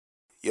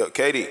Yo,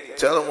 Katie,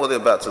 tell them what they're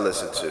about to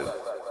listen to.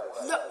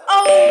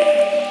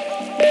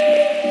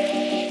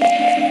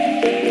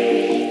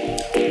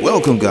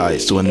 Welcome,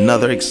 guys, to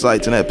another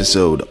exciting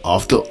episode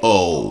of The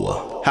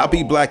O.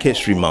 Happy Black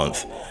History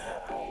Month.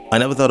 I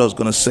never thought I was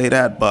going to say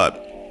that, but,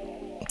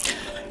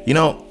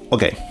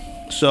 okay.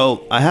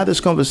 So I had this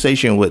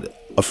conversation with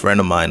a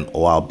friend of mine a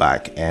while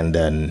back, and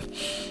then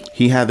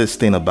he had this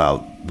thing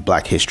about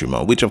Black History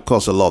Month, which of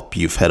course a lot of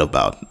you've heard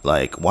about.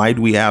 Like, why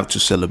do we have to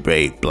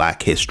celebrate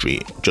Black history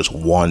just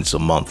once a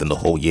month in the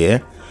whole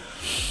year?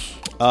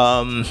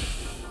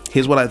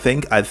 Here's what I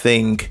think. I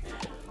think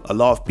a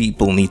lot of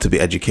people need to be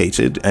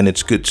educated, and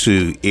it's good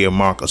to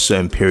earmark a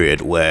certain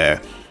period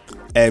where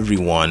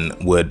everyone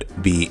would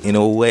be, in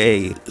a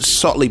way,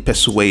 subtly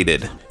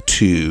persuaded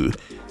to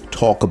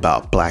talk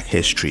about Black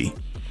history.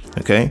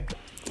 Okay?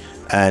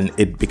 And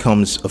it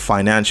becomes a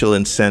financial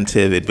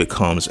incentive. It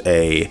becomes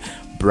a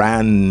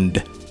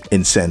brand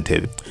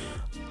incentive.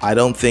 I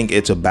don't think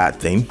it's a bad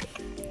thing.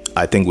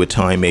 I think with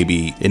time,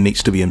 maybe it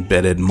needs to be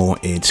embedded more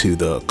into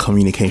the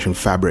communication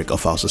fabric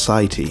of our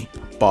society.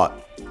 But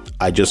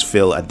I just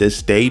feel at this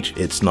stage,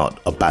 it's not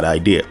a bad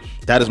idea.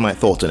 That is my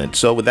thought on it.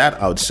 So with that,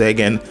 I would say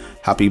again,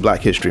 happy Black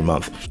History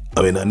Month.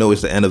 I mean, I know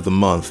it's the end of the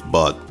month,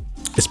 but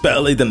it's better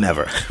late than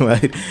never,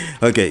 right?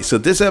 Okay, so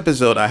this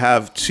episode, I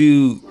have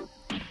two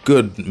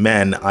good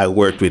men I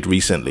worked with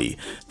recently.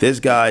 These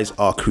guys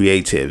are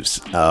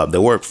creatives. They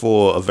work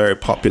for a very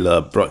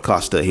popular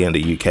broadcaster here in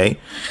the UK.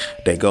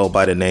 They go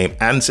by the name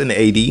Antz and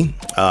Adie,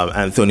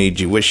 Anthony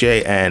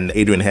Jewishe and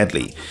Adrian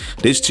Headley.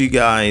 These two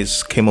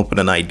guys came up with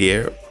an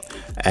idea,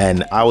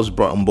 and I was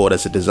brought on board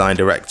as a design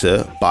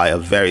director by a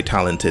very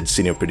talented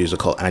senior producer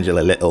called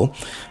Angela Little,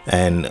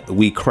 and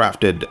we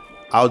crafted,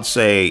 I would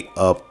say,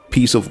 a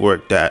piece of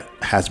work that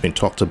has been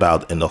talked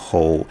about in the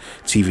whole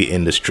TV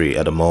industry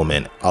at the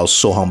moment. I was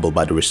so humbled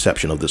by the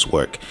reception of this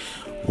work.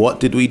 What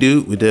did we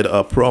do? We did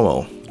a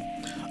promo,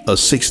 a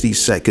 60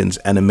 seconds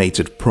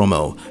animated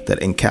promo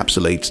that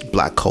encapsulates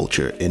Black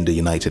culture in the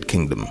United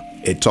Kingdom.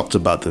 It talked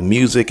about the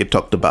music, it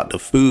talked about the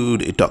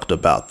food, it talked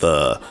about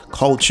the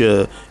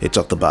culture, it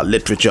talked about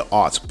literature,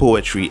 arts,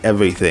 poetry,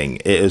 everything.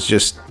 It is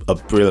just a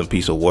brilliant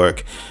piece of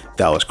work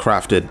that was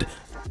crafted.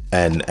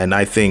 And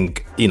I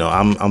think,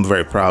 I'm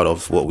very proud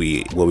of what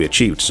we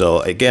achieved. So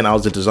again, I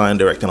was the design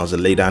director and I was a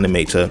lead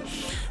animator.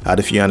 I had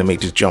a few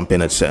animators jump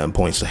in at certain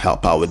points to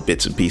help out with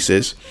bits and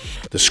pieces.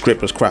 The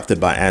script was crafted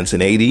by Antz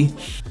and Adie.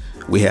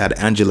 We had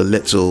Angela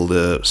Little,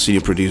 the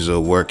senior producer,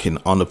 working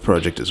on the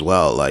project as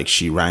well. Like,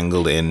 she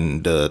wrangled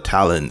in the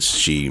talents.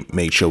 She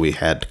made sure we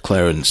had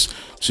clearance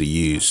to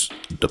use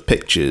the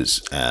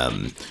pictures.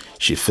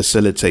 She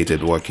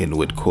facilitated working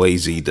with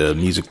Kwesi, the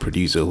music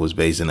producer who was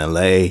based in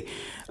LA.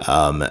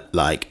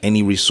 Like,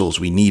 any resource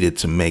we needed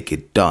to make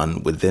it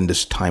done within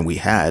this time we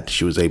had,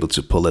 she was able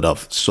to pull it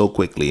off so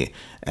quickly.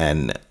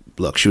 And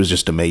look, she was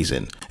just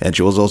amazing. And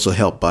she was also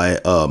helped by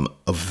a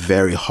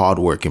very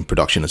hardworking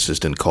production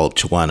assistant called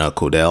Chwana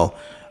Codell.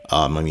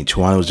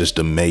 Chwana was just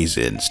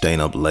amazing,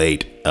 staying up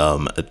late,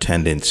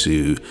 attending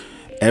to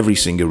every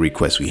single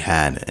request we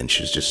had, and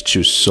she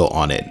was so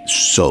on it,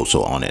 so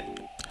on it.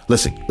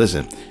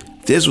 Listen,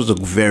 this was a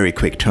very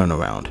quick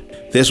turnaround.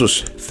 This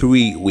was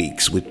 3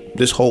 weeks.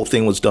 This whole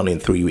thing was done in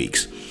 3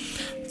 weeks.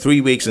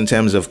 3 weeks in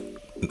terms of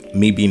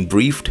me being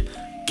briefed,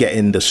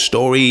 getting the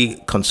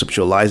story,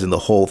 conceptualizing the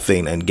whole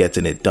thing, and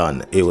getting it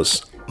done. It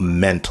was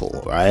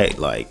mental, right?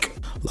 Like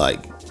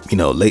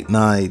late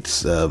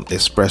nights,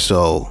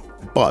 espresso,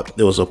 but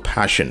it was a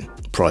passion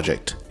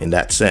project in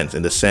that sense,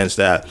 in the sense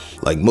that,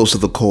 like, most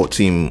of the core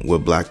team were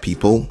Black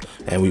people,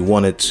 and we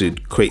wanted to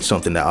create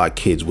something that our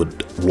kids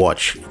would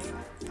watch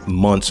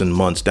months and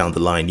months down the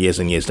line, years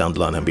and years down the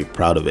line, and be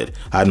proud of it.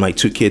 I had my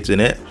two kids in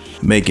it,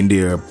 making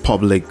their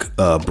public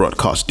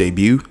broadcast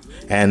debut.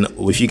 And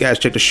if you guys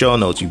check the show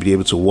notes, you'll be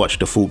able to watch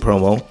the full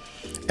promo.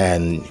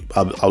 And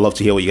I'd love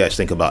to hear what you guys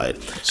think about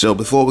it. So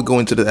before we go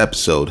into the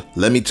episode,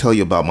 let me tell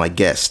you about my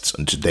guests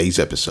on today's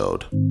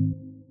episode.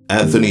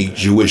 Anthony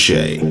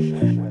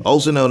Jewishe,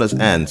 also known as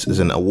Antz, is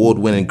an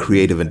award-winning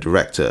creative and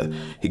director.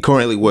 He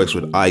currently works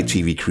with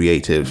ITV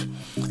Creative.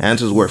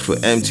 Antz has worked for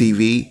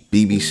MTV,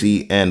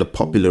 BBC, and the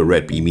popular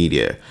Red Bee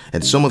Media.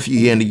 And some of you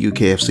here in the UK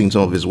have seen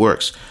some of his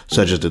works,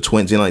 such as the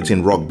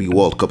 2019 Rugby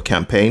World Cup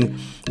campaign,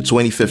 the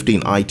 2015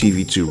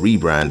 ITV2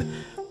 rebrand,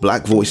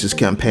 Black Voices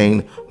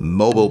campaign,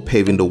 Mobile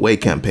Paving the Way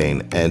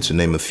campaign, and to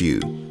name a few.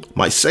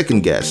 My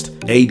second guest,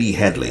 Adie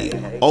Headley,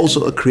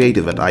 also a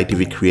creative at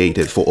ITV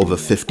Creative for over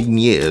 15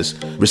 years,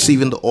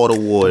 receiving the odd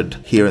award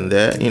here and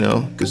there,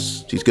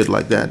 because he's good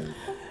like that.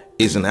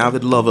 He's an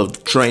avid lover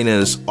of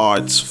trainers,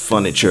 arts,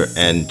 furniture,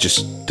 and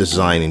just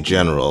design in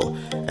general.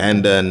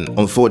 And then,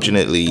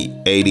 unfortunately,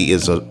 Adie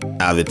is an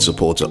avid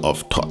supporter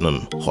of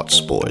Tottenham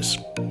Hotspurs.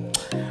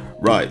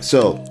 Right,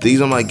 so these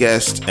are my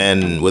guests,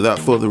 and without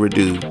further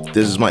ado,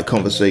 this is my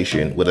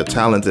conversation with a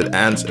talented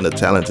Antz and a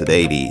talented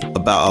Adie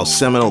about our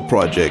seminal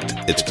project,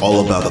 It's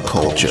All About the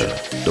Culture,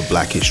 the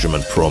Black History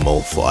Month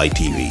promo for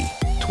ITV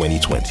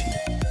 2020.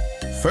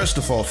 First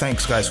of all,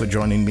 thanks guys for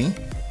joining me.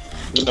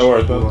 No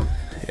worries, man.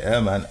 Yeah,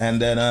 man.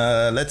 And then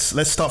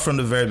let's start from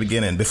the very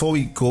beginning before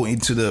we go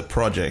into the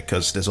project,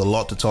 because there's a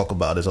lot to talk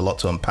about. There's a lot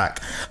to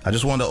unpack. I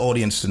just want the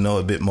audience to know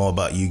a bit more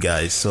about you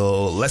guys.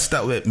 So let's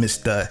start with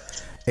Mr.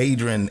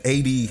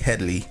 Adie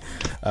Headley.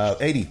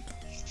 Adie,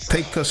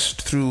 take us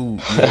through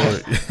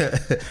your.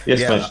 Yes,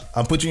 yeah, man.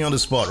 I'm putting you on the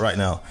spot right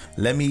now.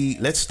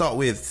 Let's start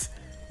with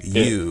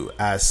you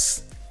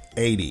as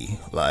Adie.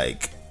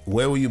 Like,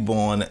 where were you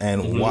born,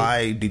 and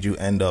why did you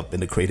end up in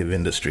the creative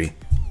industry?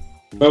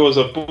 Where was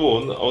I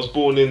born? I was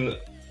born in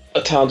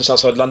a town just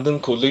outside London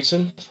called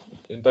Luton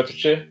in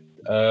Bedfordshire.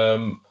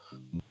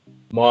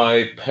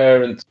 My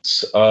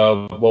parents,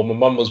 my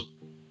mum was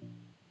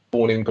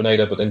born in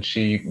Grenada, but then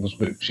she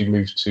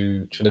moved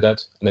to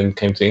Trinidad and then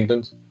came to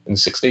England in the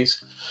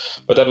 60s.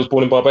 My dad was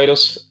born in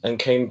Barbados and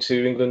came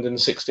to England in the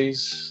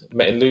 60s,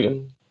 met in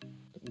Luton,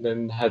 and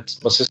then had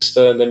my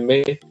sister and then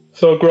me.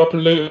 So I grew up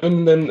in Luton,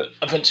 and then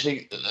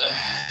eventually,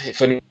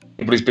 if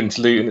anybody's been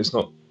to Luton, it's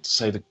not to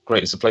say the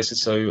greatest of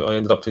places. So I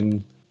ended up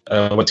went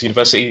to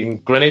university in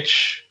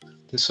Greenwich.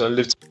 So I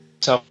lived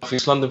South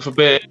East London for a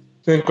bit,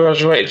 then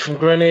graduated from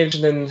Greenwich,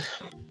 and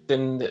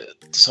then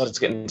decided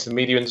to get into the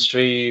media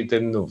industry.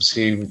 Then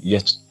obviously you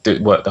have to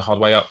work the hard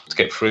way up to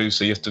get through.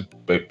 So I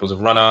was a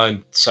runner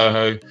in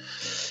Soho.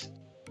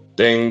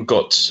 Then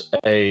got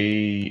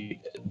a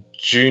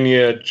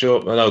junior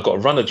job. I got a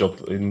runner job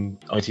in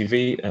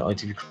ITV at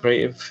ITV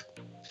Creative.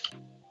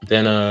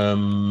 Then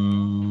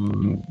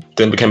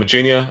became a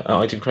junior at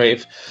ITV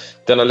Creative.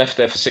 Then I left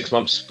there for 6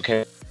 months.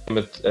 Became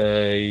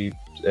a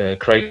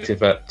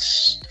creative at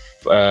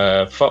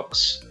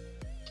Fox,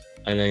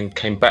 and then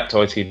came back to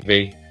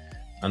ITV.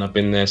 And I've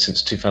been there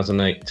since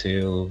 2008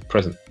 till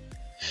present.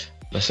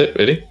 That's it,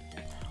 really.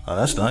 Oh,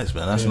 that's nice,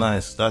 man. That's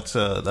nice. That's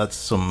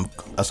some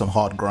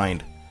hard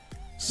grind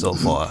so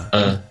far.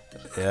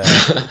 Yeah,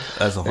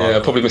 that's a hard. Yeah, I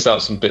probably missed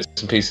out some bits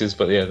and pieces,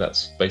 but yeah,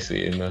 that's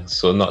basically in a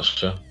sort of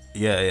nutshell.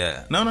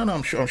 Yeah. No.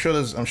 I'm sure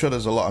there's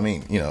a lot. I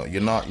mean,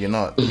 you're not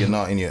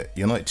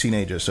a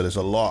teenager, so there's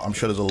a lot. I'm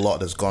sure there's a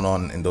lot that's gone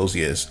on in those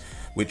years,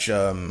 which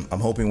I'm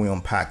hoping we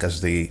unpack as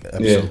the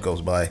episode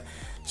goes by.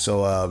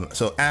 So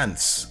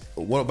Antz,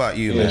 what about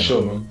you, man?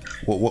 Sure, man.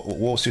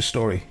 What's your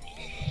story?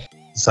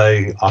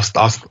 So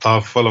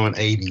I'll follow in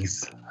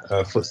Adie's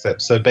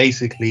footsteps. So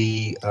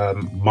basically,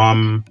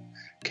 Mum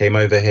came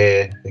over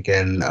here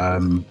again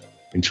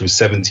when she was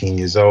 17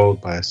 years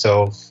old by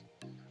herself.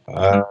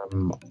 I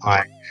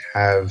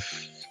have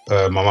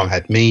my mum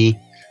had me.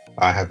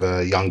 I have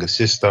a younger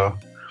sister.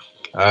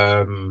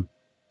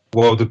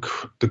 Well,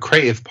 the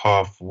creative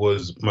path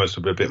was most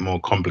of it a bit more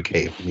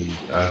complicated for me.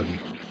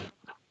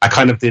 I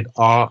kind of did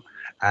art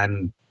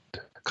and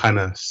kind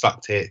of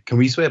sucked it. Can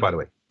we swear, by the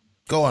way?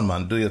 Go on,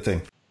 man. Do your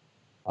thing.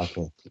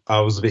 Okay. I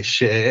was a bit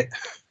shit at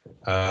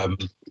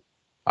it.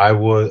 I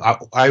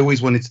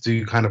always wanted to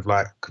do kind of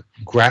like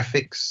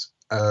graphics,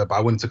 but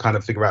I wanted to kind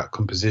of figure out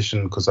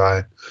composition because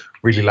I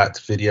really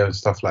liked video and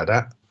stuff like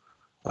that.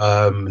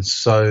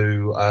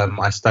 So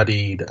I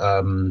studied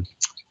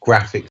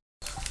graphics.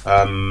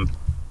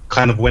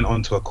 Kind of went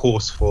on to a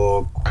course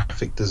for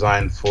graphic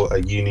design for a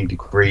uni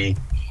degree.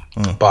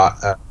 But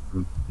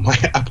my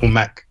Apple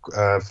Mac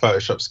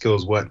Photoshop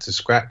skills weren't to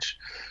scratch.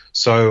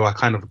 So I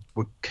kind of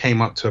came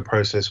up to a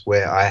process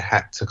where I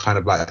had to kind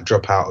of like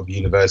drop out of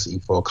university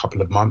for a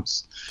couple of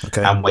months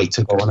and wait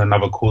to go on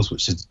another course,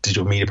 which is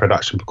digital media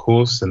production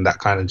course. And that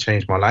kind of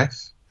changed my life.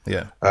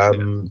 Yeah.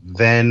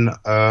 Then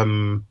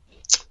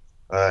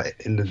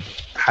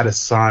had a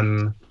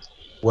son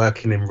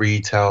working in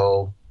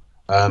retail,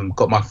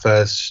 got my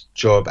first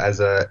job as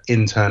an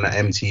intern at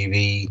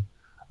MTV.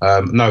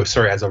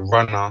 As a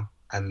runner,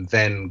 and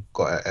then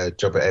got a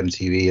job at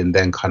MTV, and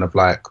then kind of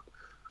like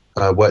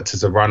worked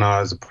as a runner,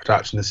 as a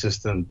production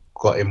assistant,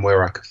 got in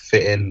where I could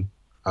fit in,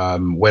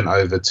 went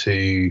over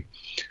to,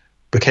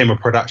 became a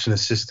production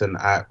assistant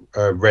at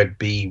Red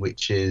Bee,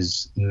 which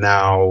is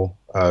now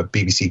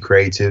BBC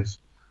Creative,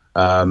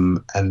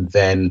 and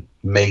then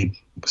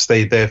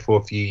stayed there for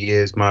a few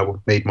years,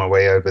 made my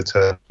way over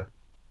to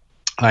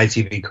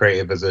ITV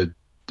Creative as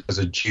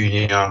a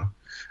junior,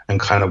 and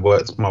kind of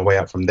worked my way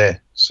up from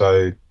there.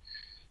 So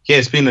yeah,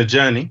 it's been a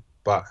journey,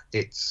 but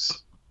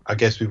I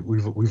guess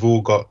we've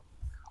all got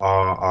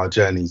our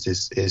journeys.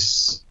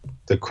 It's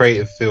the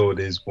creative field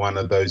is one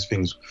of those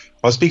things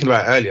I was speaking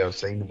about earlier. I was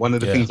saying one of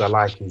the things I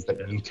like is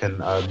that you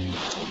can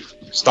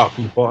start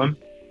from the bottom.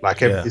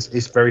 Like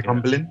it's very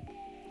humbling.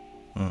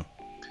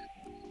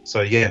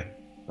 So yeah,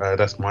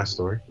 that's my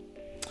story.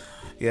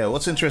 Yeah,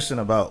 what's interesting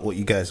about what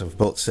you guys have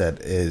both said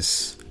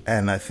is,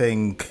 and I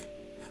think,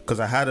 because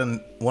I had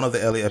one of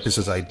the early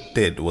episodes I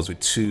did was with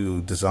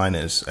two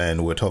designers,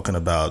 and we're talking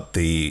about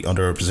the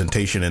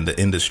underrepresentation in the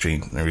industry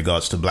in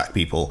regards to black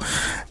people,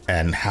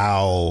 and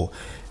how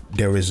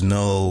there is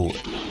no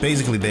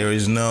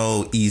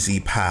easy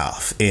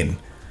path in,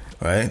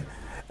 right?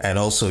 And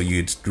also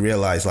you'd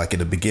realize, like in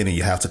the beginning,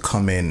 you have to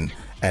come in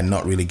and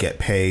not really get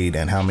paid,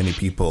 and how many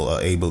people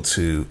are able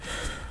to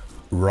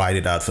ride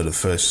it out for the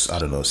first, I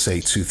don't know, say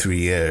 2-3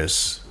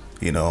 years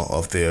you know,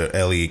 of their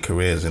early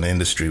careers in the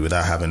industry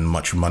without having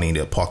much money in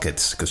their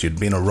pockets, because you'd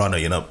been a runner,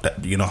 you're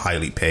not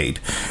highly paid,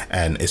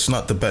 and it's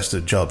not the best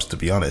of jobs, to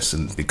be honest,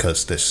 and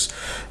because this,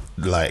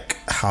 like,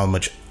 how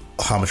much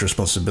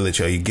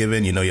responsibility are you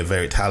given? You know, you're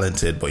very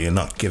talented, but you're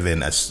not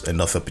given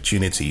enough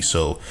opportunity,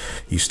 so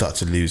you start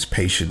to lose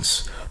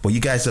patience. But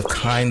you guys have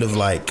kind of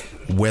like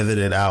weathered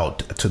it out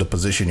to the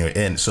position you're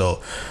in.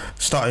 So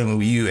starting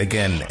with you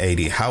again,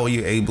 Adie, how are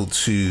you able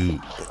to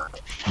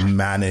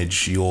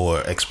manage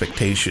your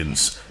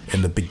expectations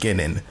in the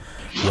beginning?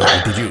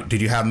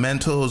 Did you have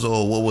mentors,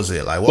 or what was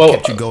it like? What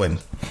kept you going?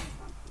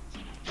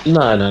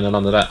 No, none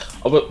of that.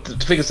 But the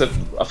thing is that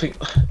I think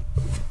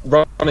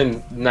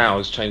running now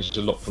has changed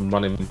a lot from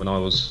running when I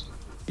was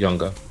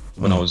younger,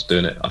 when I was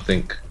doing it. I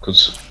think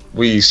because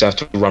we used to have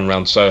to run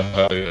around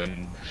Soho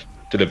and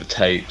deliver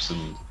tapes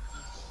and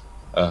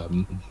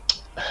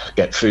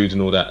get food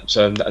and all that.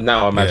 So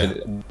now I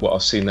imagine what I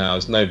see now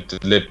is no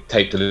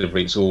tape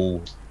delivery. It's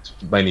all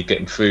mainly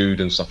getting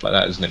food and stuff like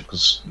that, isn't it?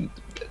 Because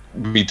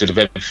we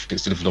deliver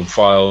everything's delivered on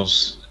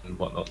files and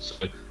whatnot.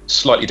 So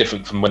slightly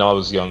different from when I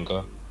was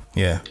younger.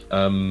 Yeah.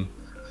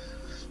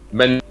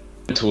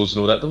 Mentors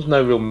and all that. There was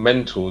no real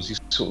mentors. You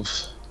sort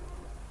of,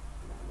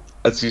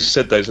 as you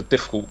said, those are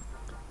difficult.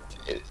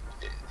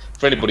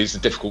 For anybody, it's a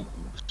difficult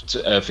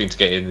thing to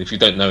get in. If you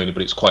don't know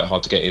anybody, it's quite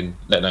hard to get in.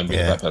 Let alone meet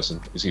that person.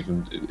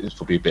 It's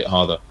probably a bit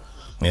harder.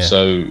 Yeah.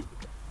 So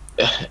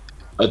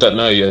I don't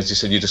know. As you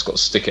said, you just got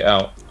to stick it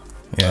out.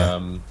 Yeah.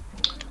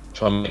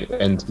 Try and make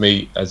ends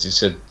meet. As you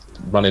said,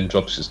 running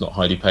jobs is not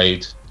highly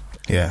paid.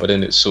 Yeah. But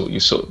then it's sort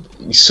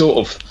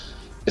of.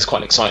 It's quite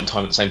an exciting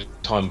time at the same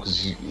time,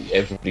 because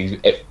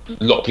a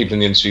lot of people in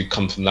the industry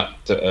come from that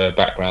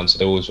background, so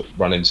they're always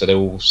running, so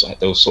they'll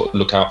sort of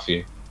look out for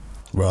you.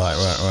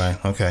 Right.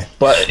 Okay.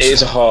 But it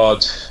is a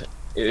hard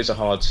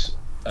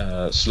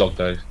slog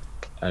though,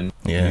 and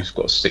you've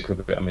got to stick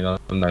with it. I mean, I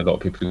know a lot of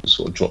people who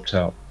sort of dropped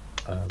out.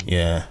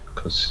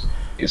 Because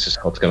it's just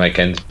hard to make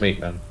ends meet,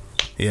 man.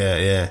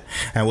 Yeah.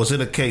 And was it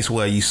a case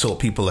where you saw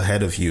people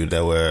ahead of you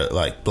that were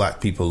like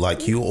black people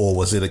like you, or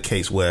was it a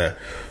case where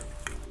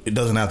it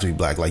doesn't have to be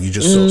black, like you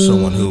just saw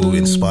someone who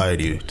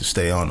inspired you to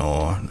stay on,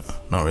 or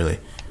not really?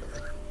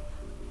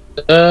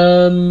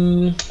 I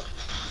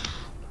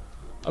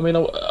mean,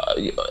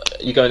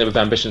 you go in there with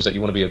ambitions that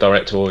you want to be a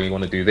director, or you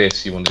want to do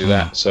this, you want to do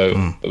that. So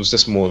it was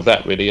just more of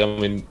that, really. I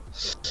mean,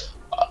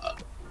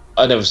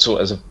 I never saw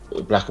it as a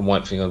black and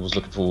white thing. I was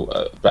looking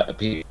for black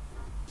people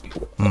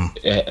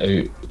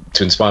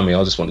to inspire me.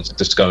 I just wanted to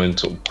just go and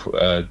sort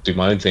of, do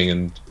my own thing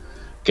and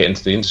get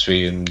into the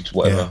industry and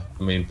whatever.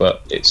 I mean,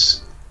 but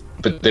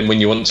then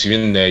when once you're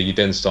in there, you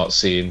then start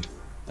seeing,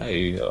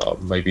 hey,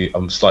 maybe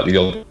I'm slightly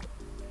old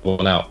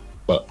one out,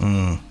 but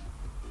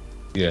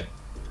yeah.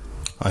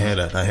 I hear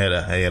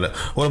that.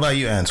 What about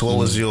you, Antz?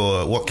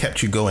 What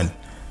kept you going?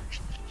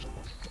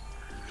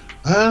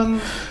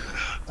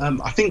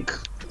 I think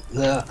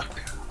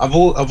I've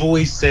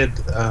always said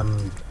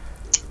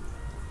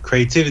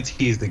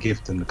creativity is the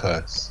gift and the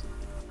curse.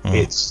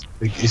 It's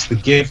the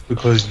gift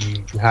because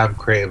you have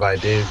creative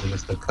ideas, and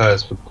it's the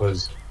curse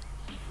because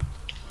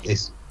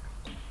it's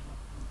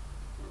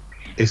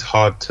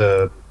hard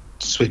to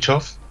switch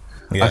off.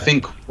 I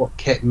think what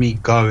kept me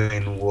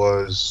going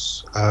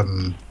was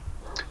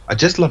I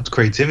just loved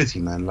creativity,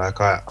 man.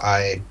 Like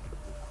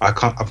I've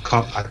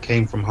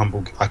come from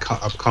humble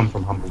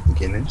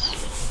beginnings.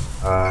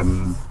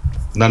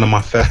 None of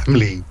my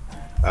family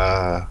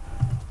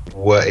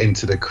were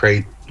into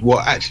the well,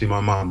 actually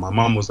my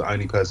mum was the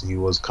only person who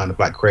was kind of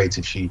like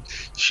creative. She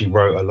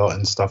wrote a lot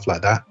and stuff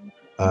like that.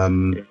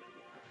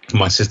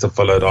 My sister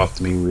followed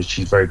after me, which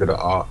she's very good at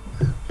art.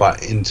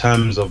 But in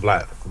terms of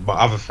like my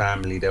other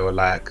family, they were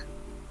like,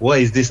 "What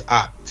is this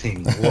art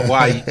thing?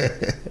 What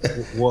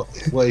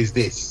is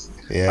this?"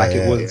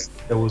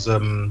 There was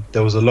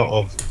a lot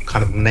of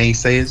kind of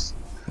naysayers.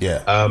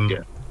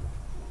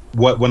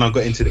 When I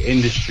got into the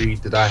industry,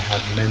 did I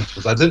have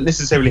mentors? I didn't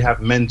necessarily have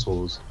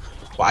mentors,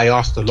 but I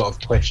asked a lot of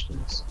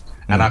questions.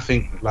 And I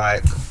think,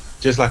 like,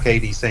 just like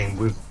Adie's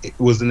saying, it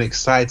was an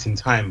exciting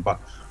time. But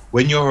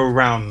when you're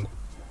around,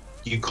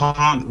 you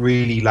can't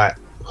really like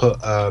put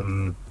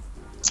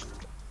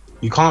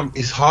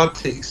it's hard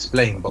to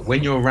explain, but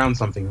when you're around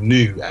something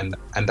new and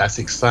that's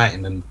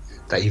exciting and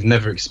that you've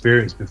never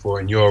experienced before,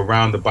 and you're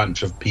around a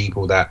bunch of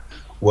people that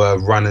were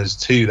runners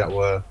too, that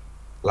were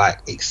like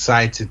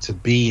excited to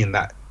be in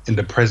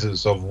the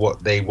presence of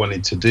what they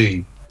wanted to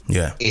do,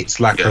 it's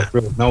like a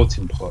real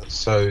melting pot.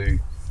 So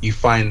you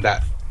find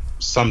that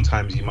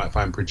sometimes you might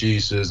find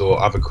producers or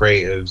other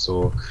creatives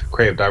or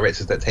creative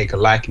directors that take a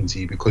liking to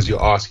you because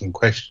you're asking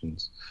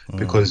questions.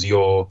 Because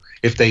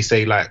if they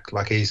say like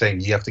he's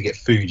saying, you have to get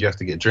food, you have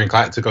to get drink.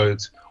 I had to go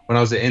when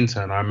I was an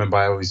intern. I remember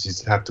I always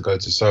used to have to go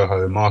to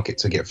Soho Market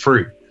to get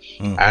fruit,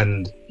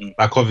 and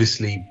like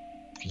obviously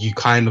you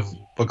kind of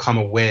become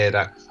aware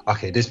that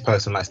okay, this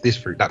person likes this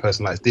fruit, that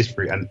person likes this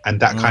fruit, and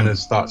that kind of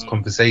starts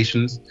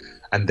conversations,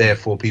 and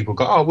therefore people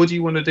go, oh, what do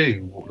you want to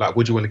do? Like,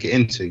 what do you want to get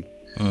into?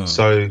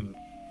 So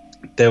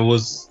there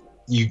was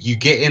you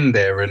get in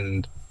there,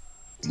 and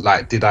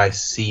like, did I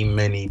see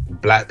many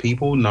black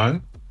people?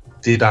 No.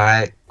 Did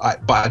I?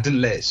 But I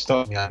didn't let it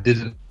stop me. I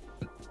didn't.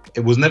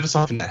 It was never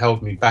something that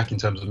held me back in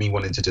terms of me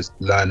wanting to just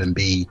learn and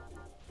be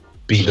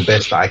the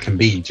best that I can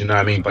be. Do you know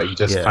what I mean? But you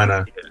just kind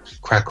of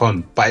crack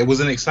on. But it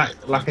was an exciting,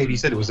 like Adie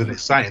said, it was an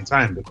exciting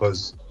time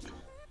because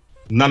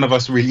none of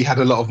us really had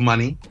a lot of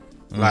money.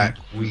 Like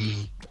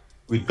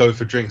we'd go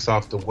for drinks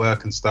after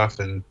work and stuff,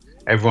 and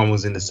everyone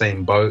was in the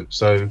same boat.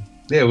 So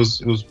yeah, it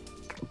was.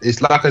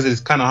 It's like I said,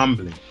 it's kind of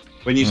humbling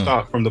when you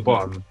start from the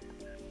bottom.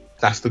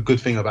 That's the good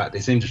thing about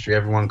this industry.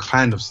 Everyone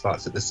kind of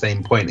starts at the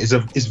same point.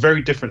 It's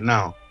very different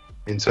now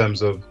in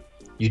terms of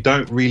you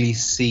don't really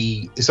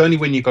see. It's only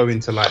when you go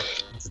into like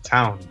the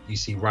town you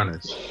see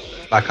runners.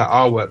 Like at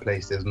our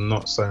workplace, there's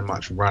not so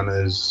much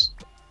runners.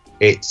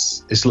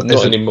 It's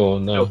not anymore.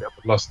 No,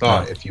 lost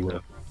art, if you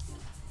will.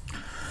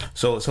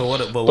 So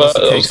what? But what's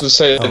the I case? was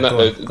going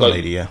to say go on,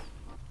 Adie, yeah.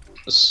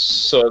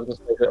 So I was going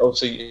to say that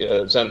obviously,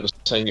 Zant was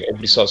saying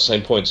everybody starts at the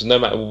same point. So no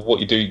matter what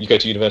you do, you go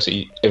to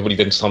university, everybody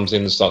then comes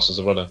in and starts as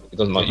a runner. It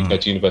doesn't like you go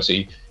to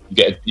university, you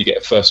get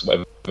a first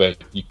or whatever.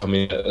 You come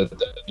in at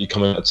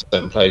a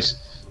certain place.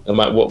 No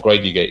matter what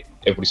grade you get,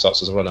 everybody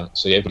starts as a runner.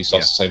 So everybody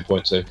starts at the same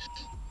point. So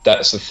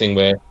that's the thing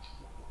where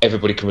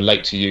everybody can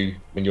relate to you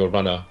when you're a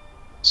runner.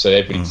 So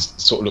everybody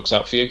sort of looks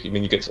out for you. I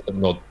mean, you get to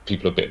nod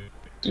people a bit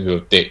who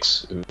are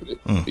dicks.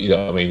 You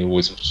know, what I mean,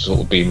 always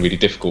sort of being really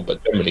difficult.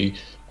 But generally,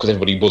 because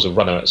everybody was a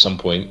runner at some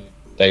point,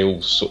 they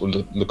all sort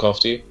of look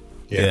after you.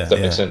 Yeah, does that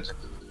make sense?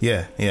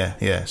 Yeah.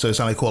 So it's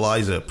an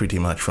equalizer pretty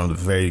much from the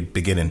very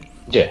beginning.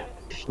 Yeah.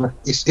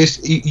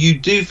 It's you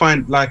do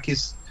find like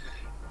it's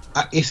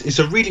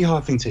a really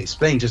hard thing to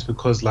explain just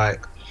because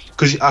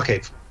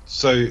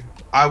so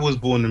I was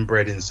born and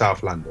bred in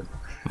South London,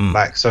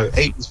 like so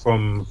Adie's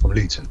from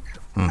Luton,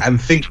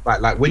 and think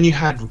about like when you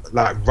had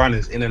like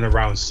runners in and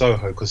around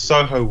Soho, because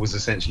Soho was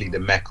essentially the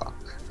mecca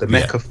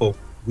for what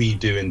we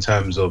do in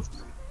terms of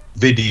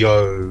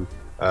video,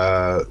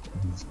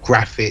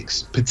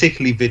 graphics,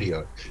 particularly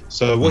video.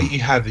 So what you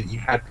had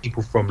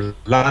people from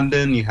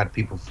London, you had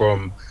people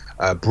from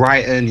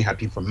Brighton, you had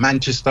people from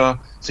Manchester,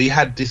 so you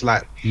had this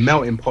like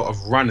melting pot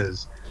of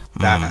runners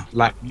that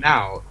like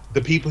now the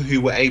people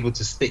who were able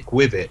to stick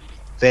with it,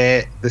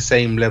 they're the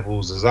same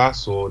levels as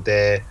us, or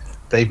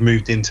they've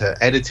moved into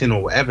editing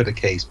or whatever the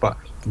case. But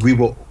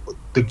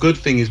the good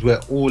thing is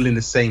we're all in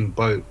the same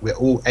boat, we're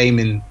all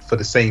aiming for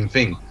the same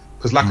thing,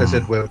 because like I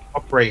said, we're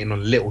operating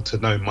on little to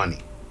no money.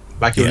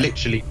 Like you're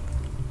literally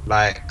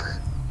like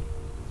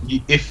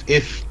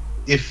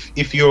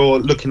if you're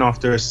looking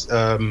after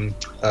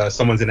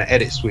someone's in an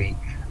edit suite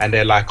and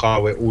they're like,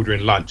 oh, we're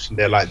ordering lunch, and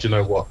they're like, do you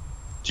know what,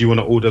 do you want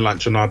to order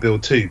lunch on our bill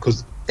too?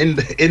 Because in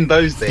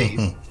those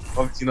days,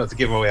 obviously not to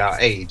give away our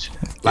age,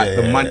 like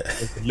the money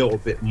was a little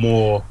bit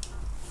more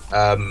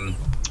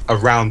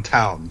around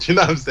town. Do you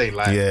know what I'm saying?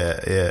 Like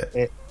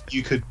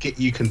you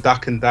can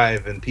duck and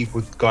dive, and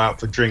people would go out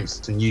for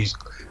drinks and use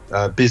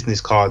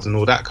business cards and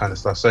all that kind of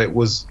stuff. So it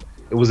was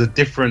a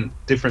different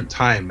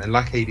time, and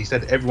like Adie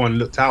said, everyone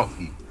looked out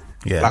for you.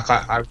 Yeah. Like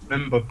I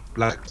remember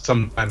like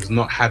sometimes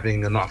not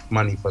having enough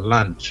money for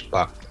lunch,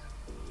 but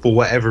for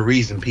whatever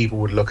reason people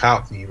would look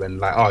out for you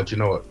and like, oh, do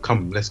you know what,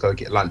 come, let's go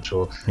get lunch,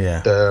 or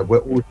we're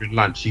ordering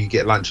lunch, you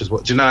get lunch as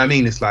well. Do you know what I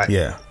mean? It's like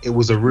it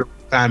was a real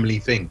family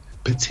thing,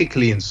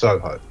 particularly in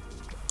Soho.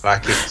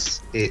 Like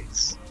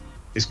it's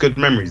good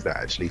memories that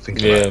actually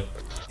thinking about it.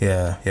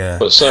 Yeah.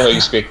 But Soho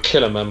used to be a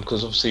killer, man,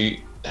 because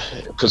obviously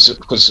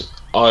because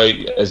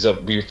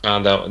we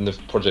found out in the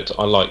project,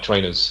 I like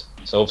trainers.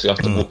 So obviously I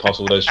have to walk past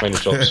all those trainer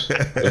shops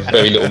with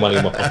very little money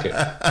in my pocket.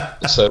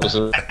 So it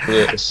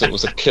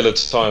was a killer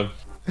time.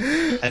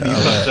 And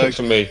he's not joking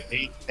for me.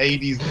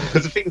 Adie's,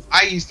 because the thing is,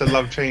 I used to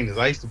love trainers.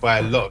 I used to buy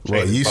a lot of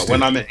trainers. But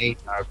when I met Adie,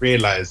 I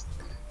realised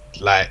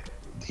like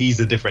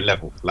he's a different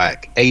level.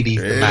 Like Adie's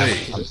the man.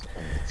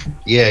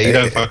 Yeah, you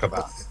don't fuck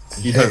about.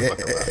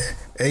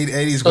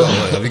 Adie's got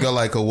have you got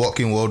like a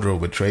walk-in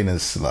wardrobe with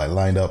trainers like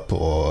lined up,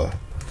 or?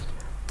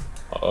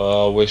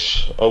 I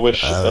wish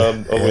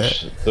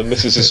the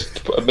missus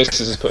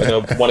is putting a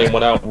 1 in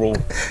 1 out rule.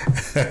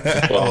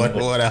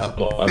 One out.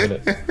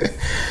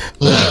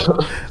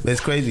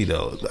 It's crazy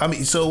though. I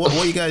mean, so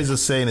what you guys are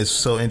saying is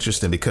so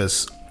interesting,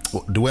 because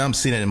the way I'm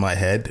seeing it in my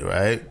head,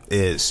 right,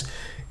 is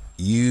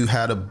you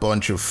had a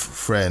bunch of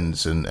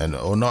friends and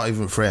or not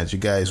even friends, you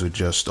guys were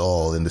just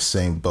all in the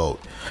same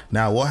boat.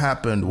 Now what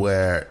happened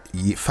where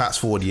you fast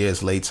forward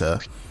years later,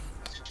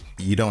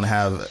 you don't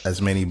have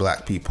as many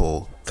black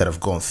people that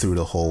have gone through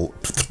the whole,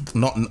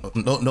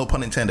 no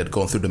pun intended,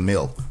 gone through the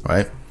mill,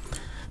 right?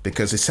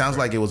 Because it sounds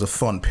like it was a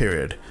fun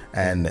period,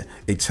 and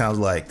it sounds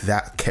like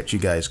that kept you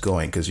guys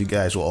going, because you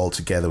guys were all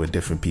together with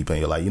different people,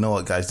 and you're like, you know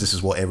what, guys, this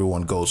is what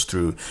everyone goes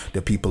through.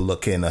 The people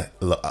looking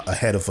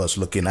ahead of us,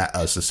 looking at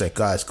us, and say,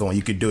 guys, go on,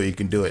 you can do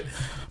it.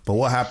 But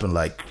what happened,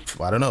 like,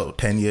 I don't know,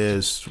 10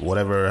 years,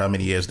 whatever, how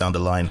many years down the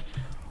line,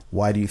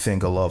 why do you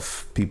think a lot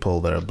of people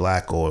that are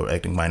black or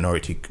ethnic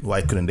minority,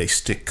 why couldn't they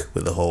stick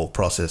with the whole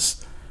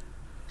process?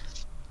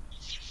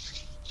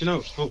 You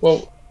know,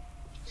 well,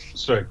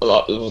 Sorry.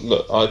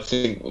 Look, I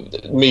think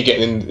me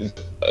getting in,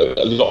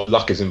 a lot of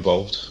luck is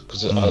involved,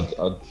 because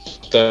I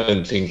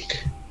don't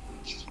think,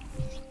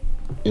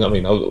 you know what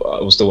I mean. I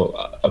was still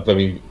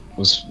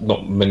was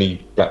not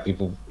many black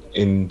people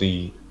in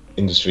the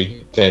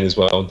industry then as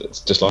well. It's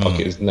just like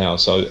it is now.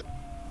 So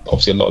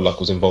obviously a lot of luck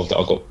was involved that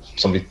I got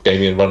somebody gave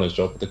me a runner's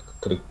job that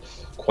could have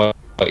quite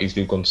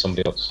easily gone to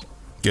somebody else.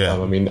 Yeah.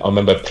 I mean, I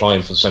remember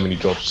applying for so many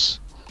jobs,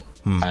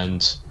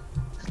 and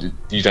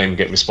you don't even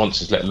get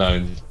responses, let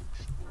alone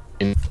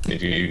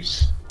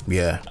interviews.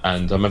 Yeah.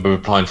 And I remember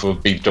applying for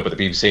a job at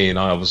the BBC, and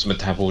I was meant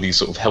to have all these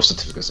sort of health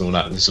certificates and all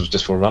that. And this was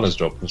just for a runner's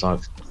job. It was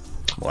like,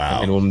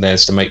 wow. all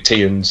there's to make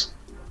tea and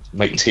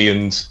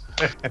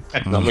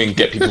I mean,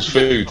 get people's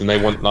food, and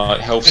they want like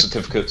health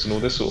certificates and all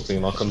this sort of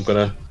thing. Like I'm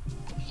gonna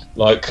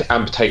like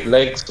amputate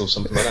legs or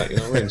something like that. You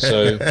know what I mean?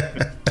 So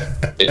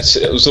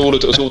it was all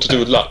to do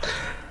with luck.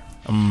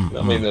 I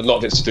mean, a lot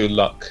of it's to do with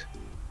luck.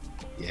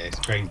 Yeah, it's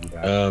crazy.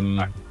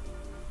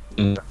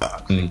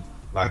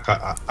 Like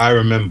I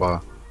remember,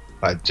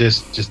 like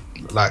just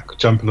like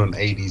jumping on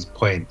Adie's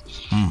point.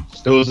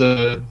 There was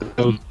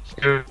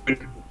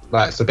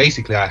like, so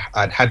basically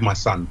I'd had my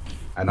son,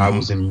 and I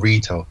was in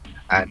retail,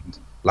 and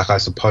like I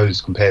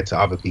suppose compared to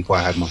other people,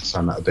 I had my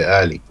son a bit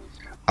early.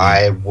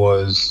 I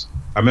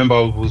remember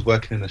I was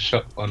working in a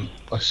shop on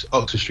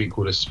Oxford Street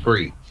called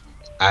Esprit,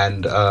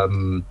 and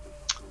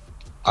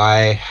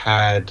I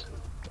had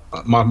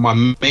my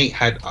mate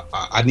had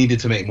I needed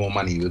to make more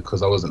money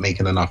because I wasn't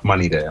making enough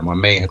money there. And my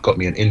mate had got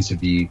me an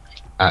interview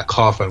at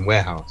Carphone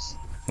Warehouse,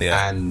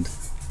 and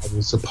I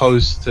was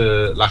supposed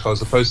to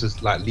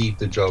leave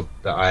the job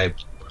that I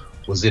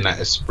was in at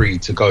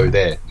Esprit to go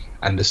there,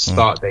 and the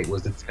start date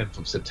was the 10th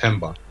of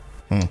September.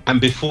 And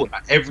before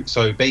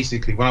so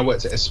basically when I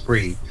worked at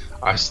Esprit,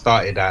 I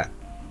started at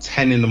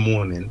 10 in the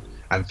morning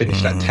and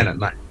finished at 10 at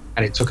night,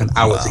 and it took an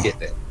hour to get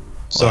there.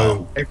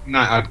 So every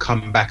night I'd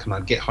come back and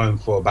I'd get home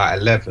for about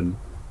 11,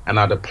 and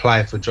I'd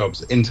apply for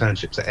jobs,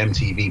 internships at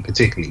MTV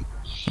particularly.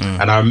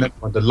 And I remember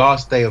on the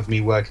last day of me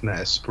working at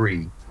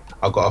Esprit,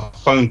 I got a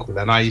phone call,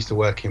 and I used to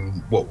work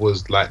in what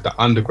was like the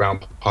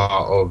underground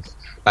part of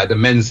like the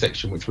men's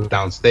section, which was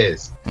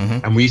downstairs.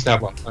 And we used to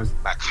have our phones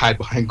like hide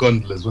behind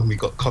gondolas when we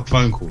got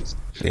phone calls.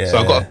 So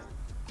I got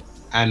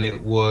and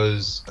it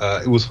was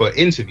for an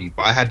interview,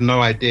 but I had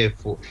no idea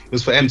it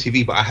was for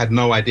MTV, but I had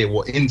no idea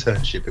what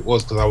internship it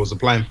was because I was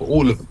applying for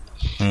all of them.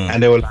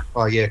 And they were like,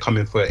 oh yeah, come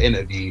in for an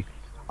interview.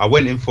 I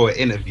went in for an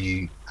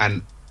interview,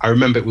 and I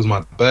remember it was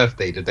my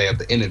birthday, the day of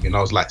the interview, and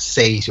I was like,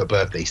 say it's your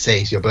birthday,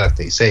 say it's your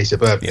birthday, say it's your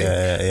birthday.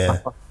 Yeah.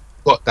 I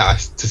got that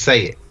to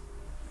say it,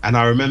 and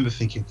I remember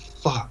thinking,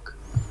 fuck.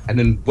 And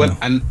then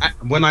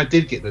when I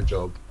did get the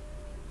job,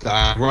 the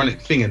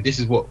ironic thing, and this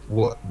is what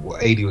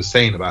Adie was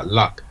saying about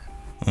luck,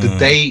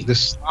 the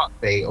start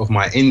day of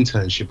my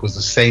internship was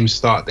the same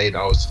start day that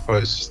I was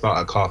supposed to start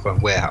at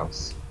Carphone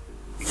Warehouse.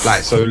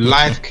 Like, so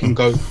life can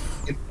go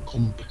in a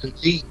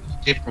completely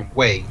different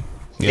way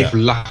if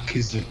luck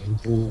isn't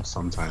involved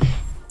sometimes.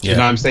 You know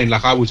what I'm saying?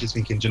 Like, I was just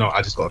thinking,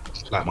 I just got to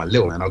feed like my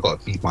little man, I got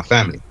to feed my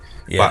family.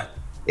 But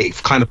it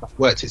kind of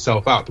worked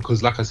itself out,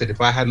 because like I said,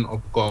 if I hadn't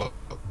have got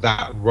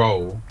that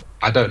role,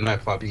 I don't know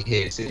if I'd be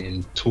here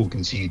sitting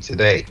talking to you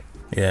today.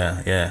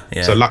 Yeah.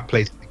 So luck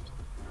plays.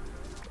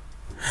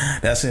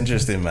 That's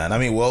interesting, man. I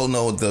mean, we all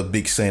know the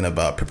big saying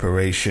about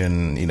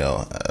preparation,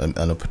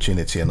 an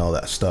opportunity and all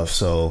that stuff.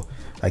 So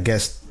I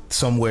guess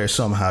somewhere,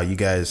 somehow, you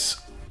guys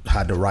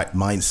had the right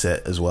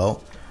mindset as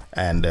well.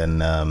 And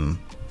then,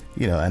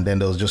 and then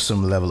there was just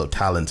some level of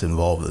talent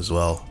involved as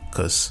well.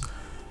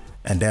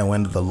 And then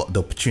when the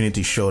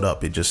opportunity showed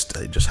up, it just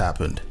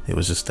happened. It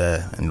was just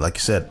there. And like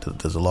you said,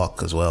 there's a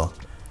lock as well.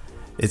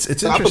 It's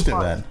interesting,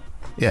 man.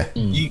 Yeah.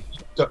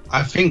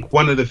 I think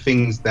one of the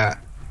things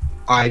that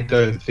I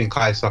don't think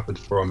I suffered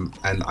from,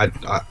 and I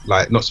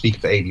like, not speaking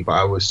for Adie, but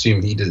I would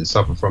assume he didn't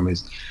suffer from,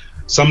 is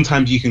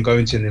sometimes you can go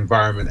into an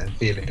environment and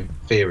feel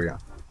inferior.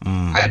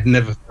 I had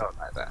never felt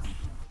like that.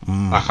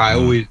 Like, I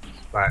always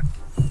like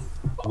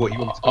what you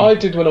want to I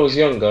did when I was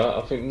younger.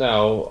 I think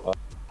now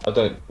I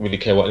don't really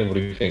care what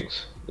anybody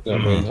thinks. You know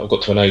what I mean? I've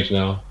got to an age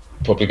now,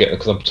 probably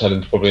because I'm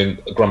turning probably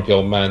a grumpy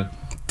old man.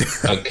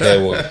 I don't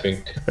care what you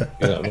think.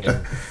 You know what I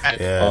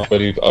mean? Yeah. I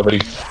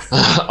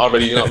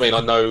already, you know what I mean?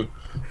 I know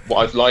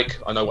what I'd like.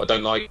 I know what I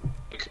don't like.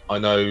 I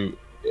know, you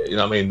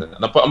know what I mean?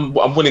 But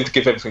I'm willing to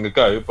give everything a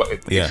go. But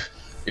if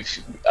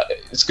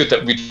it's good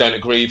that we don't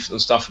agree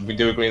and stuff, and we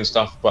do agree and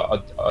stuff.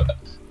 But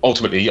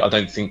ultimately, I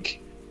don't think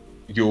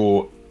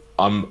your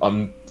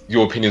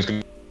opinion's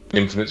going to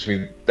influence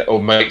me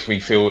or makes me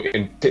feel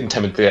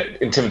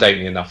intimidate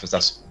me enough, as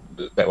that's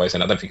a better way of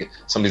saying it. I don't think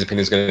somebody's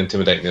opinion is going to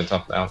intimidate me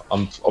enough now.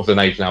 I'm of an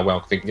age now where I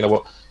think, you know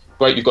what,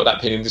 great, you've got that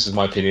opinion, this is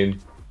my opinion,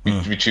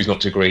 we choose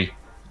not to agree,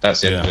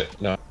 that's the end of it.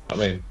 You know what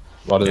I mean?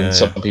 Rather than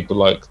some people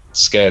like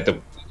scared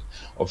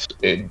of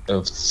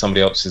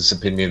somebody else's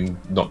opinion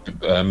not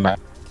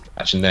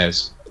matching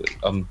theirs.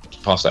 I'm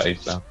past that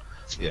age now.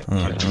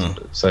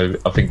 So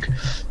I think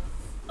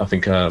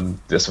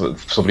that's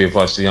probably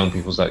advice to young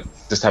people, is like,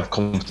 just have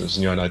confidence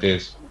in your own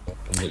ideas.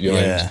 and your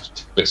own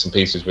bits and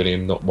pieces, really,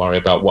 and not worry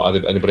about what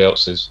anybody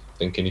else is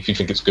thinking. If you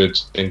think it's good,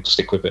 then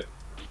stick with it.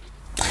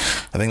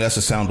 I think that's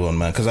a sound one,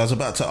 man. Because I was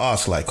about to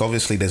ask, like,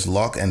 obviously there's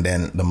luck and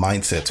then the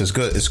mindset. It's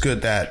good. It's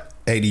good that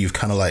Adie, you've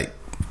kind of like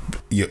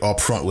you're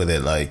upfront with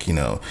it, like, you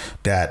know,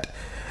 that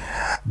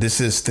this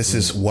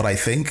is what I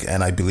think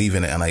and I believe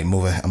in it and I'm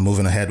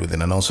moving ahead with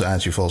it. And also,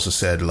 as you've also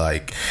said,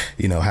 like,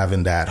 you know,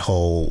 having that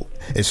whole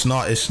it's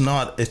not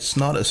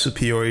a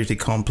superiority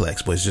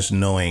complex, but it's just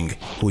knowing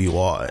who you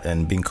are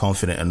and being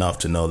confident enough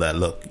to know that,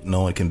 look,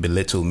 no one can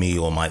belittle me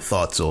or my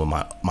thoughts or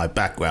my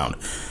background.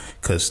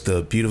 Because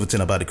the beautiful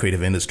thing about the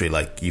creative industry,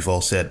 like you've all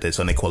said, there's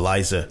an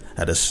equalizer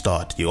at the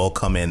start. You all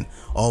come in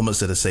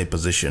almost at the same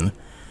position.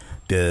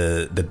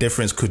 The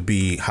difference could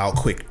be how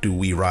quick do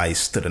we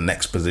rise to the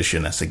next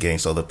position as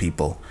against other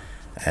people.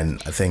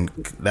 And I think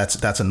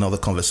that's another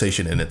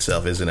conversation in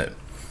itself, isn't it?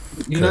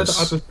 You know, the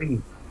other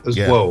thing as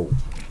well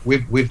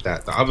with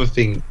that, the other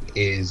thing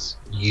is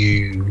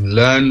you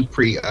learn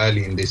pretty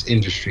early in this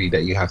industry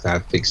that you have to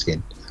have thick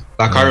skin.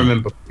 Like I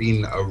remember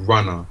being a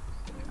runner.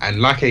 And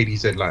like Adie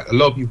said, like a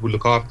lot of people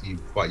look after you,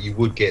 but you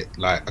would get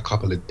like a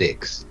couple of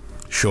dicks.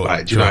 Sure.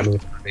 Like, do you know what I mean?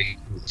 They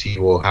talk to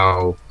you or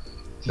how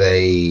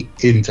they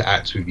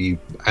interact with you.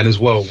 And as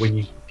well,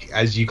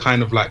 as you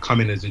kind of like come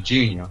in as a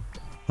junior,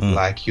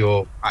 like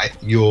you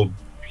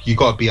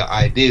got to be an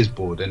ideas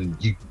board, and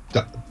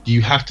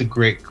you have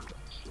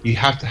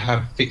to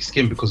have thick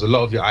skin because a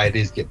lot of your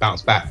ideas get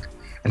bounced back.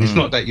 And it's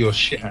not that you're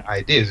shit at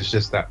ideas; it's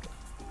just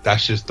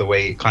that's just the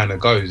way it kind of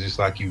goes. It's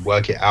like you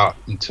work it out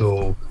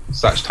until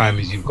such time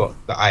as you've got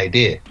the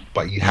idea,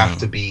 but you have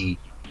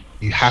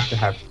to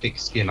have thick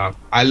skin. I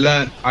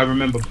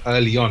remember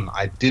early on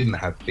I didn't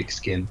have thick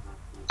skin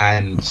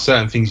and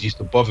certain things used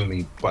to bother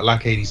me, but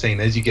like Adie's saying,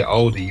 as you get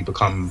older you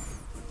become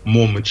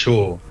more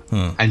mature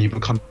and you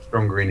become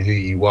stronger in who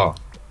you are,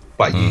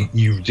 but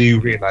you do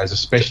realize,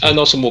 especially, and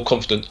also more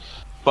confident.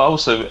 But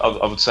also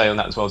I would say on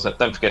that as well is that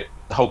don't forget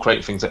the whole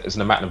creative thing is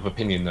a matter of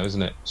opinion though,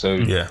 isn't it? So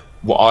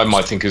what I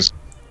might think is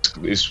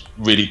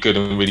really good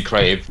and really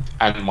creative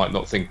and might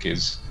not think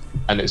is,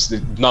 and it's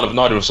neither of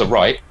us are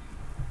right.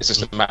 It's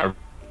just a matter of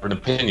an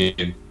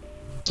opinion.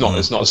 It's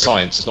not a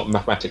science. It's not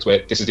mathematics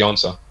where this is the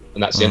answer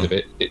and that's the end of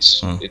it.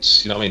 It's you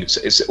know what I mean.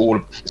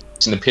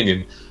 It's an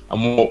opinion,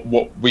 and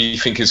what we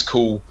think is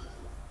cool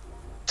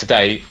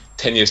today,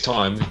 10 years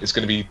time,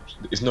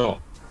 is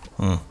not.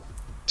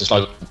 Just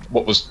like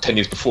what was 10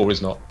 years before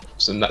is not.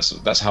 So, and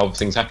that's how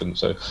things happen.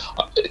 So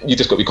you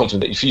just got to be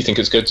confident that if you think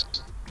it's good,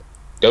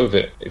 go with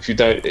it. If you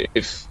don't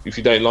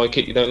like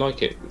it, you don't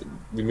like it.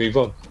 We move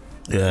on.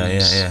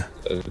 Yeah.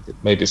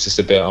 Maybe it's just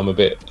a bit. I'm a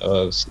bit.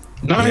 No,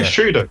 it's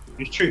true though.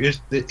 It's true.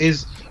 It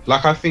is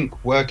like, I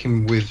think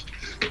working with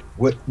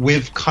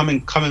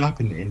coming up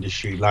in the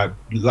industry, like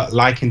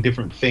liking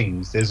different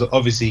things. There's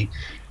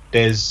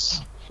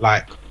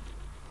like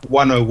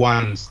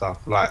 101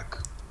 stuff, like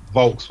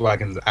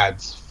Volkswagen's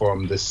ads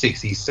from the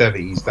 60s,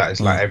 70s that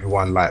is like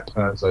everyone like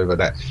turns over,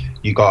 that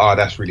you go, oh,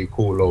 that's really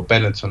cool, or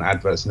Benetton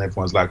adverts and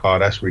everyone's like, oh,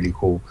 that's really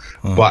cool.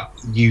 But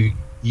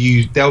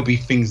there'll be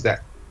things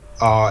that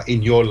are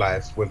in your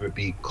life, whether it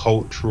be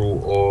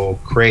cultural or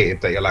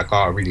creative, that you're like, oh,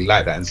 I really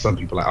like that, and some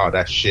people are like, oh,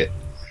 that's shit.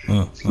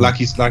 Like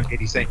he's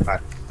saying,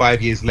 like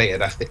 5 years later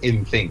that's the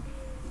in thing.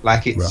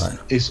 Like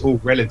it's all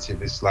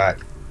relative. It's like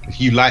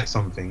if you like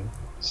something,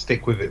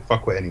 stick with it,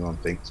 fuck what anyone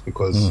thinks,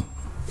 because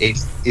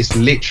it's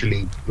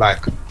literally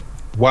like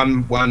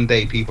one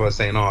day people are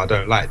saying, oh, I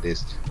don't like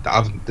this,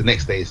 the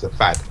next day it's a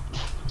fad.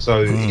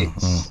 So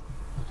it's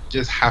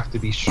just have to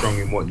be strong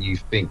in what you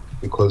think,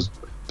 because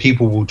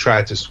people will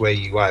try to sway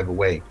you either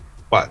way.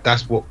 But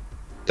that's what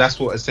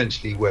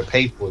essentially we're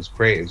paid for as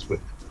creatives.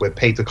 We're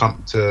paid to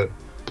come to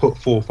put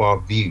forth our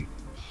view.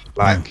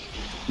 Like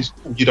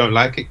you don't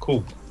like it, cool,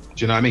 do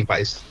you know what I mean?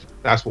 But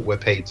that's what we're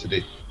paid to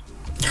do.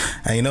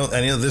 And you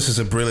know, this is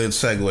a brilliant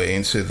segue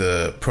into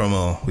the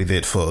promo we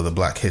did for the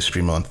Black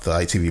History Month, the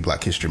ITV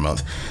Black History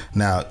Month.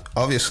 Now,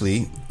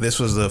 obviously, this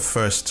was the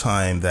first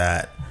time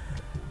that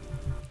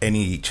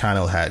any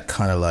channel had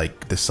kind of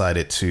like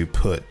decided to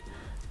put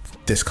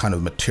this kind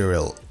of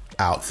material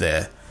out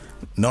there.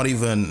 Not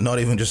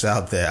even just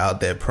out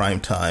there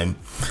prime time,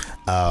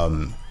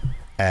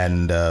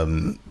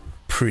 and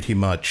pretty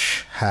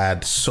much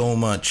had so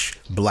much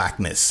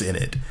blackness in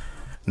it.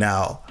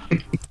 Now,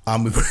 could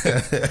have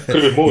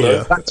been more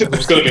though. It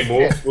was going to be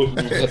more. We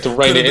had to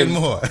rein it in.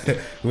 More.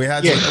 We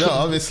had to. No,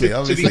 obviously.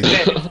 To be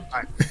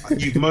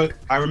fair,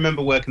 I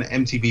remember working at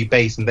MTV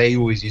Base, and they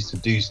always used to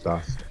do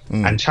stuff.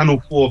 And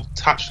Channel 4 have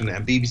touched on it,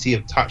 and BBC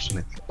have touched on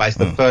it. But it's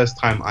the first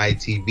time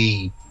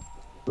ITV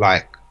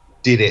like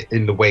did it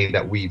in the way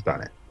that we've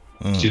done it.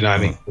 Do you know what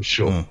I mean? For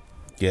sure.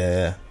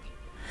 Yeah.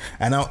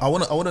 And I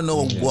want to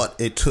know what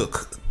it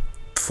took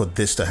for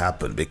this to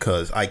happen,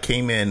 because I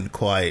came in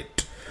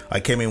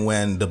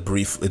when the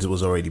brief, it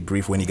was already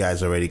brief, when you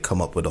guys already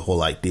come up with the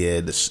whole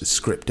idea, the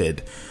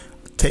scripted.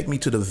 Take me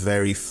to the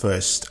very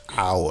first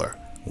hour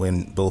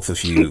when both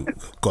of you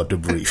got the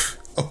brief,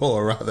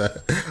 or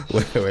rather,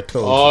 when we were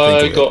told.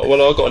 I got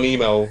an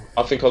email.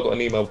 I think I got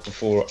an email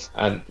before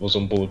Antz was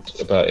on board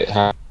about it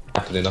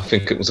happening. I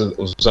think it was only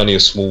going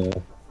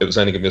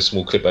to be a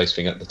small clip-based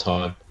thing at the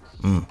time,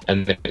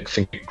 and then I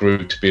think it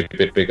grew to be a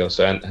bit bigger.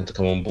 So Ant had to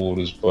come on board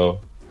as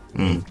well,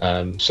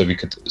 so we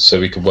could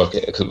work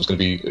it, because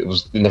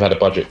it never had a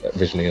budget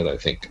originally, I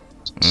don't think.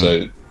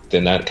 So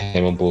then Ant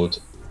came on board,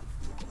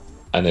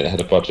 and then it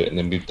had a budget, and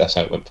then that's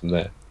how it went from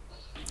there.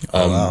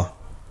 Wow.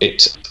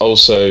 It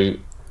also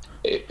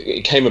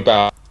it came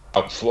about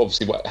for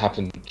obviously what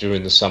happened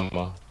during the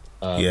summer.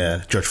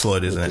 George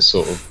Floyd, isn't it? The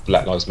sort of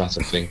Black Lives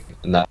Matter thing,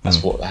 and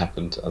that's what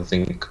happened. I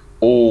think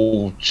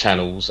all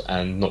channels,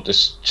 and not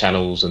just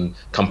channels, and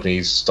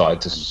companies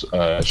started to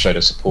show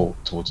their support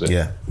towards it.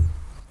 Yeah.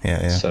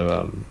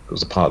 So it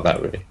was a part of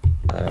that, really.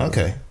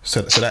 Okay,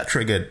 so that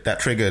triggered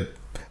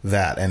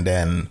that, and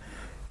then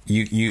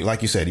you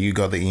like you said, you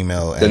got the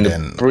email, and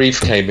then the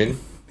brief came in.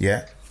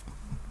 Yeah.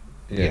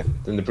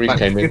 Then the brief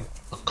came in.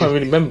 I can't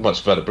really remember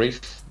much about the brief.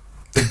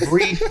 The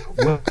brief,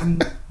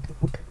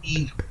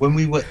 when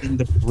we were in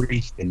the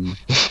briefing,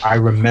 I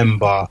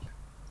remember.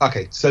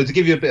 Okay, so to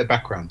give you a bit of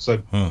background, so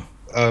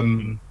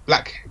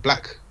Black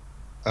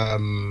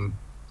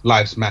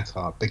Lives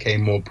Matter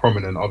became more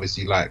prominent,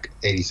 obviously, like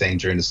Adie saying,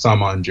 during the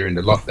summer and during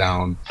the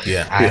lockdown.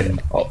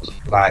 And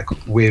like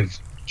with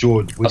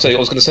George. I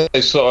was going to say,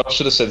 so I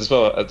should have said as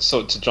well,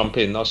 so to jump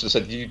in, I should have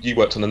said you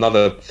worked on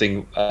another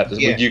thing. Is that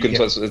what you're going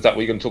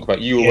to talk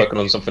about? You were working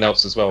on something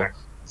else as well.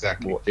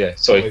 Exactly.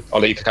 Sorry, I'll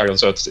let you carry on.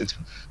 So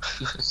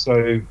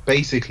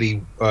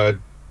basically,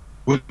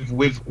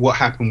 with what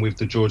happened with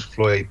the George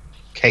Floyd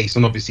case,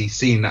 and obviously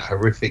seeing that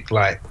horrific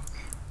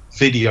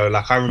video,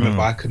 I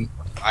remember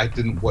I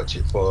didn't watch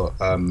it for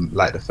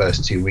the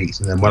first 2 weeks,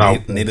 and then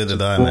when neither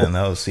did I, man.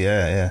 That was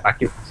it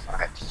was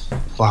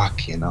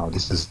fuck,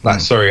 this is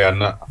sorry,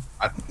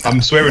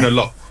 I'm swearing a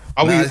lot.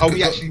 Are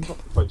we actually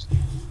not supposed to?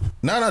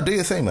 No, do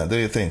your thing, man. Do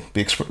your thing.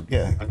 It's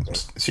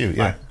you.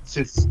 Yeah.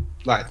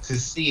 To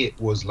see it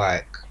was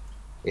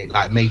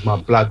it made my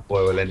blood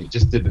boil, and it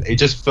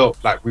just felt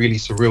really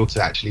surreal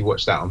to actually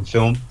watch that on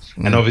film.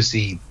 And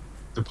obviously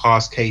the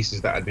past cases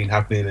that had been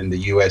happening in the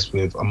US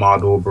with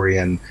Ahmaud Arbery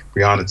and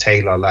Breonna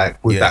Taylor,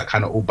 that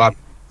kind of all bad.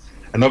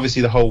 And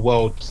obviously the whole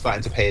world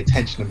starting to pay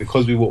attention, and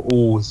because we were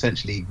all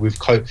essentially with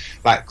COVID,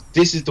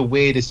 this is the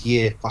weirdest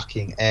year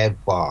fucking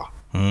ever.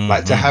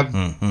 To have,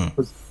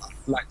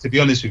 to be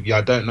honest with you,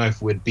 I don't know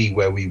if we'd be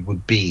where we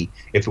would be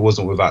if it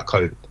wasn't without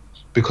COVID,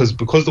 because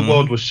the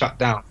world was shut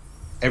down.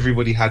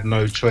 Everybody had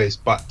no choice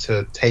but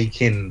to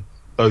take in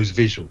those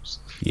visuals.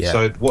 Yeah.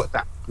 So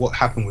what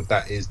happened with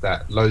that is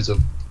that loads of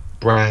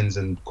brands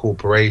and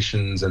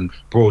corporations and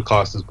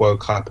broadcasters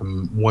woke up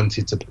and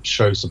wanted to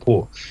show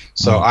support.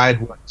 So I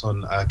had worked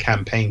on a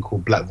campaign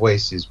called Black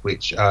Voices,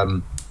 which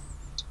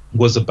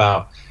was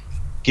about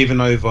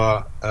giving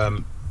over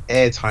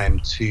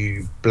airtime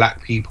to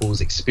Black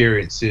people's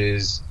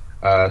experiences,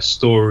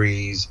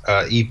 stories,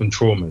 even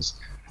traumas,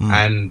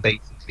 and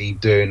basically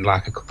doing a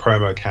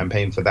promo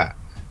campaign for that.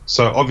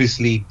 So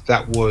obviously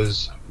that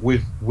was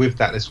with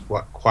that is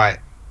quite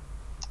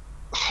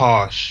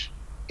harsh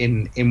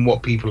in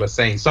what people are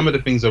saying. Some of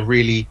the things are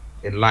really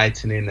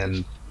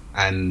enlightening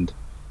and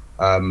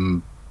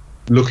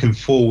looking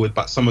forward,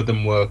 but some of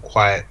them were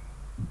quite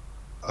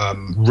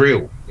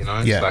real,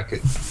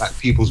 like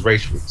people's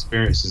racial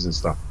experiences and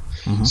stuff.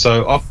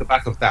 So off the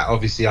back of that,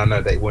 obviously I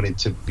know they wanted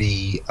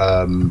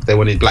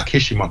Black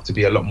History Month to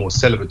be a lot more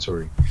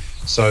celebratory.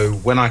 So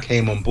when I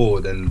came on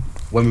board and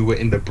when we were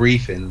in the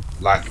briefing,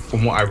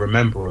 from what I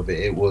remember of it,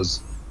 it was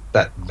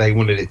that they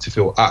wanted it to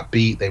feel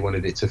upbeat, they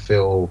wanted it to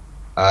feel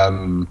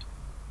fun,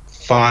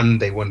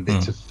 they wanted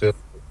it to feel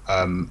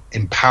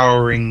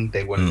empowering,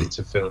 they wanted it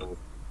to feel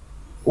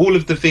all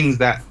of the things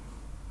that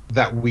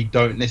we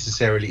don't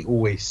necessarily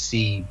always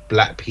see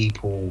Black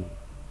people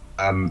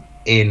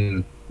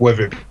in,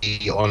 whether it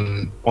be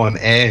on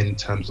air in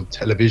terms of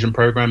television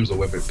programs or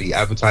whether it be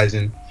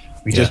advertising.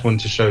 We just wanted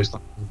to show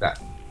something that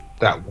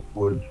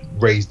would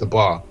raise the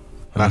bar.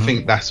 And I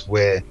think that's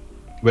where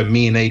when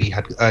me and Adie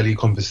had early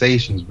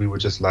conversations, we were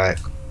just like,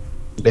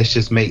 let's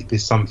just make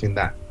this something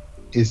that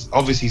is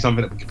obviously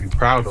something that we could be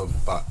proud of,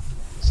 but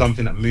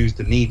something that moves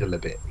the needle a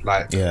bit.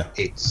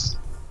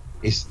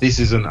 This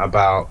isn't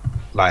about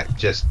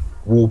just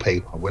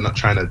wallpaper. We're not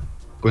trying to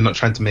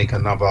make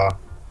another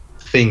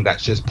thing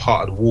that's just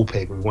part of the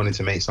wallpaper. We wanted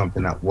to make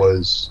something that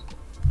was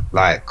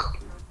that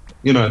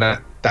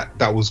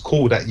was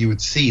cool, that you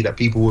would see, that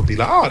people would be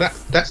like, oh,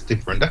 that's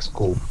different, that's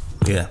cool.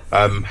 Yeah.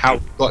 How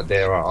we got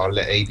there, I'll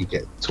let Adie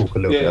talk a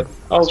little bit.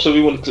 Also,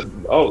 we wanted to. We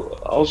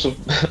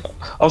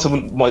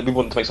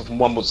wanted to make something.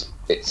 One was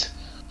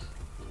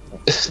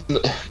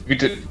we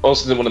didn't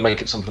want to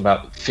make it something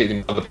about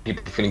feeling other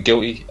people feeling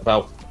guilty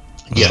about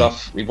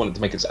stuff. We wanted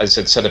to make it, as I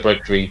said,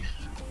 celebratory.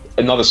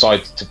 Another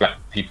side to Black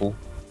people.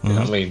 You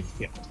know what I mean?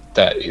 Yeah.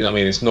 That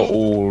it's not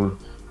all.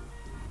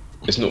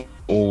 I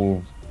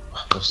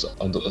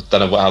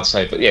don't know how to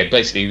say it, but yeah,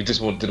 basically we just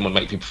didn't want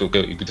to make people feel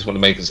guilty. We just want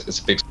to make it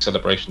a big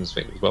celebrations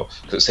thing as well,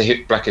 because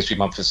it's Black History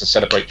Month is a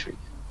celebratory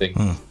thing.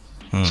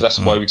 So that's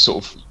why we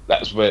that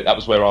was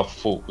where our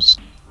thought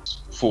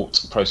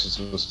process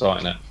was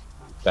starting at.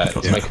 that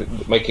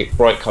to make it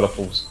bright,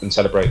 colourful, and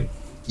celebrating.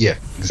 Yeah,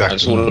 exactly. And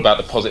it's all about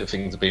the positive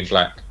things of being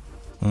black.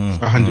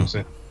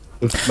 100%.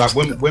 Like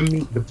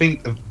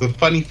the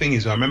funny thing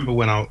is, I remember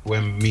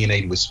when me and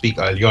Adie would speak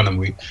early on, and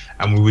we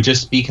were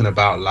just speaking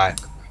about like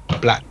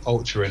black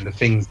culture and the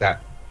things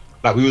that,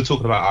 like, we were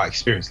talking about our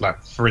experience.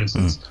 Like, for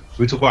instance,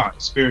 we talk about our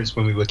experience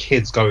when we were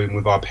kids going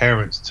with our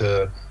parents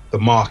to the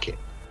market,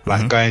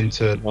 like going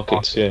to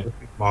the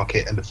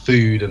market and the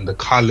food and the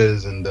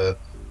colours and the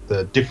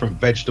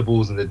different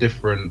vegetables and the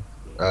different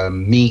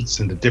meats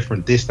and the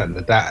different this and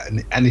that,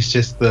 and it's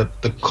just the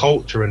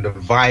culture and the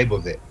vibe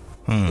of it.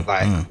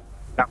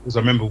 That was, I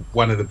remember,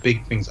 one of the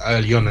big things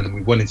early on, and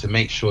we wanted to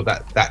make sure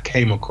that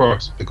came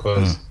across,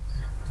 because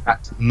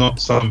that's not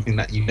something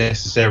that you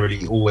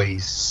necessarily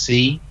always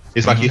see.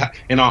 It's like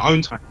in our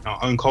own time, in our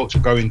own culture,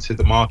 going to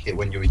the market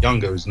when you were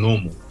younger is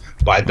normal,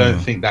 but I don't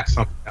think that's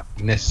something that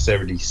we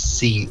necessarily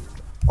see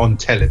on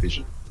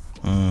television.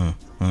 Which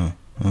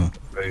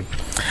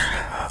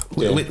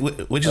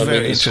is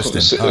very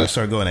interesting.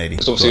 Sorry, go on, Adie.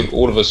 It's obviously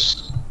all of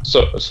us.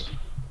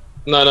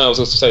 No, I was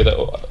going to say that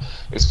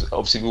it's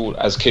obviously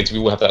as kids we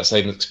all have that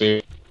same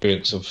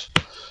experience of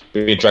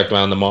being dragged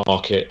around the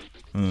market,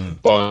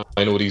 buying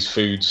all these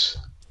foods,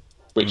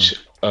 which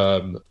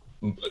your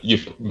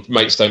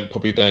mates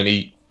probably don't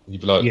eat.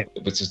 You'd be like,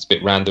 it's just a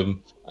bit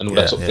random and all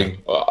that sort of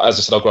thing. As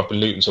I said, I grew up in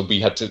Luton, so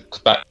we had to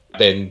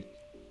then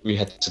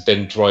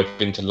drive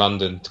into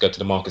London to go to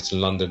the markets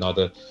in London,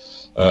 either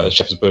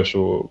Shepherd's Bush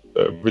or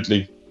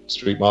Ridley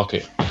Street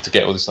Market, to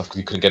get all this stuff because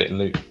you couldn't get it in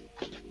Luton.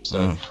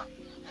 So.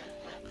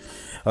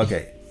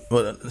 Okay,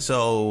 well,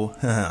 so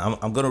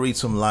I'm going to read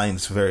some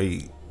lines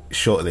very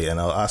shortly,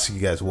 and I'll ask you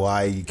guys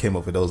why you came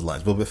up with those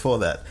lines. But before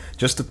that,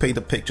 just to paint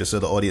a picture so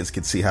the audience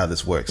can see how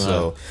this works.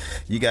 So,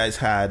 you guys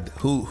had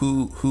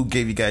who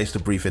gave you guys the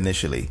brief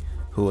initially?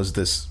 Who was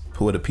this?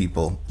 Who are the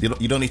people? You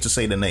don't need to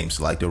say the names,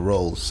 like the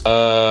roles. It's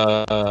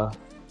our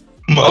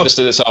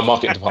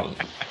marketing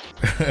department.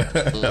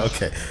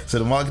 Okay, so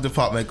the marketing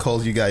department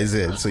calls you guys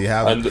in. So you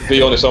have. And to be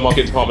honest, our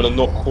marketing department are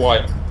not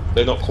quite.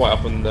 They're not quite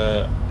up on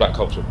the black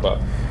culture, but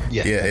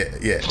yeah.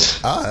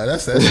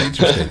 That's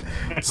interesting.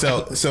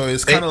 So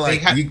it's kind of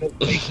like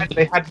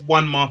they had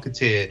one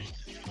marketeer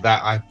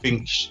that I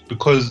think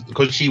because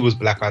she was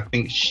black, I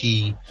think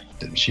she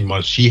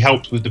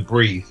helped with the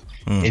brief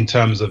in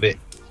terms of it.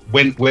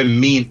 When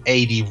me and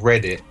Adie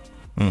read it,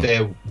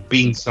 there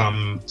being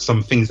some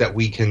things that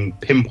we can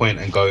pinpoint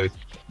and go,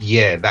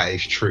 yeah, that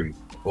is true,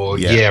 or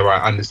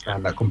I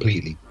understand that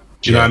completely.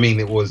 Do you know what I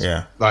mean? It was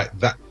like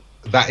that.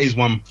 That is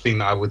one thing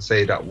that I would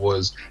say that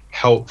was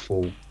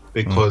helpful,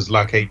 because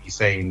like Adie's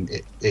saying,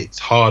 it's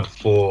hard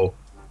for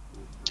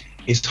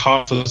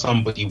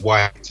somebody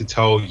white to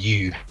tell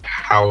you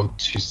how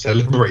to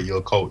celebrate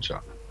your culture.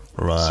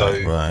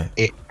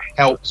 It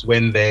helps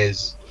when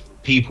there's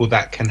people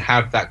that can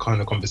have that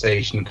kind of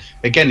conversation.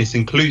 Again, it's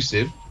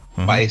inclusive,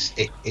 but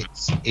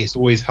it's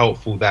always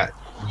helpful that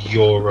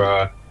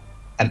you're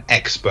an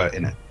expert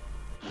in it.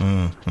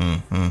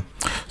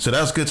 So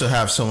that's good to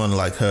have someone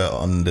like her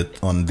on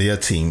their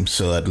team.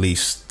 So at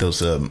least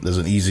there's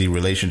an easy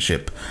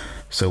relationship.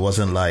 So it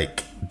wasn't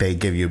like they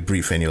give you a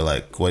brief and you're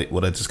like, what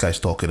are this guy's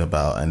talking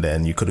about? And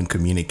then you couldn't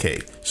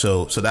communicate.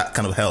 So that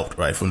kind of helped,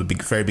 right, from the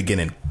very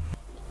beginning.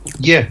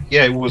 Yeah,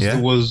 it was. Yeah?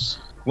 It was.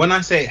 When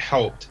I say it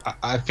helped,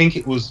 I think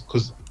it was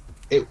because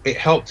it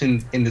helped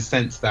in the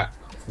sense that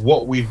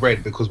what we've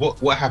read. Because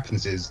what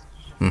happens is,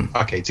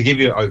 okay, to give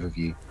you an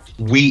overview.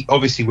 We're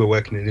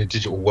working in a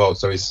digital world,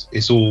 so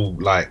it's all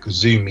like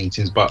Zoom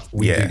meetings, but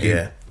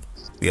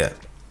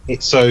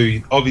so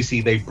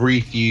obviously they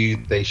brief you,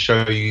 they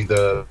show you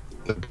the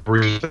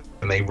brief,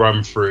 and they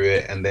run through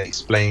it, and they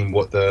explain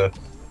what the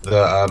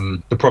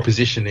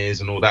proposition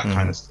is and all that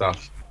kind of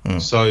stuff.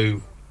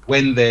 So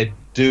when they're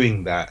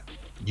doing that,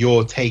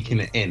 you're taking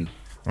it in.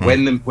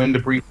 When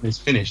the briefing is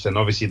finished, and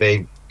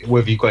obviously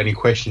whether you've got any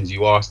questions,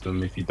 you ask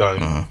them. If you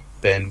don't,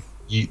 then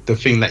the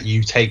thing that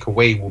you take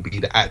away will be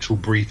the actual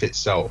brief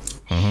itself.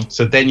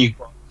 So then you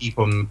keep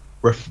on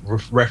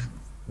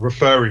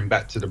referring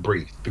back to the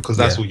brief, because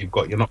that's all you've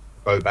got. You're not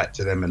going to go back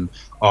to them and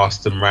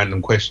ask them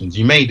random questions.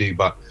 You may do,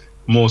 but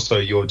more so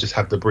you'll just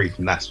have the brief,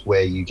 and that's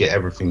where you get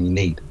everything you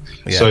need.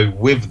 So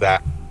with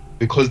that,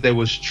 because there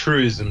was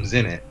truisms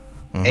in it,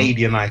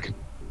 Adie and I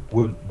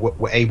were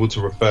able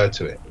to refer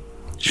to it.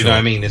 Do you know what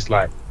I mean? It's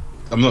like,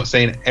 I'm not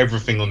saying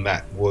everything on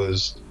that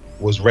was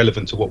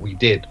relevant to what we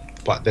did,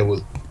 but there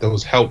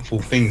was helpful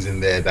things in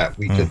there that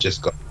we could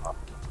just go,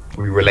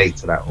 we relate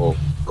to that, or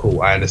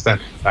cool, I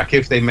understand. Like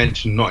if they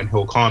mention Notting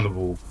Hill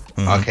Carnival,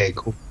 okay,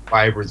 cool,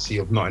 vibrancy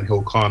of Notting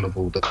Hill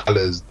Carnival, the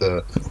colours,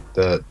 the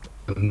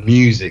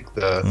music,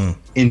 the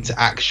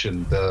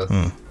interaction,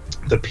 the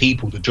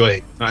people, the joy.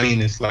 You know what I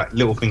mean? It's like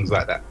little things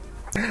like that.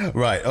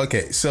 Right.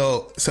 Okay.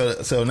 So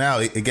now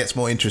it gets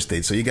more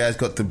interesting. So you guys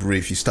got the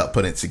brief, you start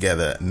putting it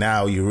together.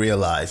 Now you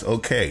realize,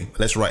 okay,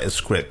 let's write a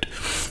script.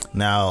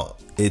 Now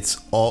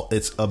it's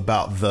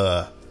about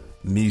the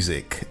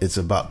music, it's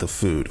about the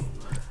food.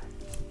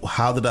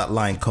 how did that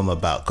line come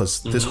about?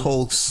 Because this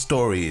whole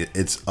story,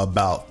 it's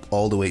about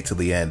all the way to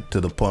the end,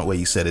 to the point where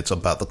you said it's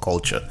about the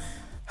culture.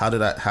 How did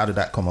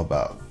that come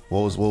about?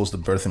 What was the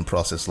birthing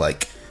process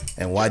like,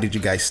 and why did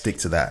you guys stick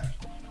to that?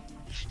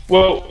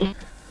 Well,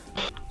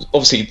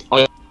 obviously,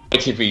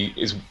 ITV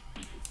is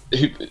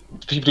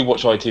people who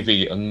watch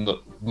ITV, and the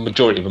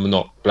majority of them are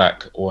not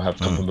black or have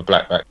come from a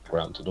black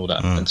background and all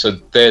that, and so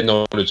their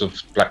knowledge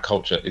of black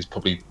culture is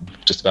probably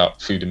just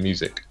about food and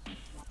music.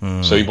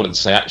 So we wanted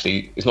to say,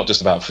 actually, it's not just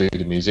about food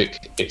and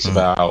music; it's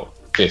about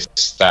this,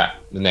 that,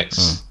 the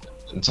next,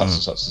 and such and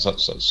such and such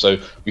and such. So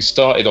we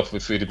started off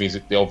with food and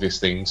music, the obvious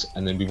things,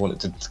 and then we wanted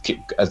to keep,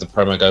 as the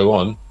promo go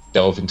on,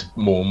 delve into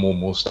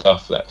more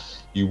stuff that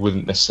you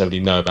wouldn't necessarily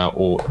know about,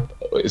 or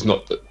it's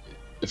not the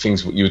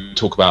things you would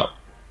talk about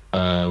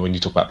when you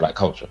talk about black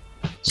culture.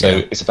 So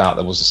it's about,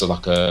 there was just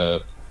like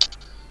a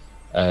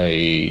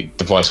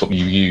device what we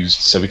used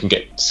so we can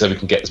get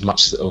as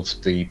much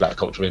of the black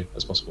culture in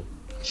as possible.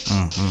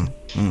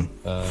 You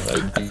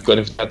got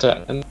anything to add to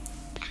that? And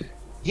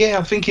yeah,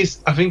 I think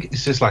it's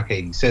just like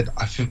Adie said.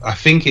 I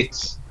think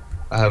it's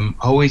I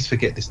always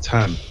forget this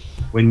term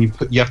when you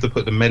have to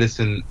put the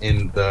medicine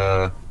in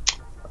the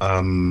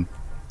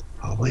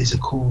what is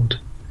it called?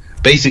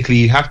 Basically,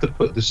 you have to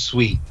put the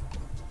sweet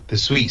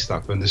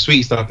stuff, and the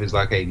sweet stuff is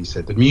like Adie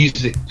said, the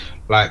music.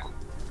 Like,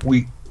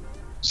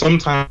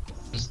 sometimes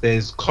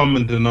there's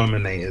common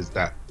denominators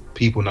that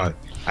people know,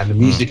 and the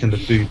music and the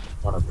food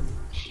is one of them.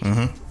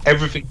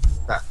 Everything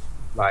that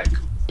like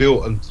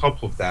built on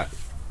top of that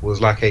was,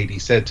 like Adie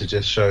said, to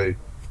just show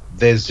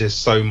there's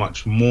just so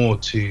much more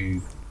to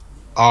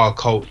our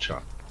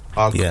culture.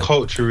 Our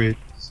culture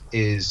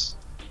is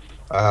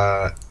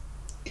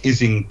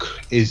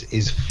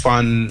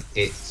fun,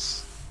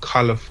 it's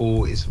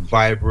colourful, it's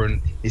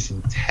vibrant, it's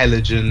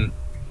intelligent,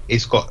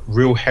 it's got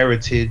real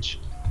heritage,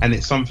 and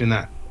it's something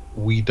that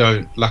we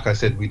don't, like I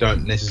said, we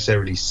don't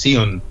necessarily see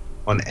on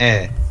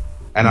air.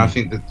 And I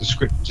think that the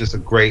script is just a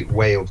great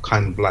way of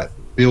kind of like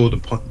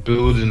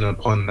building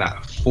upon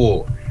that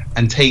thought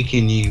and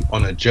taking you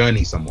on a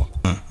journey somewhat.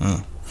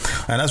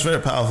 And that's very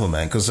powerful,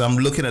 man, because I'm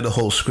looking at the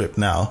whole script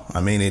now.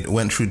 I mean, it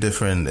went through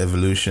different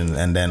evolution,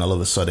 and then all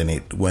of a sudden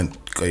it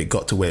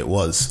got to where it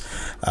was.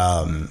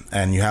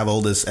 And you have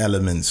all these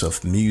elements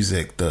of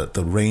music,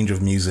 the range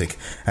of music.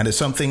 And it's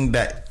something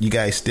that you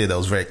guys did that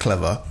was very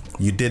clever.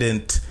 You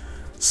didn't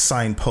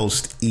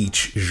signpost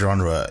each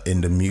genre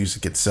in the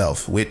music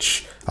itself,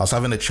 which I was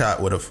having a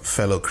chat with a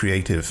fellow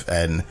creative,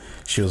 and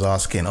she was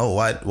asking,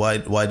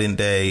 why didn't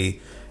they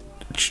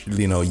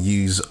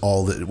use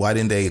why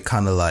didn't they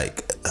kind of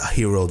like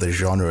hero the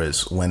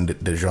genres when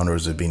the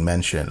genres have been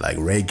mentioned, like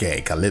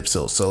reggae,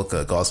 calypso,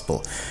 soca,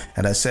 gospel?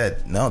 And I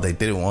said, no, they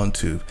didn't want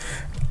to.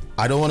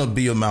 I don't want to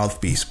be a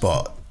mouthpiece,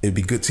 but it'd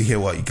be good to hear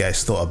what you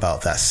guys thought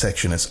about that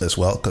section as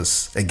well,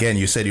 because again,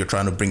 you said you're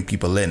trying to bring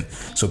people in,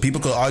 so people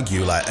could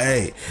argue like,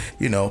 hey,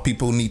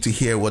 people need to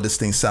hear what this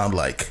thing sound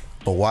like,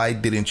 but why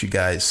didn't you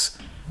guys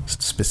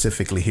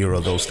specifically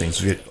hero those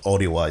things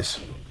audio wise?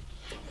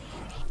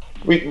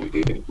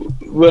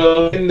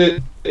 Well, in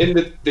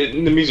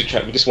the music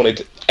track, we just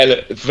wanted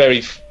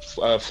very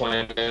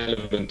fine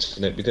elements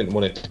in it. We didn't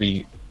want it to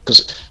be,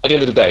 because at the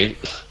end of the day,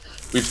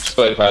 we've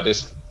spoken about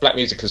this. Black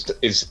music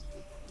is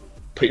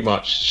pretty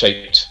much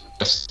shaped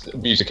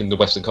music in the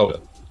Western culture,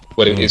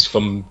 whether it is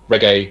from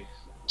reggae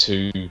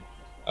to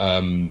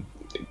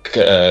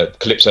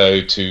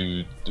calypso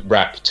to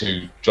rap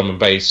to drum and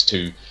bass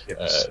to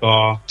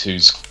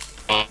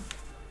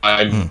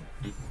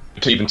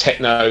to even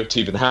techno, to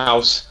even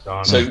house.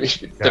 So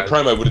the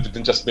promo would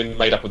have been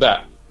made up of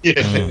that. Yeah,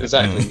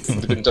 exactly. It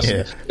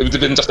would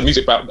have been just a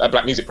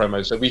black music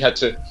promo. So we had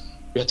to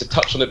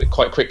touch on it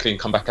quite quickly and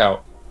come back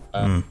out.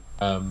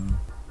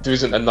 There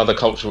isn't another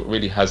culture that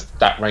really has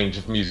that range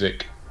of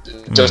music,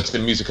 just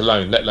in music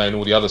alone, let alone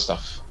all the other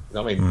stuff. You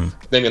know what I mean?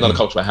 Name another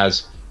culture that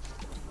has.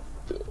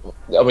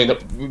 I mean,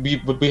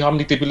 how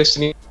many did we list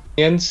in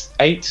the end?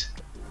 8.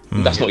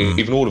 That's not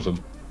even all of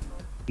them.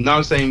 No,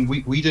 I'm saying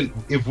we didn't.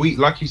 If we,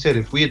 like you said,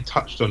 if we had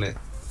touched on it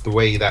the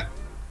way that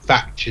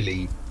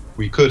factually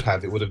we could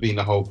have, it would have been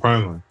the whole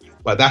promo.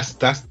 But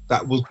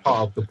that was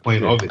part of the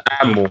point of it.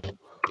 And more.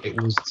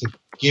 It was to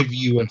give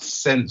you a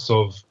sense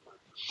of,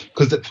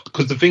 because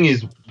the thing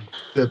is,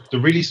 the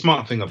really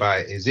smart thing about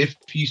it is if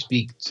you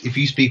speak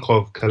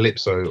of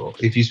calypso, or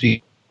if you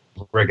speak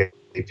of reggae,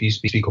 if you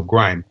speak of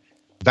grime,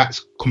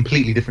 that's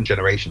completely different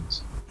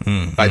generations.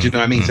 Like, do you know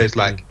what I mean? So it's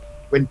like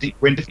when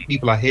different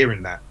people are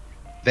hearing that,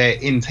 they're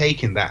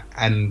intaking that,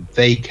 and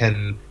they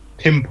can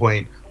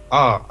pinpoint,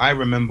 I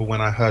remember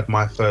when I heard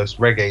my first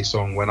reggae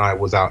song when I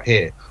was out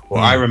here, or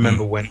I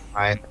remember when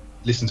I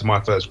listened to my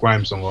first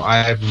grime song, or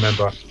I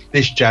remember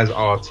this jazz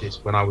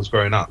artist when I was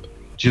growing up.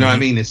 Do you know what I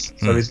mean? So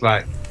it's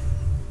like,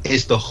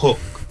 it's the hook.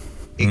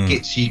 It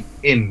gets you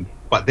in,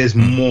 but there's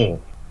more.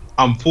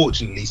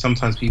 Unfortunately,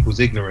 sometimes people's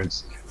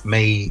ignorance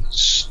may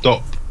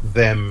stop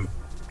them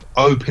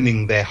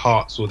opening their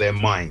hearts or their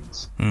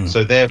minds.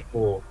 So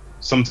therefore,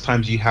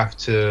 sometimes you have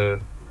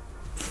to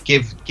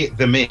get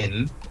them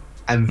in,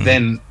 and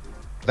then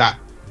that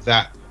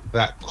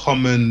that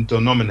common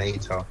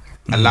denominator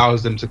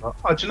allows them to go,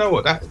 oh, do you know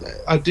what, that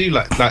I do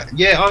like,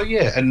 yeah, oh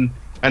yeah, and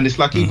it's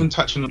like even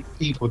touching on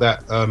people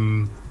that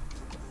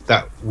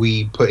that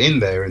we put in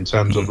there in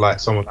terms of like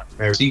someone like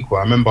Mary Sequel.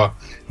 I remember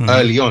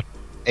early on,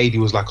 Adie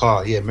was like,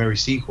 oh yeah, Mary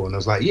Sequel, and I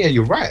was like, yeah,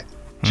 you're right.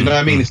 Do you know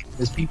what I mean?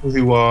 There's people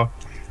who are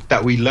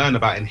that we learn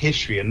about in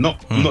history, and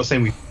I'm not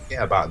saying we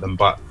forget about them,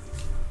 but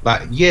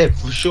like, yeah,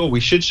 for sure, we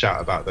should shout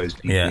about those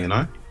people, you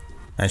know.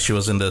 And she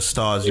was in the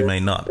Stars You May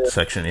Not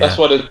section. That's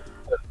what.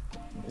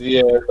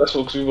 That's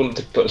what, because we wanted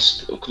to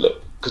put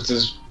look,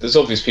 because there's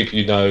obvious people,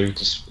 you know,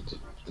 just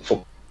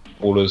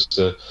footballers,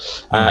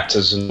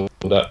 actors, and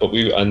all that, but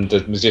and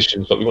the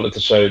musicians, but we wanted to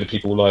show the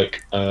people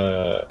like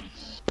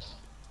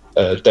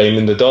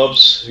Damon the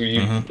Dobbs,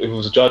 who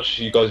was a judge.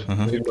 You guys,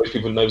 who most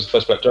people know was the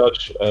first black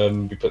judge.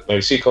 We put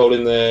Mary Seacole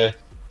in there.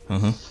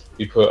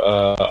 We put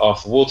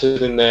Arthur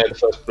Wharton in there, the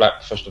first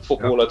black professional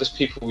footballer. There's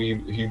people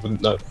who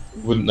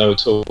wouldn't know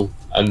at all,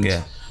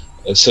 and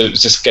so it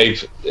just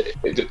gave,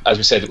 as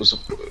we said, it was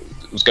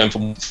going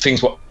from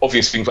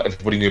obvious things what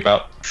everybody knew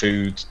about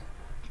food,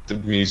 the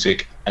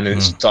music, and then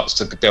it starts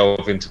to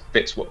delve into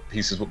people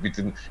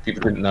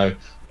didn't know,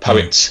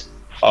 poets,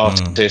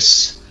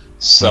 artists,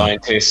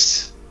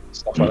 scientists,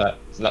 stuff like that.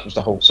 So that was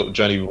the whole sort of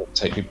journey we want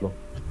to take people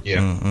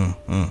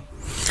on.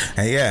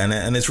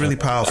 And it's really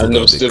powerful. And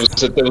there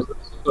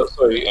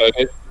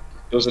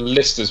was a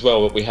list as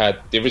well that we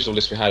had. The original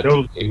list we had,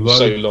 it was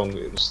so long.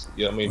 It was,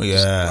 you know what I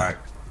mean?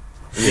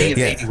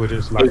 Adie were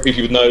just like,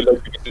 people would know, loads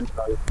of people didn't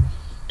know.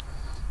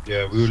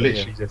 Yeah, we were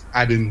literally just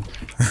adding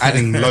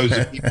loads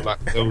of people. Like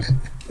there was,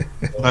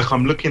 like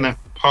I'm looking at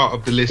part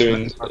of the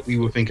list like we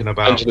were thinking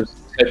about.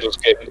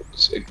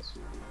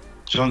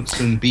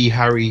 Johnson B.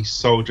 Harry,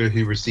 soldier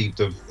who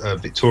received a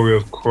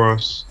Victoria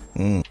Cross.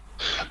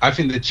 I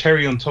think the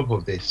cherry on top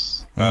of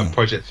this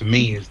project for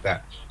me is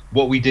that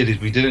what we did is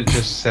we didn't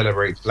just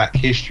celebrate Black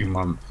History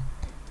Month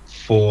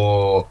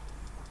for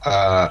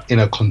in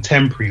a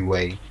contemporary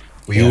way.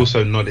 We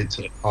also nodded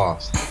to the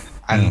past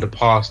and the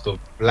past of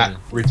Black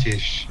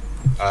British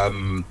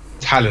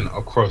talent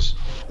across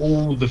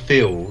all the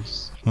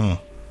fields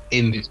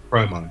in this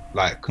promo.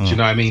 Like, do you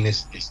know what I mean?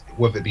 It's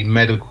whether it be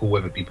medical,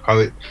 whether it be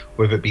poet,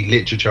 whether it be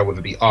literature, whether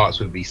it be arts,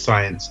 whether it be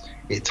science,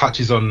 it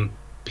touches on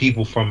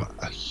people from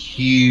a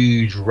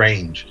huge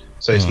range.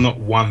 So it's not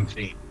one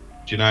thing.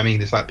 Do you know what I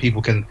mean? It's like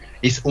people can.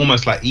 It's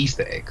almost like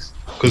Easter eggs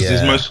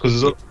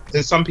because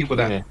there's some people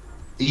that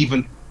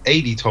even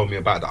Adie told me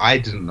about that I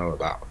didn't know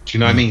about. Do you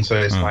know what I mean? So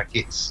it's like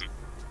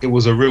it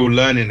was a real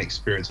learning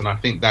experience, and I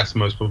think that's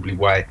most probably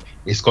why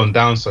it's gone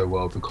down so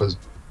well, because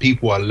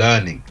people are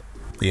learning.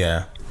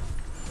 Yeah.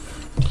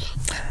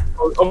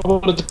 I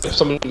wanted to put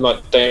someone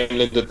like Dame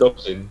Linda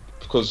Dobbs in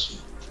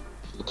because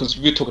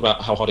we were talking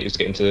about how hard it is to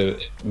get into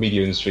the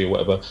media industry or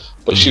whatever,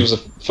 but she was the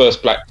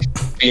first black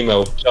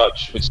female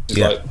judge, which is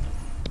like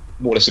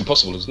more or less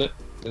impossible, isn't it?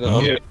 You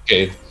know,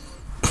 getting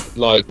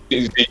like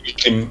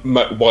usually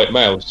white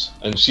males,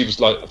 and she was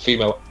like a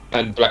female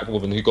and black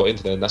woman who got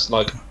into there, and that's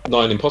like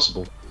 9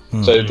 impossible.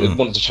 So they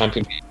wanted to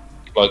champion people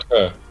like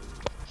her.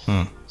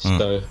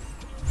 So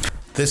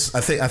this,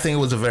 I think it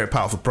was a very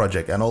powerful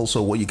project, and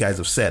also what you guys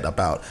have said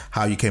about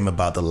how you came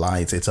about the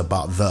lines. It's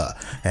about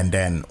and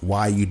then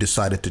why you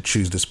decided to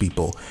choose these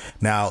people.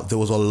 Now, there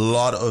was a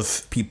lot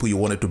of people you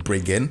wanted to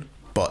bring in,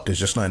 but there's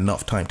just not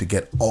enough time to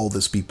get all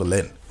these people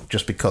in,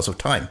 just because of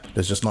time.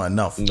 There's just not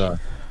enough. No.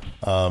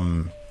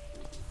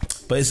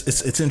 But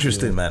it's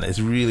interesting, man. It's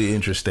really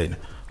interesting.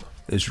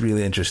 It's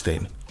really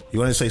interesting. You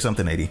want to say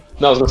something, Adie?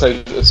 No, I was going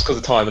to say it's because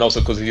of time, and also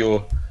because of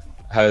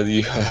how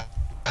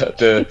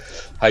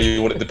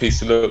you wanted the piece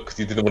to look, because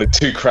you didn't want it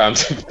too crammed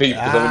for people.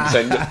 I wouldn't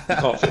say, look, you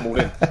can't fit them all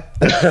in.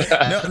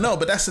 no,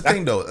 but that's the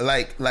thing, though.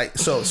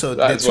 So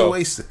there are two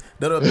ways.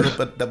 No,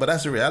 but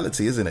that's the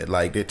reality, isn't it?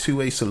 Like, there are two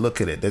ways to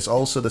look at it. There's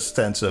also the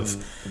sense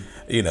of,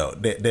 you know,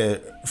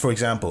 for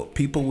example,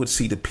 people would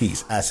see the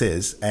piece as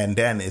is, and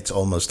then it's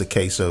almost a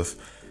case of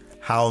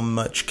how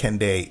much can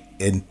they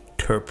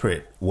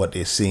interpret what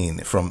they're seeing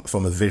from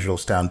a visual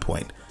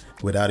standpoint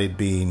without it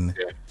being.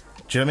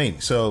 Do you know what I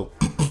mean? So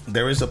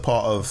there is a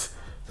part of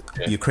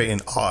you're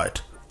creating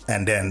art,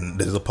 and then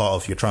there's a part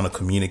of you're trying to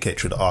communicate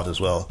through the art as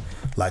well.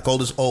 Like all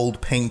these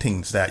old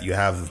paintings that you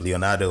have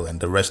Leonardo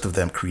and the rest of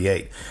them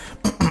create,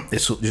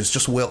 it's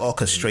just well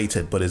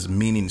orchestrated, but there's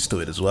meanings to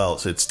it as well.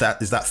 So it's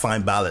that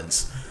fine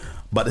balance.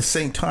 But at the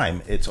same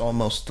time, it's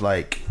almost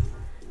like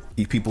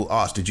if people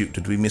ask,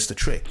 did we miss the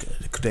trick?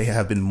 Could they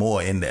have been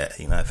more in there?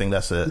 You know, I think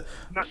that's. Do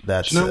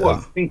you know what?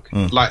 I think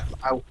like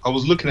I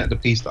was looking at the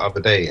piece the other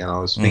day, and I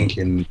was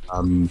thinking,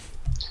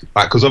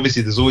 like, because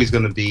obviously there's always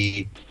going to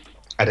be,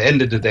 at the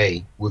end of the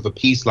day, with a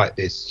piece like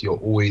this, you're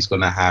always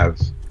going to have,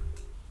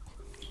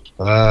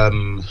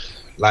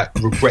 like,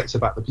 regrets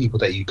about the people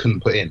that you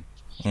couldn't put in.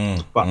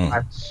 But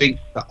I think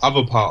the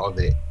other part of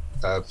it,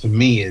 for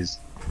me, is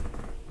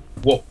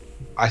what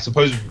I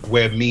suppose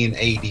where me and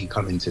Adie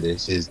come into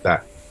this is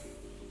that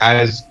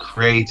as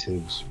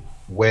creatives,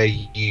 we're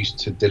used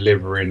to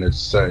delivering a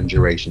certain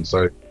duration.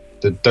 So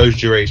those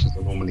durations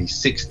are normally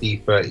 60,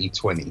 30,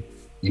 20.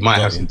 You might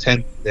have some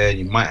 10 there,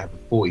 you might have a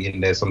 40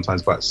 in there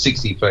sometimes, but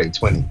 60, 30,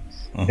 20.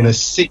 In a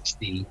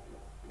 60,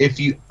 if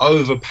you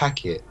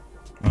overpack it,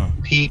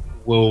 people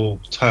will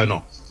turn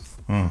off.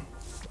 Do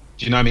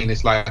you know what I mean?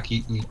 It's like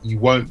you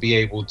won't be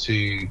able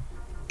to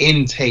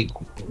intake,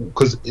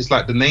 because it's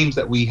like the names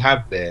that we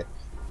have there.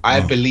 I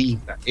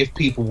believe that if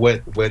people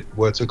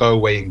were to go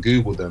away and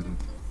Google them,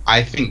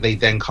 I think they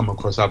then come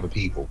across other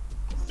people,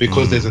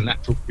 because there's a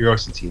natural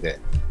curiosity there.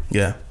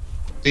 Yeah.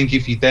 I think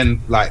if you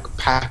then like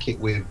pack it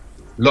with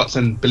lots,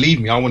 and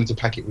believe me, I wanted to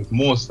pack it with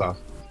more stuff,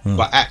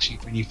 but actually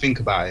when you think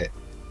about it,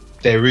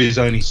 there is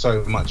only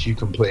so much you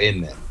can put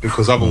in there,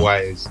 because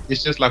otherwise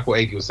it's just like what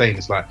Adie was saying.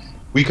 It's like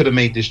we could have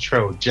made this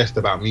trail just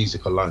about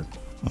music alone.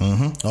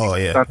 Oh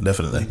yeah,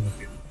 definitely.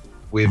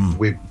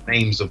 With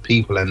names of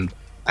people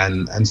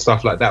and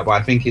stuff like that. But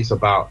I think it's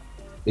about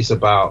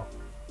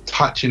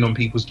touching on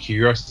people's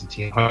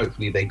curiosity, and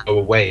hopefully they go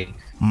away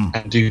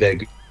and do their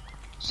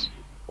Googles,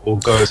 or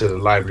go to the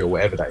library or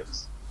whatever that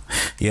is.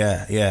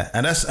 Yeah,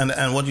 and that's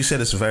and what you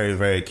said is very,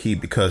 very key,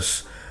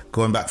 because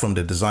going back from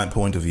the design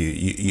point of view,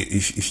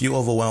 if you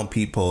overwhelm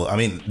people, I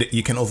mean,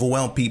 you can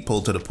overwhelm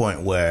people to the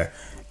point where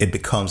it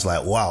becomes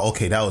like, wow,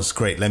 okay, that was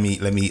great. I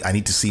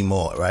need to see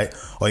more, right?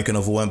 Or you can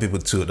overwhelm people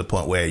to the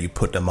point where you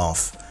put them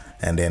off,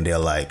 and then they're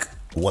like,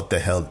 what the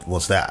hell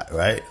was that,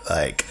 right?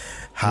 Like,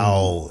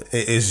 how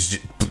is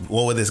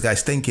what were these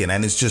guys thinking?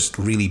 And it's just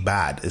really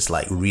bad. It's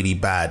like really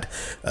bad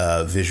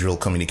visual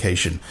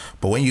communication.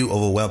 But when you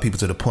overwhelm people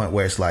to the point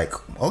where it's like,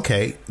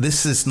 okay,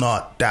 this is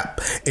not that,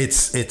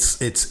 it's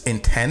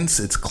intense,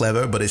 it's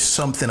clever, but it's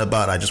something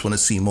about, I just want to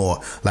see more.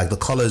 Like the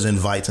color is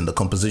inviting, the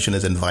composition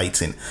is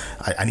inviting.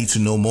 I need to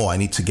know more. I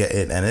need to get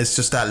in. And it's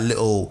just that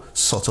little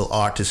subtle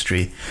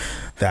artistry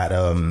that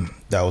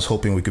I was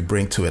hoping we could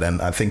bring to it,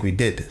 and I think we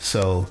did.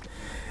 So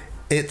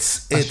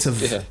it's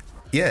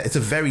a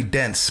very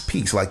dense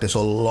piece. Like there's a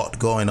lot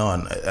going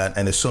on,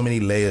 and there's so many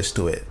layers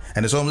to it.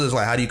 And it's almost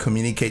like, how do you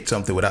communicate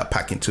something without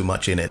packing too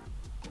much in it?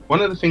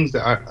 One of the things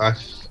that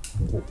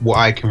what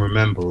I can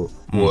remember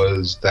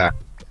was that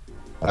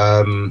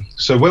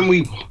so when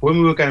we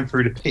were going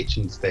through the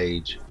pitching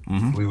stage,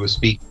 we were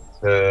speaking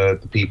to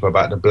the people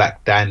about the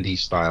Black Dandy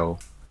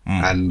style,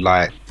 and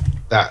like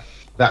that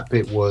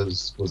bit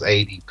was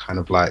Adie kind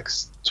of like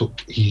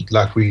he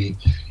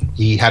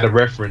had a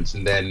reference,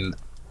 and then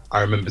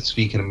I remember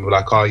speaking and we were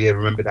like, oh yeah,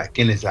 remember that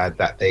Guinness ad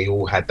that they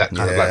all had that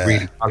kind of like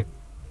really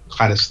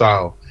kind of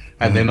style.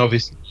 And then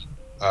obviously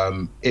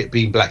it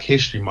being Black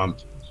History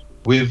Month,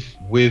 with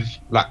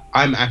like,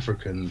 I'm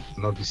African,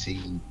 and obviously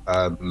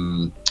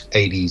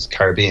Adie's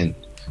Caribbean,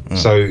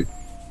 so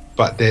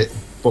but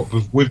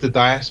with the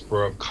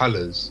diaspora of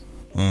colours,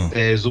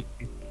 there's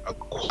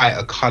quite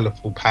a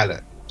colourful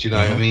palette. Do you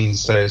know what I mean?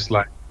 So it's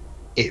like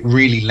it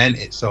really lent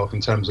itself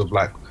in terms of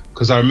like,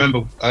 because I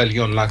remember early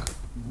on, like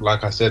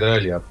I said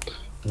earlier,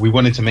 we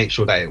wanted to make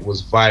sure that it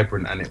was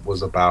vibrant, and it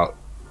was about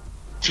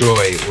joy,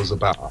 it was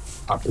about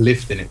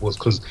uplifting. It was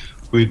because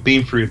we'd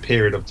been through a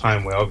period of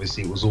time where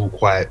obviously it was all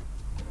quite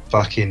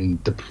fucking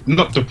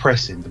not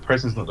depressing.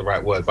 Depressing's not the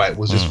right word, but it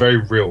was just very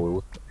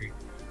real.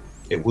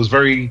 It was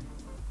very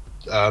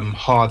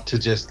hard to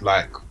just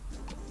like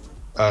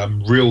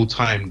real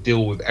time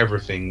deal with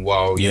everything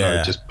while you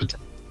know, just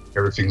pretend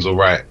everything's all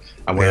right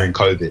and we're in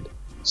COVID.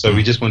 So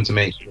we just wanted to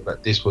make sure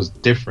that this was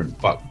different.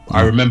 But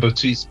I remember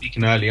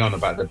speaking early on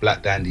about the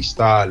Black Dandy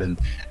style and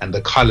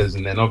the colours,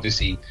 and then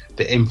obviously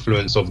the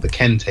influence of the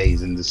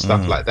kentes and the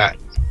stuff like that,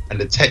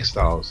 and the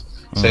textiles.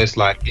 So it's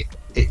like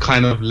it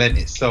kind of lent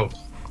itself.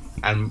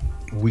 And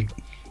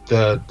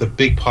the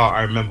big part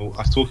I remember I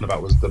was talking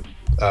about was the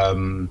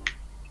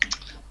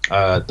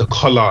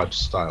collage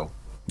style.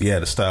 Yeah,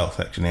 the style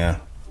section,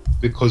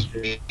 because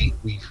we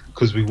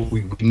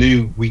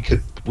knew we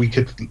could.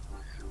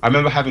 I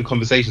remember having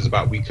conversations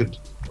about we could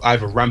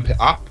either ramp it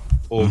up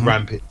or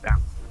ramp it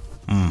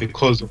down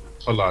because of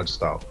collage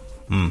style.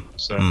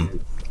 So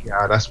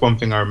yeah, that's one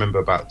thing I remember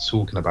about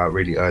talking about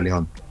really early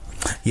on.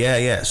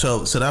 Yeah.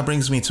 So that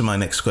brings me to my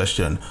next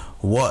question.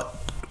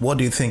 What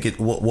do you think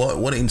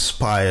what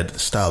inspired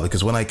style?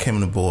 Because when I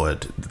came on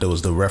board, there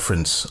was the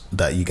reference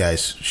that you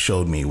guys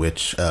showed me,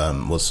 which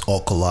was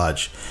all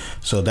collage.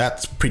 So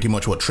that's pretty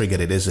much what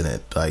triggered it, isn't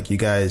it? Like you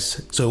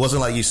guys, so it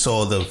wasn't like you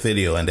saw the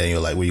video and then you're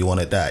like, well, you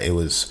wanted that. It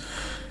was,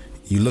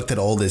 you looked at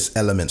all these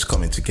elements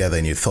coming together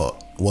and you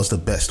thought, what's the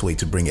best way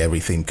to bring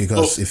everything?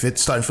 Because if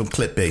it's starting from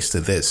clip based to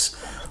this,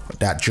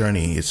 that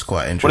journey is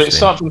quite interesting. Well, it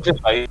started from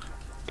clip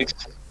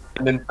based,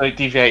 and then they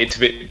deviated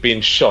to it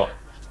being shot.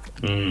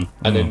 And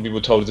then we were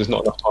told there's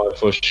not enough time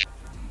for a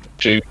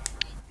shoot,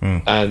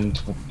 and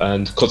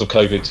because of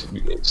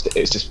COVID,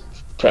 it's just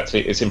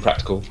practically it's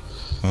impractical.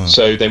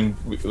 So then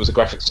it was a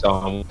graphic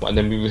style, and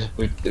then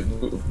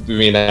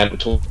we and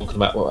Antz were talking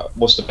about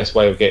what's the best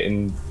way of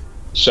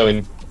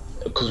showing,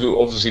 because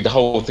obviously the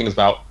whole thing is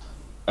about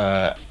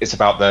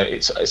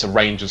it's a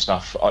range of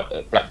stuff.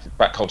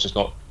 Black culture is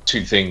not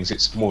two things;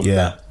 it's more than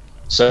that.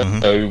 So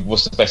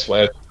what's the best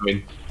way of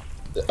doing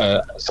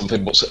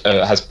something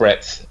has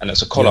breadth, and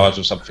it's a collage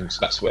or something, so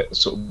that's where it's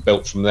sort of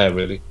built from there,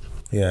 really.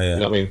 Yeah, You know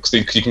what I mean?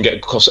 Because you can get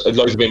across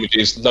loads of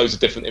images, loads of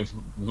different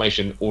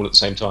information all at the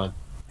same time.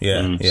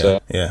 Yeah,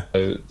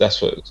 So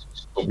that's what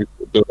we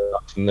built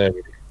up from there.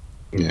 Really.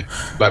 Yeah,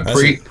 like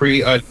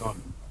pre early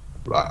on,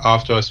 like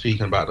after I was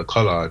speaking about the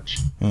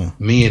collage,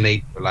 me and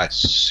Adie were like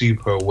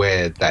super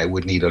aware that it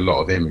would need a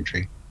lot of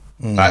imagery,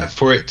 like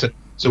for it to.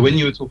 So when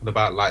you were talking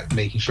about like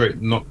making sure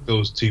it not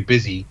feels too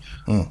busy,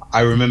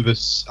 I remember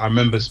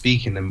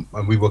speaking and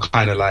we were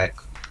kind of like,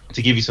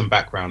 to give you some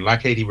background,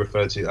 like Adie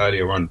referred to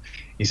earlier on,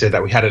 he said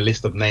that we had a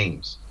list of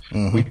names.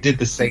 We did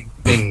the same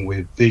thing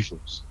with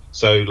visuals.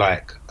 So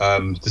like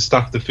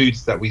the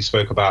foods that we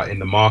spoke about in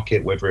the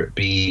market, whether it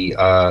be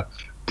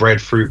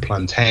breadfruit,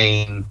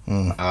 plantain,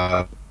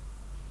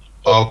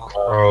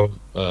 okra,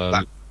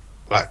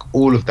 like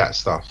all of that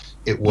stuff.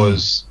 It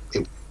was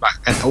like,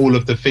 and all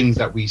of the things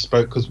that we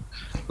spoke, because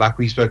like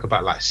we spoke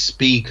about like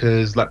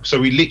speakers, like, so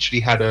we literally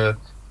had a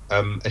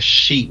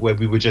sheet where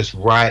we would just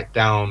write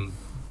down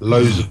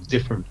loads of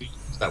different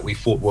things that we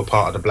thought were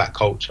part of the black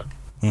culture,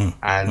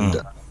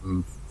 and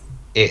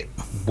it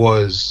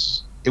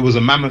was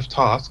a mammoth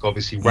task,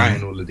 obviously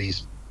writing all of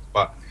these,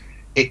 but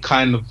it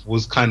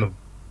was kind of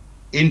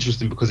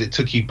interesting because it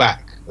took you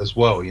back as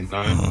well, you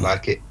know.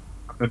 Like I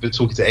remember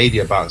talking to Adie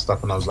about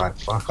stuff and I was like,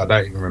 fuck, I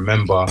don't even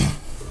remember.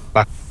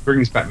 Like, it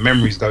brings back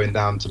memories going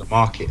down to the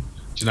market. Do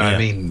you know what I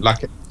mean?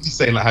 Like he's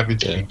saying, like having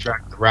to be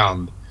dragged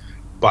around,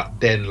 but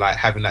then like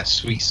having that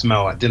sweet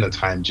smell at dinner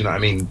time. Do you know what I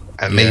mean?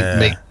 And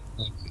make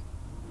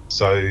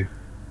so.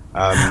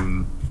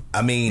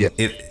 I mean,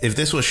 if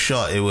this was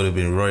shot, it would have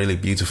been really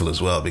beautiful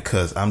as well,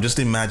 because I'm just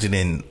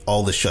imagining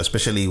all the shots,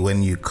 especially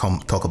when you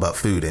talk about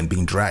food and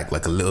being dragged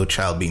like a little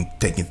child being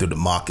taken through the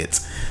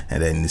markets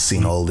and then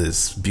seeing all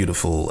this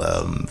beautiful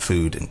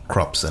food and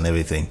crops and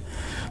everything.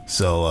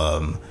 So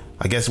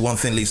I guess one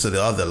thing leads to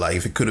the other. Like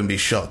if it couldn't be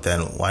shot,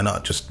 then why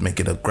not just make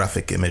it a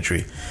graphic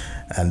imagery?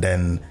 And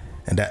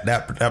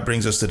that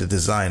brings us to the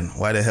design.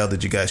 Why the hell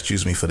did you guys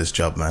choose me for this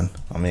job, man?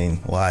 I mean,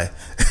 why?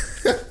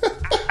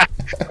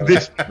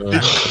 Well,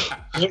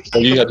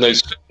 you had no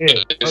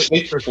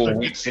sleep for 4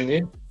 weeks, didn't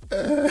you?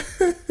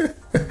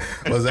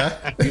 Was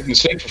that? You didn't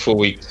sleep for 4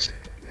 weeks.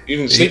 You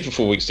didn't sleep for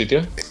 4 weeks, did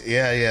you?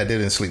 Yeah, I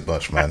didn't sleep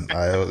much, man.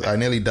 I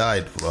nearly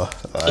died, bro.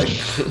 I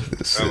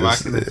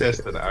can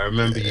attest to that. I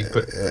remember you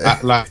put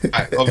like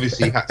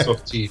obviously hats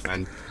off to you,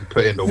 man. You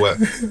put in the work.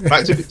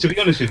 Like to be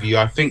honest with you,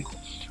 I think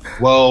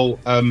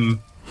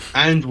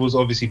and was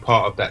obviously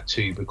part of that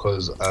too,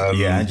 because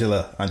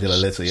Angela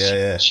Little,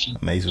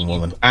 amazing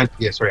woman.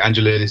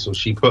 Angela Little.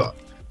 She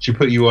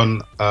put you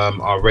on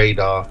our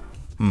radar,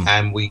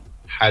 and we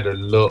had a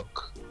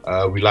look.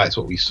 We liked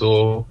what we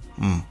saw.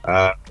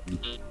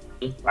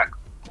 Like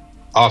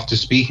after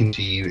speaking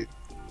to you,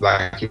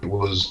 like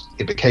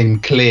it became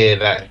clear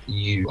that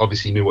you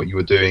obviously knew what you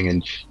were doing,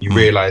 and you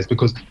realized,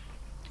 because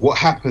what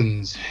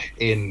happens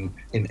in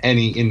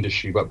any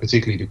industry, but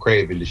particularly the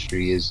creative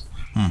industry, is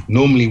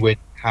normally when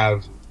you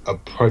have a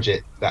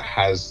project that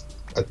has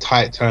a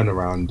tight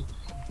turnaround,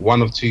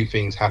 one of two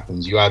things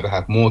happens. You either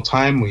have more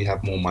time or you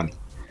have more money.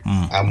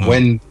 And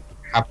when it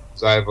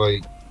happens, either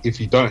if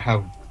you don't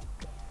have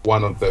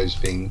one of those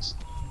things,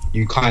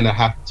 you kind of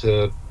have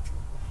to,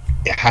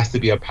 it has to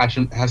be it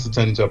has to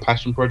turn into a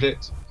passion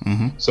project.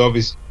 So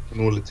obviously in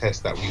all the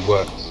tests that we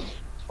worked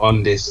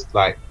on this,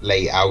 like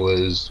late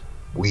hours,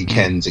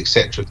 weekends,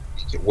 etc., to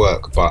make it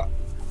work. But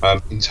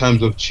in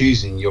terms of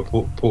choosing, your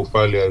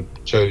portfolio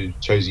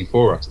chose you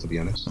for us, to be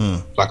honest.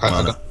 Like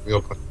I got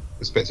your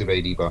perspective,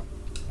 Adie, but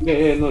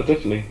no,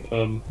 definitely.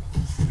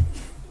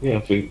 I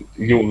think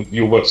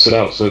your work stood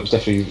out, so it was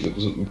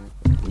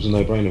a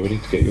no-brainer really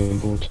to get you on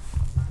board.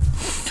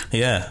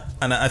 Yeah,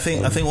 and I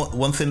think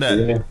one thing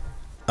that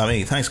I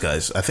mean, thanks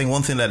guys. I think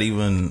one thing that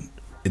even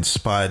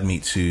inspired me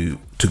to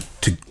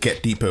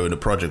get deeper in the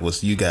project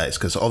was you guys,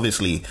 because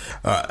obviously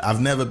I've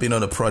never been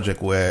on a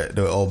project where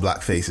there were all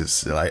black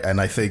faces, like,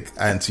 and I think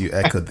Antz, you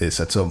echoed this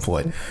at some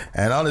point.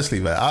 And honestly,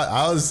 man,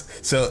 I was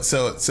so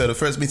the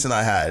first meeting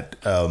I had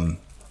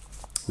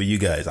with you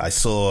guys, I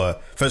saw,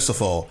 first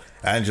of all,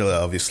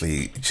 Angela,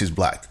 obviously she's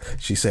black.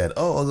 She said,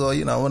 "Oh,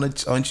 you know, I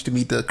want you to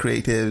meet the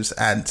creatives,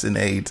 Antz and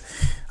Adie."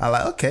 I'm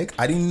like, okay.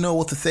 I didn't know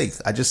what to think.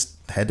 I just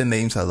had the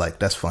names. I was like,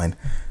 that's fine.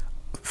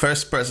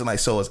 First person I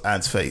saw was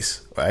Ant's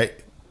face, right?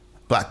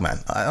 Black man.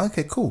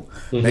 Okay, cool.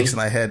 Next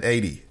thing I had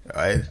Adie,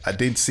 right? I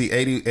didn't see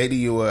Adie. Adie,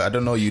 you were, I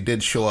don't know, you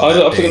did show up.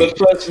 I think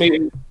the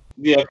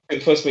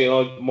first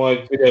meeting,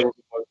 my video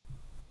was.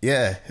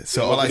 Yeah,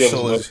 so all I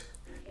saw was.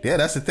 Yeah,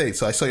 that's the thing.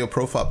 So I saw your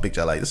profile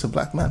picture. Like, this is a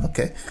black man.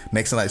 Okay.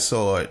 Next thing I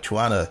saw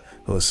Chuana,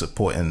 who was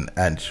supporting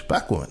Antz,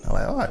 black woman. I'm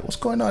like, all right, what's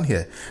going on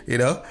here? You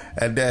know?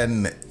 And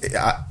then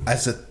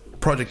as the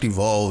project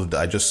evolved,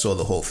 I just saw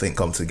the whole thing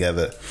come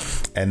together.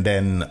 And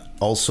then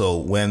also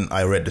when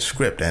I read the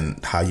script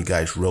and how you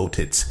guys wrote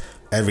it,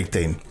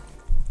 everything,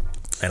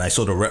 and I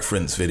saw the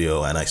reference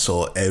video and I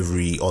saw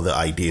every other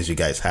ideas you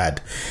guys had,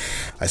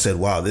 I said,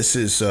 wow, this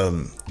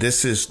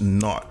is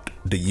not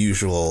the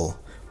usual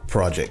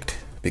project.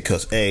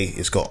 Because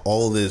it's got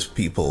all these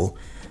people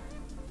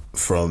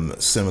from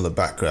similar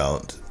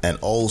background, and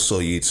also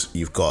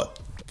you've got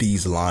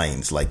these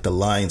lines. Like the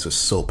lines are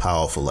so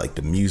powerful, like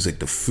the music,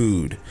 the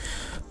food,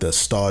 the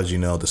stars, you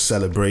know, the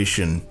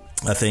celebration.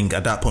 I think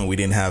at that point we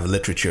didn't have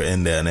literature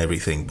in there and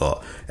everything,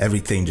 but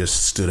everything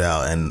just stood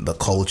out, and the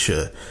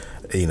culture,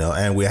 you know.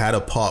 And we had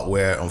a part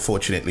where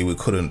unfortunately we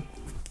couldn't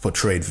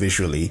portray it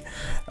visually,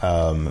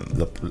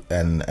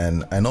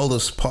 and all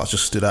those parts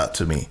just stood out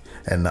to me.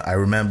 And I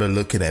remember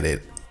looking at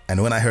it,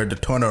 and when I heard the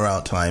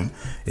turnaround time,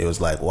 it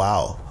was like,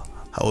 wow,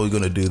 how are we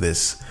going to do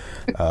this?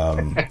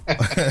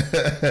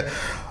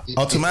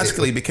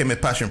 Automatically became a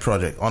passion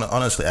project.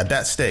 Honestly, at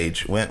that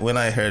stage, when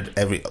I heard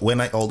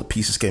all the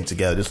pieces came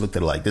together, I just looked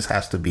at it like, this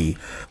has to be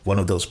one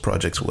of those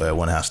projects where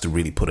one has to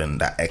really put in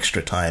that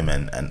extra time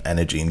and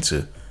energy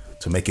into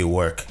to make it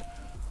work.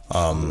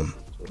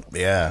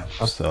 Yeah.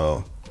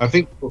 So I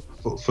think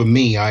for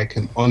me, I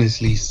can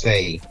honestly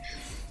say,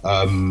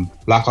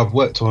 like I've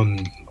worked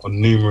on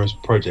numerous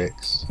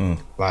projects,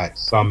 like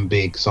some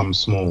big, some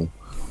small,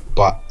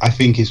 but I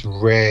think it's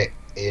rare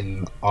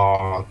in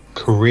our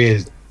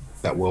careers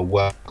that we'll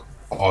work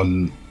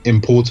on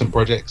important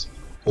projects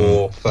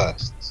or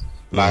firsts.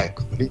 Like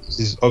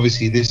this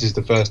is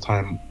the first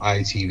time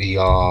ITV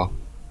are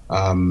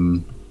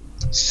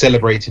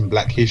celebrating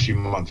Black History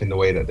Month in the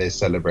way that they're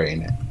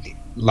celebrating it.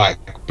 Like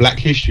Black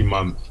History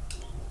Month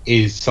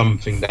is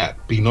something that,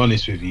 being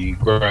honest with you,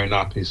 growing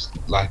up is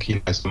like, you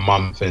know, it's a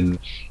month, and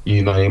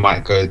you know, you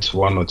might go to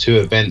one or two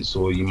events,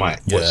 or you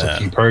might watch a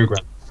few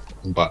programs,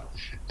 but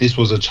this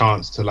was a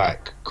chance to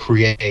like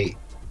create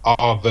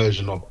our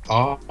version of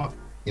art,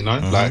 you know,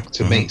 like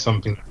to make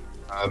something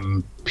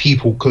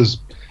people, because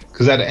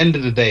at the end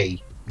of the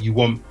day, you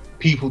want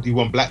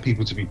Black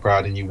people to be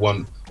proud, and you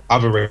want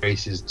other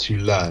races to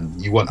learn,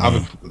 you want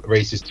other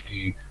races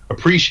to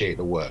appreciate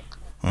the work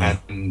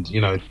and,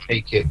 you know,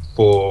 take it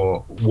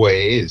for what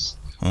it is.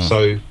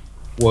 So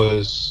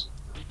was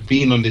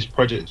being on this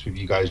project with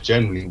you guys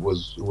generally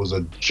was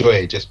a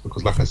joy, just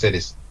because, like I said,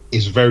 it's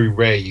very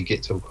rare you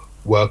get to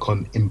work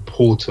on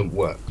important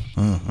work.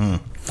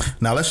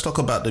 Now let's talk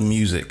about the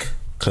music,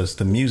 because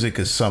the music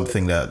is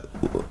something that,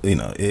 you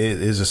know, it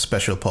is a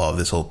special part of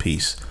this whole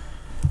piece.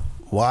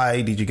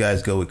 Why did you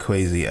guys go with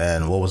Kwesi,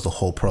 and what was the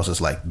whole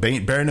process like?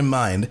 Bearing in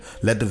mind,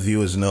 let the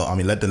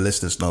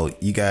listeners know,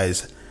 you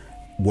guys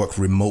work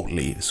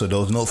remotely, so there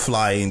was no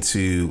flying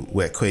to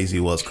where Kwesi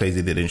was.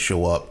 Kwesi didn't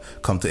show up,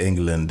 come to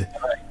England,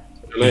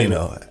 you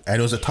know, and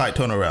it was a tight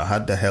turnaround. How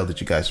the hell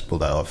did you guys pull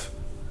that off?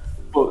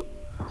 Well, to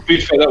be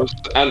fair, that was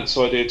Antz's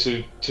idea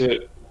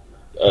to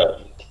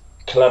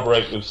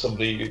collaborate with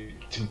somebody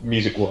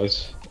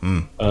music-wise,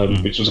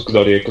 which was a good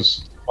idea,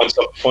 because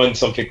find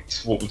something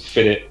what would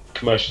fit it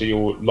commercially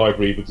or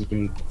library would have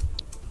been,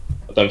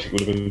 I don't think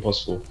would have been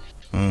possible.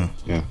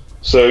 Yeah.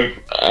 So,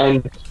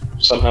 and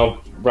somehow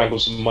wrangle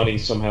some money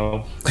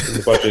somehow in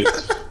the budget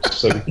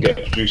so we can get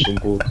a producer on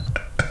board.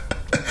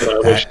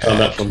 Where she found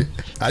that from?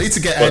 I need to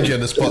get Adie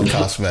on this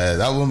podcast, man.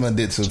 That woman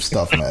did some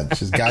stuff, man.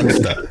 She's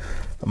gangster,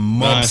 a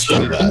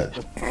monster, man.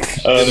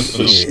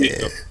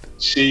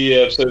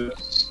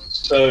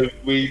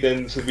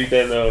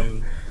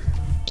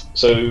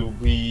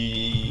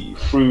 We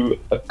through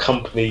a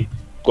company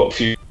got a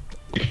few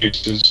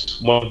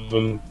producers. One of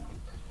them,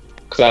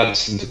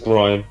 Antz into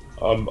grime.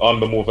 I'm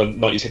more of a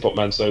 90s hip hop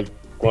man, so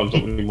grime's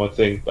not really my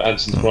thing. But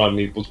Antz into grime,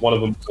 he was one of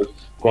them. So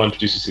grime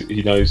producers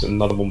he knows, and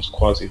another one was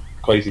Kwesi.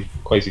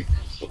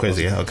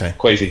 Yeah, okay.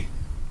 Kwesi.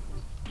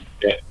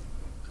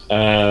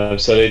 Yeah.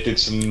 So they did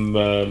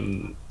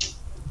some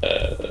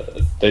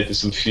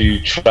few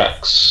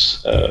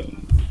tracks to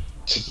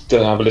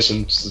have a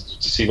listen to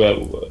see where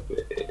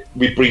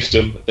we briefed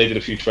them. They did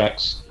a few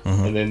tracks,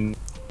 and then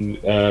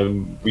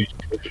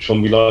which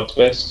one we liked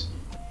best,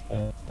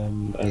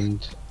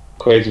 and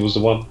Kwesi was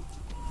the one.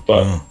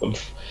 But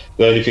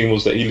the only thing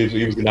was that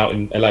he was out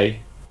in LA,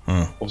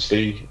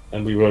 obviously,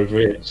 and we were over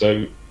here,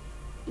 so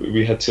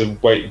we had to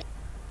wait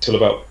till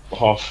about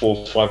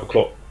 4:30, 5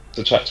 o'clock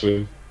to chat to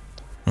him,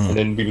 and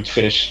then we would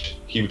finish.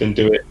 He would then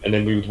do it, and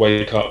then we would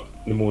wake up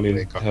in the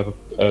morning to have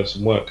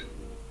some work.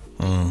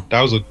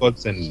 That was a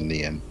godsend in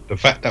the end. The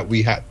fact that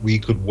we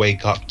could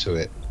wake up to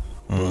it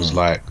was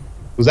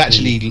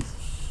actually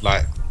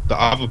like, the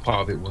other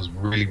part of it was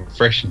really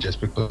refreshing,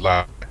 just because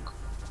like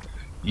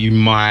you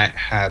might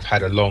have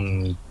had a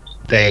long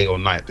day or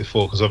night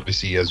before, because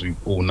obviously, as we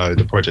all know,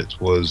 the project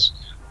was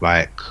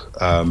like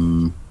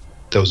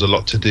there was a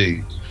lot to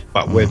do.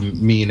 But when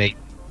me and Adie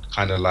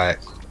kind of like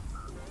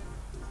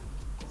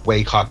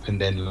wake up and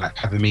then like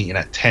have a meeting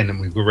at 10 and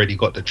we've already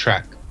got the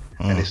track,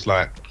 and it's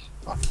like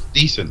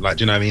decent, like,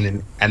 do you know what I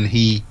mean? And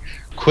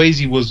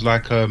Kwesi was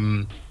like I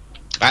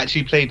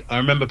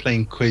remember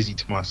playing Kwesi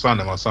to my son,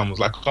 and my son was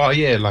like, oh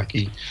yeah, like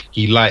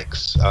he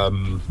likes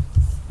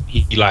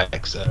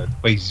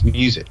Kwesi's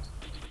music.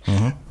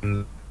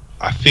 And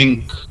I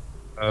think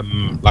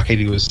like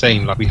Adie was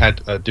saying, like we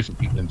had different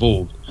people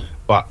involved,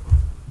 but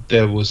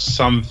there was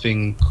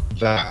something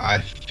that I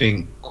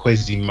think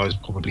Kwesi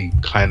most probably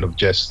kind of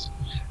just,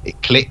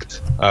 it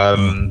clicked,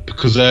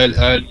 because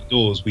early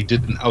doors we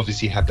didn't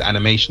obviously have the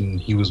animation.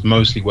 He was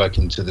mostly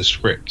working to the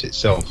script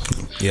itself.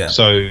 Yeah.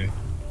 So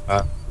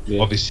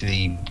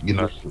obviously, you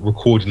know,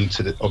 recording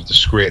of the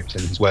script,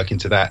 and he's working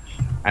to that,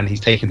 and he's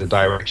taking the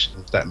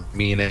directions that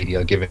me and Adie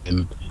are giving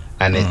him,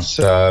 and it's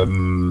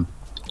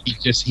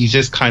he's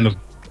just kind of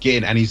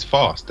getting, and he's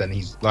fast, and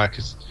he's like,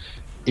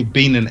 it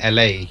being in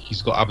LA,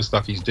 he's got other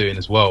stuff he's doing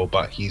as well,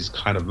 but he's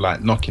kind of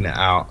like knocking it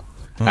out,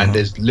 and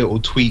there's little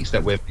tweaks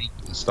that we're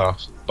making and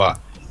stuff, but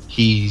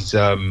he's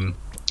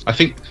I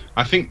think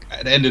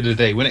at the end of the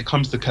day, when it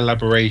comes to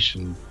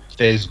collaboration,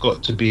 there's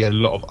got to be a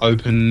lot of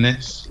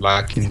openness,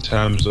 like in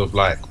terms of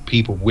like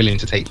people willing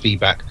to take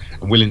feedback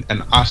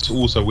and us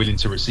also willing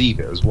to receive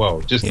it as well.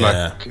 Just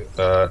like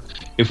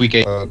if we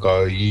get a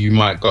go, you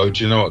might go,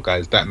 do you know what,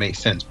 guys, that makes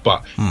sense,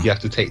 but you have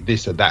to take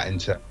this or that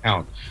into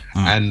account.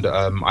 And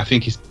I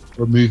think it's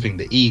removing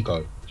the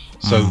ego.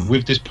 So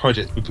with this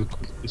project, with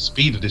the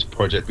speed of this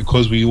project,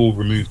 because we all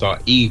removed our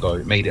ego,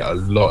 it made it a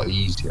lot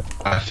easier.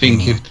 I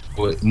think if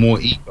there were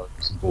more ego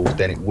involved,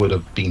 then it would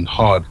have been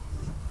hard.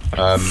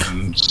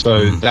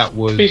 That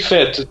was. To be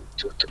fair to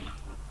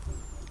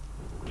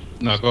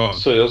no, go on.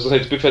 So I was going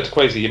to say, to be fair to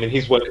Quasi, I mean,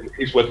 he's working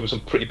with some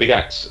pretty big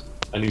acts,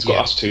 and he's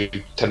got us two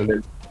telling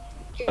him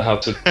how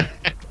to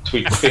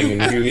tweak the thing,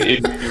 and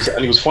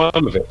he was fine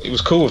with it. He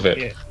was cool with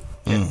it.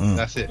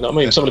 That's it. You know what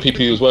I mean? Some of the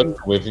people he was working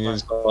with, and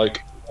he's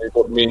like,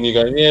 me and you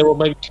going, yeah, well,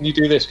 maybe can you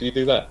do this? Can you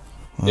do that?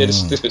 Yeah,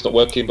 this bit's not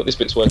working, but this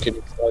bit's working.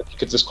 Like, you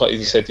could just quite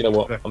easily say, you know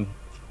what, I'm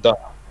done.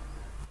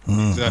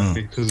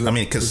 Exactly.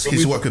 Because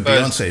he's worked with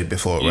Beyonce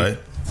before, right?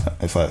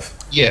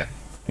 Yeah.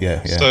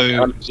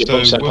 So when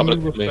we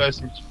were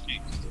first introduced,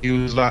 he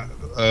was like,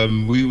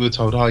 we were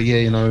told, oh yeah,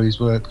 you know,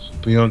 he's worked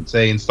with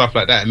Beyonce and stuff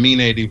like that. And me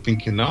and Adie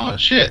thinking, oh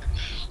shit.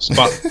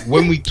 But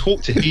when we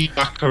talked to him, he's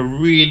like a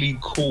really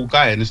cool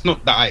guy, and it's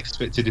not that I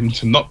expected him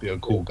to not be a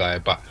cool guy,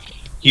 but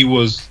he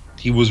was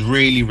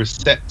really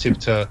receptive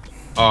to,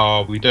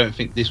 we don't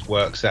think this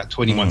works at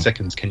 21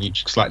 seconds. Can you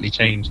slightly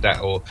change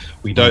that? Or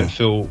we don't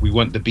feel, we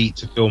want the beat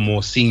to feel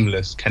more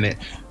seamless. Can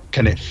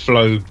it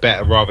flow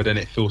better rather than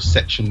it feel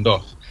sectioned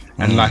off?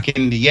 And like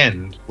in the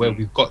end, where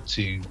we've got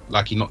to,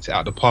 like he knocked it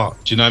out of the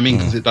park. Do you know what I mean?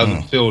 Because it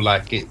doesn't feel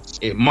like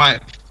it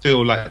might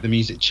feel like the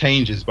music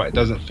changes, but it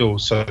doesn't feel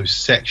so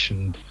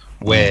sectioned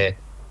where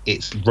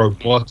it's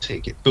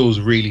robotic. It feels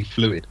really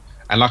fluid.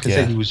 And like I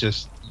said, he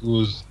was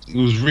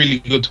really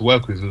good to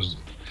work with.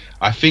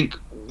 I think,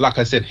 like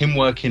I said, him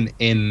being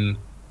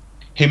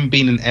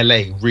in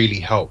LA really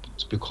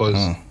helped,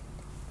 because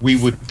we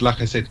would, like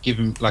I said, give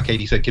him, like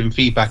Adie said, give him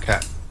feedback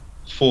at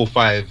 4 or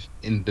 5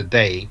 in the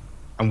day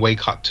and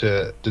wake up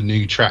to the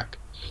new track.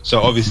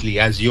 So obviously,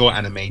 as you're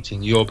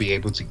animating, you're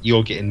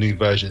getting new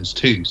versions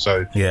too.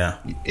 So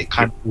it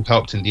kind of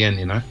helped in the end,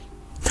 you know.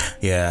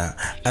 Yeah,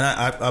 and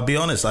I'll be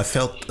honest, I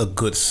felt a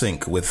good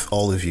sync with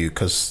all of you,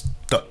 because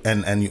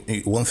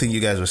one thing you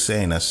guys were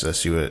saying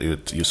as you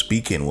were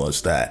speaking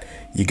was that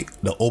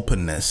the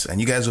openness, and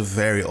you guys were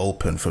very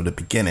open from the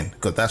beginning,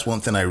 because that's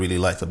one thing I really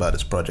liked about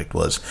this project,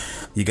 was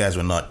you guys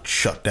were not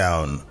shut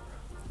down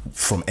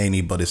from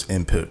anybody's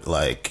input.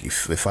 Like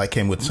if I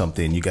came with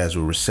something, you guys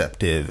were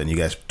receptive and you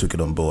guys took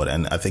it on board,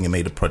 and I think it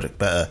made the project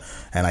better.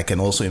 And I can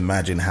also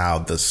imagine how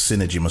the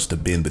synergy must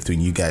have been between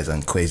you guys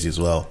and Quasi as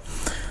well,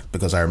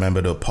 because I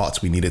remember the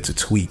parts we needed to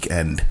tweak,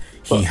 and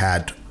he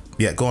had.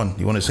 Yeah, go on.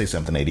 You want to say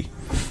something, Adie?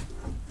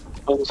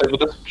 I was going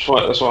to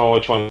say, that's why I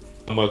try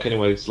and work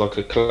anyway. It's like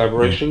a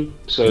collaboration.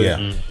 So,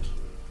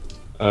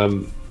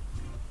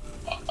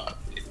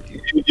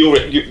 you're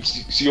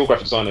a graphic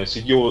designer, so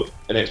you're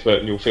an expert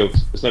in your field.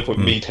 There's no point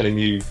in me telling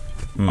you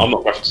I'm not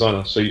a graphic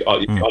designer. So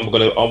I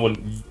want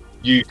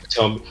you to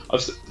tell me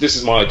this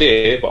is my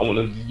idea, but I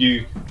want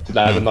you to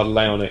add another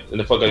layer on it.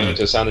 And if I go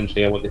into a sound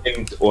engineer, I want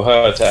him or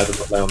her to add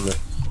another layer on it.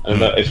 And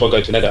if I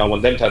go to an edit, I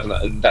want them to add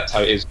that, and that's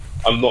how it is.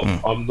 I'm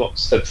not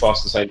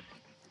steadfast to say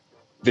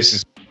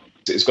it's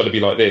got to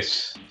be like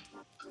this.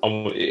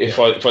 If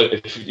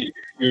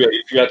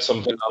you add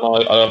something and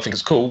I don't think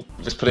it's cool,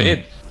 just put it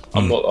in.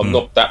 I'm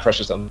not that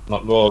precious. I'm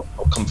not, well,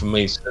 it'll come from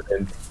me. So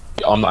then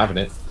I'm not having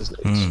it.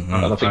 And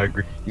I think I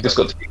agree. You just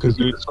got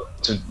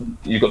to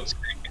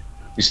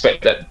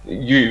respect that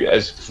you,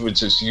 as for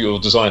instance, you're a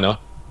designer.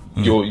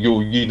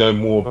 You know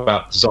more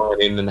about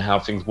designing and how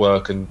things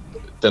work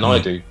than I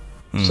do.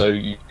 So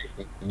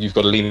you've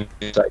got to lean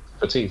into that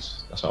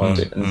expertise. That's how I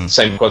do it. And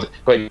same with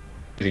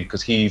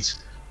because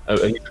he's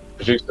a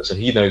producer, so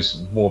he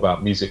knows more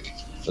about music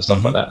and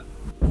stuff like that.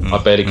 I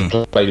barely can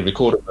play the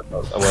recorder when I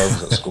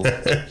was at school.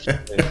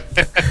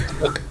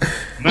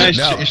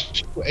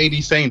 It's what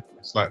Adie's saying.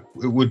 It's like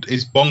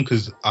it's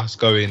bonkers us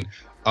going,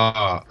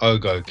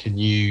 Ogo, can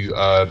you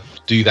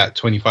do that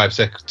 25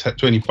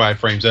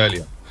 frames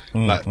earlier?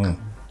 Like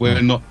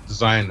we're not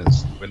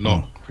designers, we're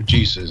not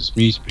producers,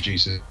 music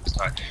producers.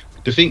 Like,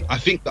 I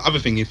think the other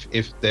thing,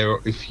 if there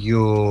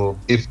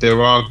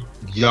are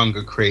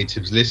younger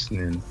creatives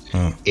listening,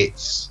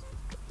 it's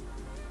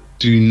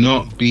do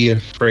not be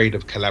afraid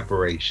of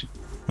collaboration.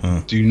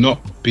 Do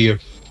not be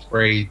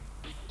afraid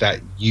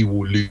that you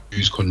will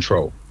lose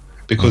control,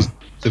 because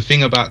the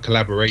thing about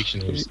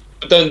collaboration is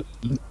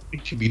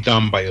it should be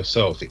done by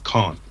yourself. It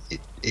can't.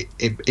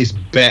 It's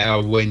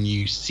better when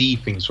you see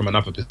things from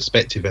another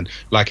perspective, and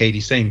like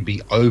Adie's saying,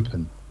 be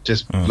open.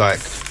 Just like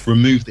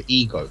remove the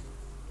ego.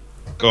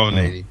 Go on,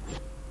 Adie.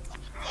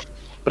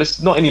 But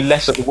it's not any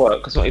less of the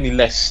work. It's not any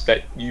less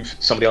that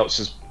somebody else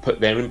has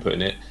put their input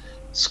in it.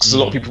 Because a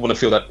lot of people want to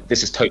feel that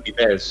this is totally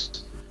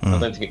theirs. I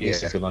don't think it needs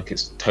to feel like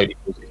it's totally.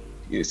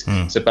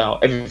 It's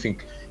about everything.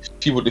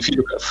 If you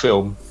look at a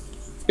film,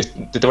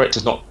 the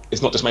director's not.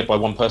 It's not just made by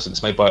one person.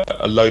 It's made by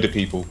a load of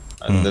people,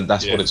 and then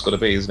that's what it's got to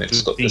be, isn't it?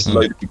 It's got this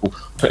load of people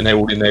putting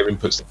all in their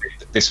inputs to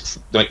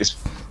make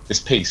this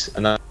piece,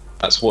 and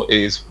that's what it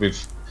is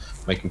with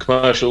making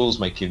commercials,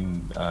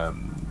 making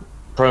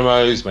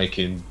promos,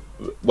 making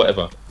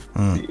whatever.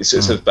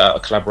 It's about a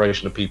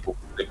collaboration of people,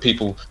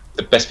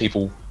 the best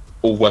people,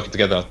 all working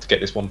together to get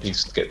this one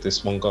piece, to get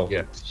this one goal.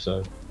 Yeah.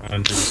 So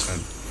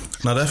 100%.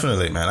 No,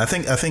 definitely, man. I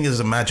think it's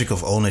the magic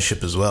of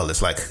ownership as well.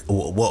 It's like,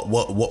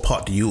 what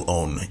part do you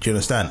own? Do you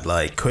understand?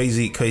 Like,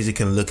 Crazy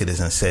can look at this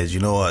and says, you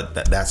know what,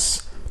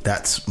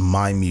 that's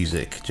my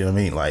music. Do you know what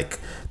I mean? Like,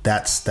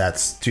 that's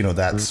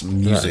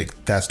music.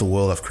 Right. That's the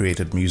world I've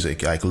created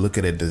music. Like, look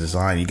at it, the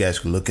design. You guys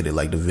can look at it,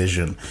 like the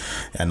vision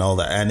and all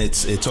that. And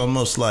it's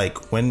almost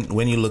like when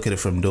you look at it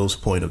from those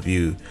point of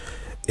view,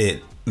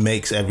 it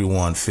makes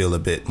everyone feel a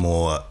bit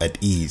more at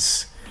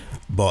ease.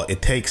 But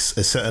it takes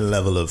a certain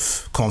level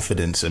of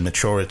confidence and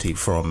maturity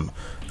from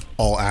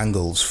all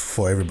angles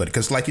for everybody.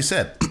 Because like you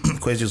said,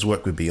 Quasi's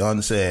worked with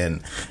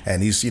Beyonce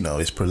and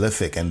he's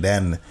prolific. And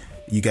then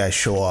you guys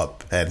show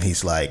up and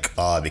he's like,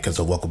 because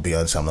I work with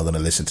Beyonce, I'm not going to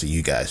listen to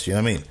you guys. You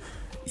know what I mean?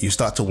 You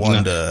start to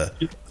wonder,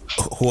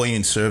 who are you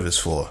in service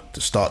for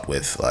to start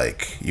with?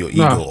 Like your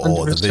ego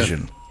or the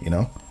vision, you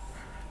know?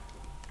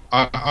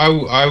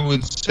 I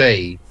would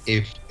say,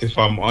 if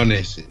I'm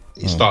honest,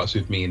 it starts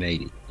with me and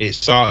Adie. It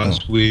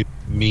starts with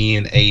me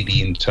and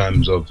Adie in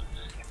terms of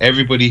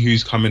everybody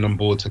who's coming on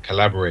board to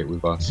collaborate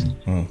with us.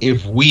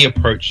 If we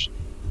approach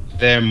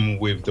them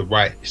with the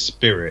right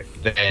spirit,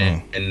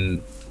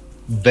 then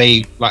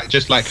they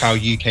just like how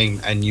you came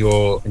and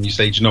you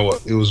said, you know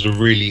what, it was a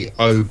really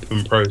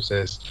open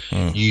process.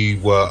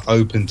 You were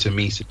open to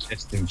me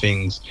suggesting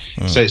things.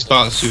 So it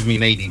starts with me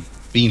and Adie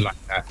being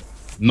like that.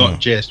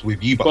 Not just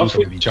with you, but also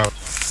with each other.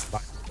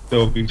 Like,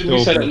 there'll be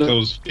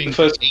those things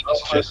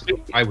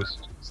I was.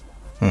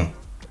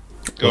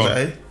 Go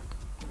on.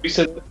 We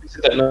said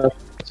that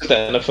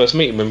in the first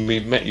meeting when we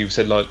met. You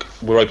said like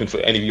we're open for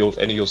any of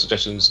your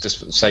suggestions.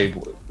 Just say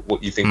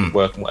what you think would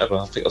work and whatever.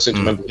 I seem to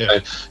remember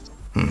saying,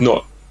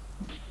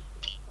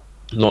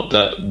 not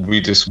that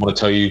we just want to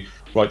tell you,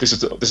 right, this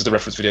is the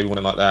reference video, we want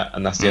it like that,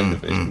 and that's the end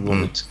of it. We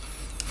wanted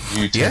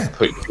you to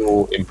put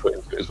your input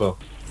into it as well.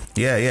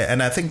 Yeah,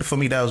 and I think for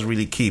me that was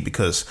really key,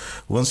 because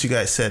once you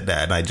guys said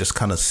that, and I just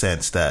kind of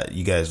sensed that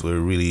you guys were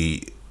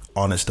really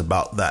honest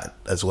about that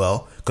as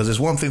well. Because it's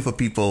one thing for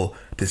people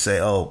to say,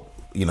 oh,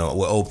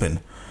 we're open,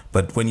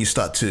 but when you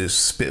start to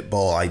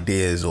spitball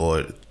ideas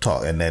or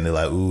talk, and then they're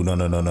like, ooh,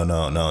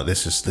 no,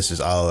 this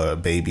is our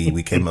baby,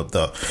 we came up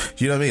the,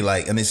 you know what I mean?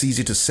 Like, and it's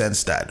easy to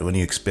sense that when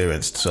you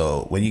experienced.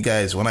 So when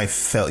I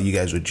felt you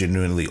guys were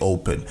genuinely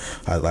open,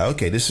 I was like,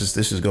 okay, this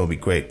is going to be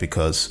great,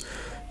 because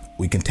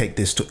we can take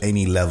this to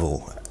any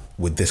level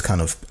with this kind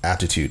of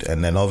attitude.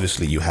 And then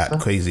obviously you had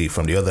Crazy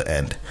from the other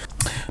end.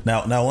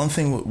 Now one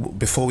thing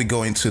before we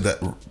go into that,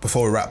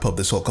 before we wrap up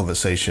this whole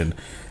conversation,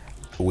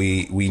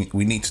 we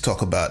need to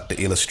talk about the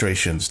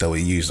illustrations that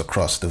we used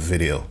across the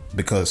video,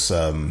 because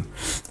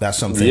that's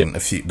something.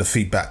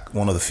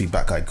 One of the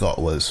feedback I got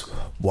was,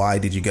 why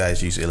did you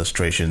guys use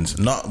illustrations?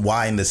 Not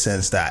why in the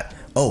sense that,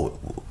 oh,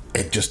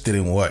 it just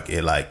didn't work.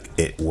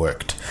 It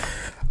worked.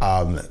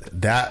 I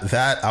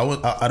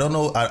don't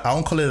know. I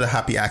won't call it a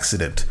happy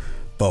accident,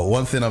 but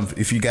one thing,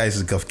 if you guys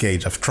have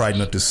gauged, I've tried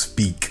not to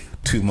speak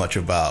too much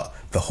about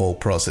the whole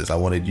process. I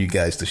wanted you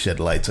guys to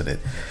shed light on it.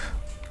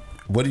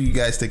 What do you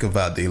guys think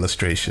about the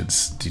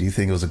illustrations? Do you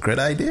think it was a great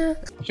idea?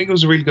 I think it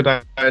was a really good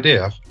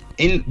idea.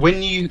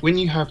 When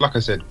you have, like I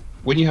said,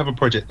 when you have a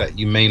project that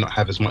you may not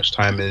have as much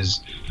time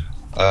as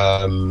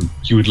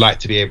you would like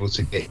to be able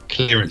to get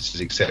clearances,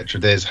 etc.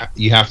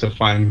 You have to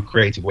find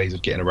creative ways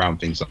of getting around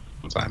things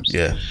sometimes.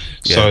 Yeah.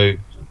 So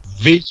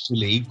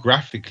visually,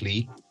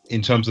 graphically,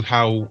 in terms of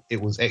how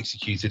it was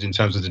executed, in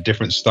terms of the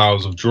different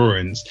styles of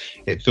drawings,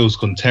 it feels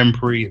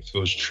contemporary. It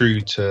feels true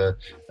to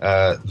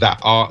that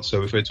art.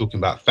 So if we're talking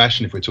about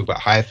fashion, if we're talking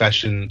about high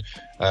fashion,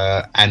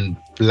 and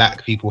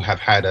black people have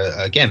had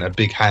a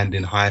big hand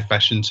in high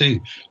fashion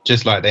too,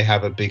 just like they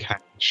have a big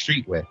hand in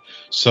streetwear.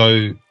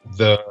 So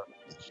the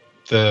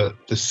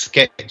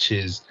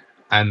sketches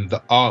and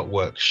the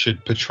artwork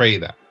should portray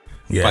that.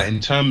 Yeah. But in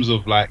terms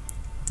of like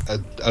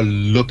a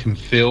look and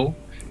feel,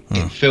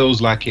 it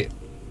feels like it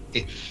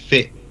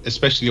fit,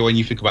 especially when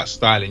you think about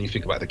styling, you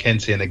think about the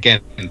Kente. And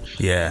again,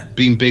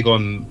 being big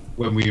on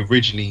when we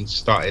originally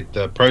started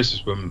the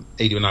process, when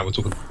Adie and I were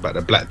talking about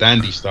the Black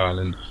Dandy style,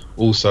 and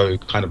also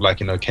kind of like,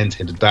 Kente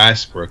and the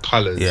diaspora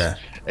colours. Yeah.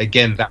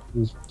 Again, that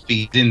all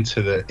feeds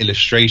into the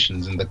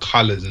illustrations and the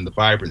colours and the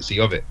vibrancy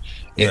of it.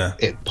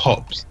 It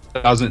pops.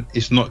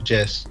 It's not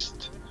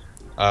just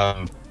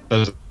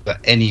those are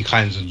any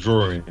kinds of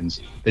drawings.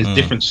 There's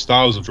different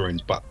styles of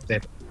drawings, but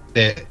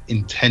they're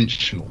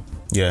intentional.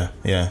 Yeah.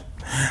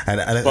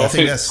 And I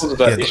think that's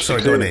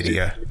sorry, go on, Adie.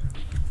 Yeah.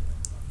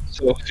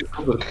 So I think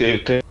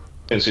the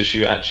clearance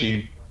issue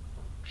actually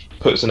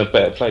puts in a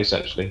better place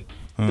actually.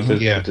 With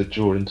the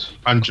drawings.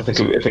 I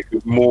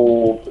think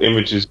more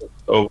images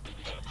or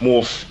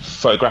more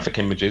photographic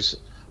images.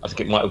 I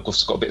think it might have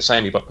got a bit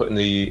samey by putting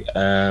the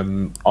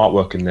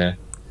artwork in there.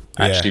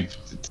 Actually,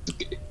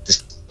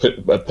 just put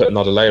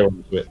another layer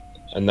onto it,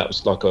 and that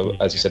was like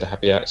as you said, a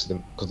happy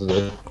accident because of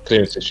the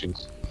clearance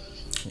issues.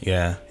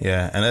 Yeah,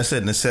 and I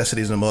said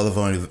necessity is the mother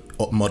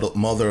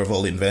of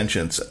all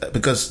inventions.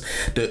 Because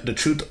the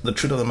truth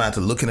of the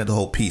matter, looking at the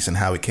whole piece and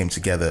how it came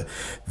together,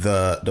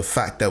 the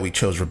fact that we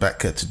chose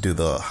Rebecca to do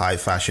the high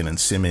fashion and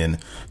Simeon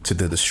to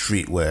do the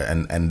streetwear,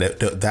 and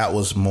that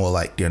was more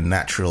like their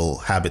natural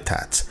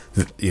habitat,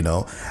 you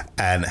know,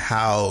 and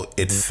how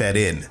it fed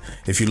in.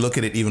 If you look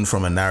at it even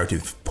from a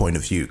narrative point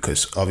of view,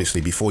 because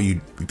obviously before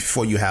you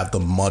have the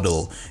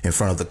model in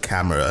front of the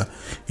camera,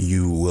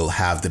 you will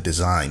have the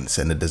designs,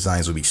 and the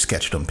designs will be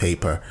sketched on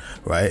paper,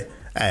 right?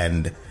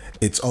 And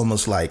it's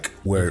almost like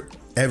where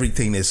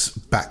everything is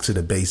back to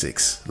the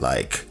basics.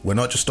 Like, we're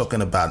not just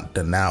talking about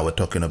the now, we're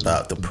talking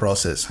about the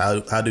process. How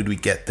did we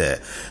get there?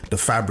 The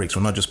fabrics,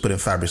 we're not just putting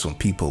fabrics on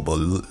people, but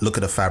look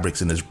at the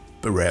fabrics in this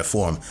rare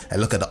form,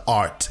 and look at the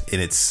art in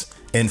its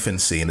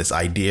infancy, in its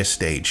idea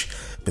stage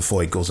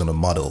before it goes on a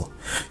model,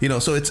 you know.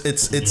 So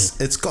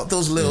it's got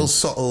those little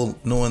subtle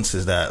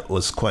nuances that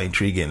was quite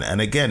intriguing.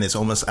 And again, it's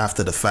almost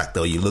after the fact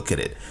though, you look at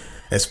it.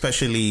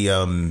 Especially,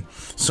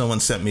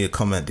 someone sent me a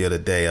comment the other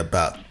day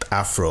about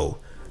Afro,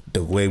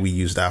 the way we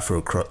used Afro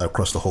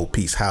across the whole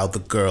piece, how the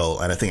girl,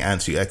 and I think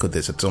Antz, you echoed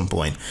this at some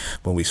point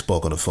when we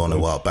spoke on the phone a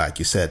while back,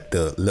 you said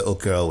the little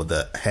girl with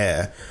the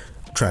hair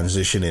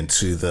transitioned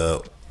into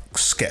the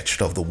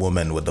sketch of the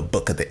woman with the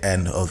book at the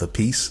end of the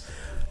piece,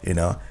 you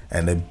know,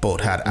 and they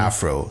both had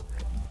Afro.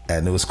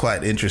 And it was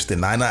quite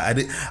interesting. I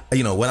did,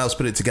 you know, when I was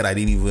putting it together, it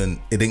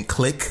didn't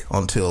click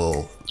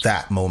until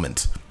that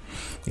moment.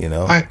 You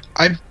know,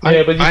 but you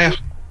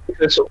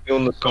sort of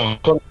on the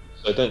subconscious,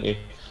 don't you?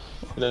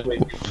 You know, you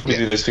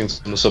do these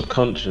things on the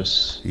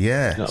subconscious.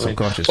 Yeah, you know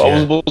subconscious. I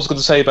mean? What I was going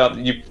to say about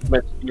you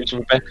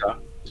mentioned Rebecca.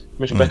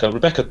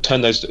 Rebecca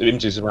turned those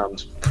images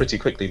around pretty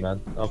quickly,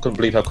 man. I couldn't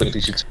believe how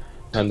quickly she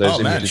turned those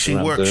images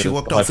around. She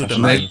worked all through the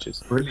night. She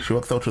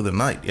worked all through the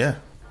night. Yeah,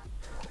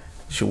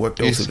 she worked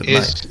all through the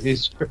night.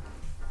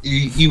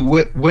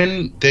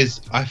 When there's,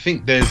 I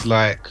think there's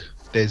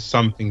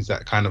some things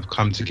that kind of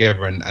come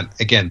together, and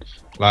again,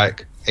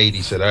 like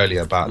Adie said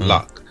earlier about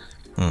luck,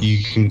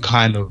 you can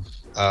kind of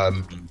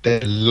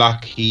they're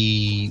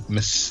lucky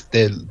things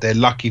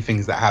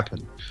that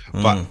happen.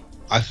 But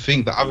I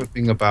think the other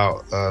thing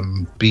about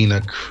being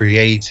a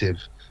creative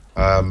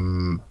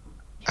and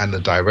a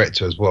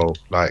director as well,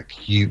 like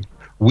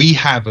we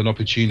have an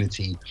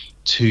opportunity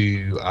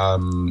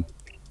to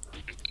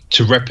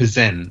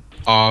represent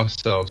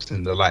ourselves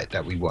in the light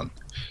that we want.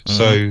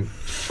 So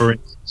for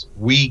instance,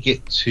 we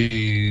get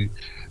to,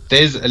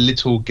 there's a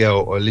little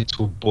girl or a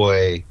little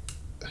boy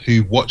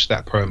who watched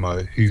that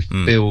promo who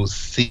feels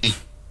seen,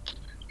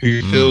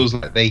 who feels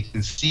like they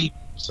can see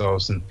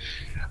themselves. And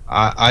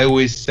I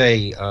always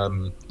say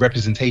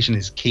representation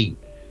is key.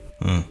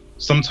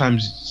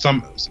 Sometimes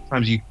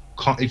you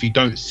can't, if you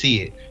don't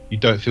see it, you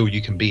don't feel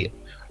you can be it.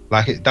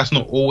 Like that's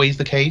not always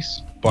the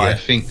case, but I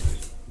think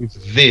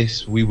with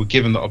this, we were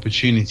given the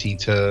opportunity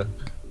to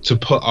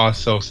put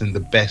ourselves in the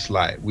best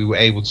light. We were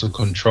able to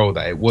control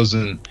that. It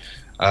wasn't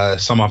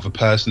some other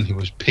person who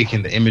was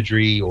picking the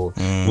imagery, or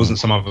wasn't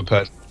some other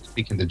person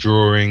picking the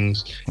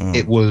drawings.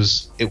 It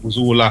was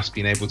all us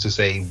being able to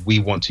say, we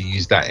want to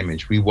use that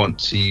image, we want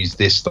to use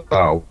this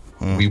style,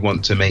 we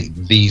want to make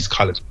these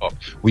colors pop,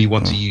 we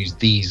want to use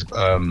these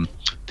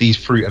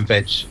fruit and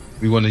veg,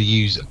 we want to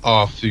use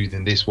our food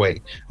in this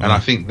way. And I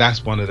think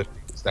that's one of the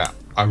things that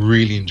I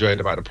really enjoyed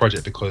about the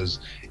project, because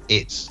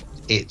it's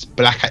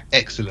black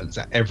excellence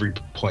at every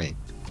point.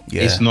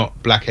 It's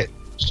not black excellence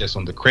just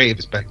on the creative,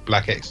 it's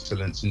black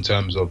excellence in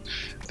terms of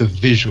the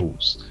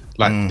visuals.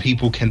 Like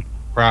people can be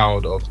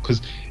proud of,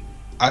 because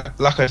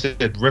like I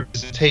said,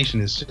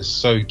 representation is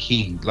just so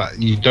key. Like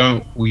we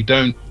don't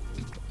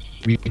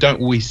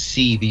always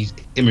see these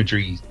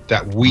imagery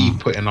that we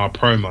put in our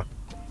promo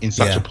in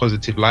such a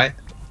positive light.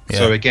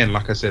 So again,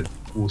 like I said,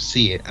 we'll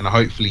see it, and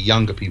hopefully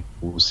younger people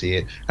will see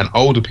it and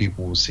older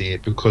people will see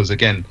it, because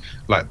again,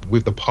 like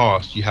with the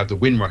past, you have the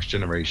Windrush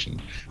generation.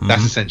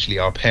 That's essentially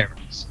our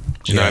parents.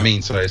 Do you know what I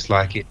mean? So it's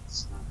like,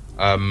 it's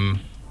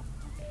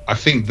I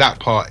think that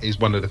part is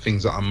one of the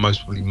things that I'm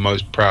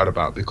most proud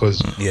about,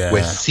 because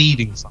we're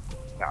seeding something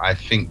that I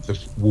think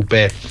will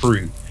bear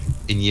fruit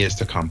in years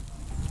to come.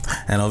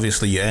 And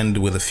obviously you end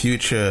with the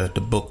future,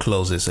 the book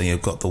closes and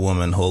you've got the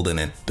woman holding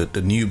it,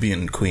 the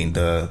Nubian queen,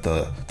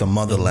 the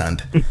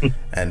motherland,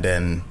 and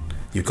then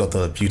you've got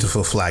the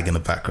beautiful flag in the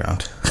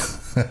background.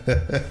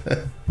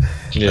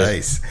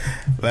 Nice,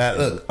 man.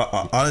 Look,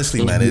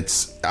 honestly, man,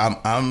 it's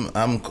I'm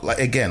like,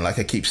 again, like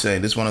I keep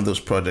saying, this is one of those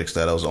projects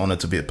that I was honored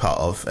to be a part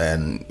of,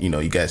 and you know,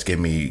 you guys gave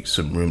me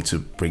some room to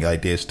bring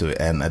ideas to it,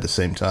 and at the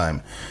same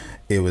time,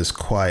 it was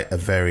quite a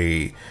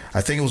very.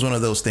 I think it was one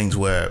of those things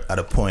where at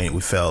a point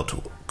we felt,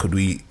 could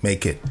we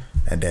make it?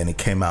 And then it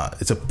came out.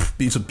 It's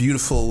a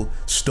beautiful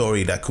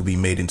story that could be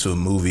made into a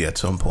movie at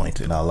some point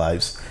in our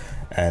lives,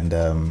 and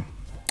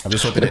I'm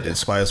just hoping it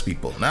inspires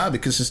people.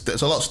 Because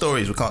there's a lot of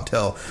stories we can't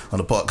tell on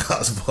the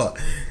podcast, but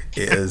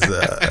it is.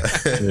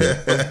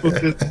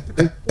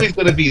 There's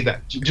going to be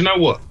that. Do you know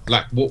what?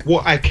 Like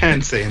what I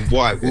can say and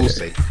what I will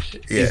say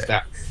is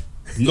that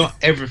not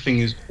everything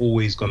is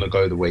always going to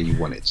go the way you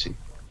want it to.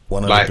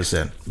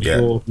 100%.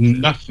 Yeah.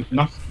 Nothing.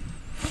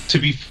 To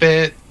be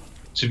fair,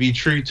 to be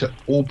true to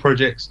all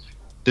projects,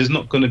 there's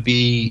not going to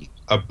be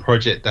a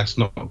project that's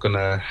not going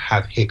to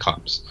have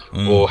hiccups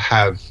or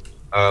have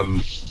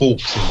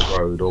forks in the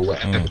road or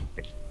whatever.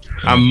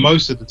 And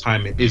most of the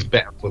time, it is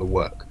better for the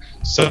work.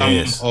 Some of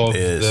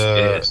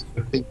the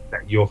things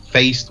that you're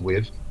faced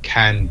with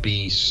can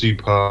be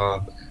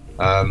super,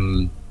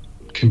 can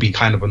be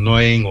kind of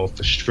annoying or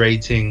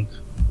frustrating.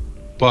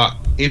 But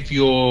if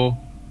you're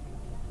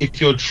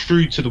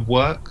true to the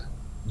work,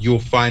 you'll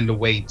find a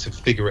way to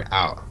figure it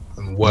out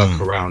and work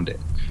around it.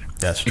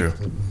 That's true.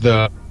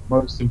 The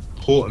most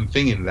important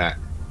thing in that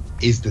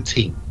is the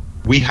team.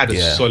 We had a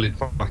solid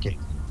fucking,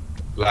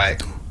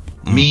 like,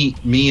 me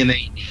and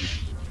Adie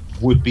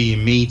would be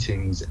in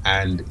meetings,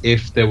 and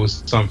if there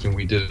was something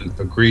we didn't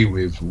agree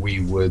with, we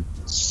would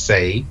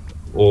say,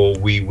 or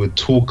we would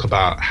talk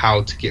about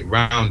how to get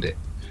around it.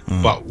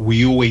 But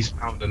we always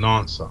found an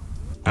answer.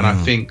 And I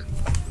think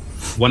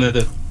one of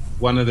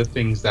the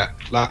things that,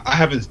 like, I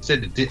haven't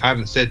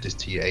said this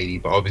to you, Adie,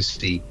 but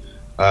obviously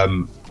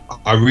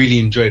I really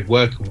enjoyed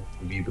working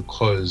with you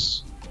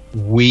because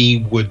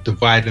we would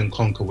divide and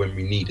conquer when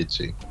we needed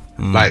to.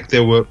 Like,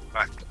 there were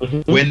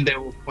when there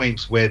were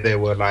points where there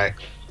were like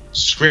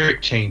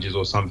script changes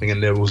or something,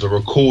 and there was a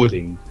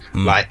recording,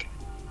 like,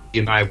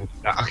 you know, I would be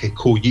like, okay,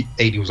 cool.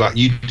 Adie was like,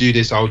 you do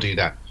this, I'll do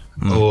that,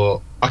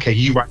 or okay,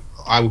 you write.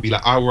 I would be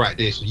like, I'll write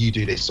this, or you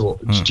do this, or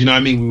do you know what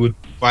I mean? We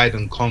would divide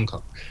and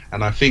conquer,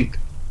 and I think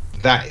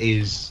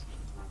that's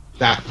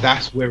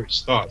where it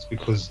starts,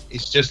 because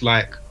it's just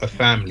like a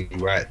family,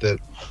 right?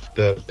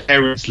 The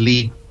parents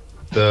lead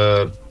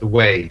the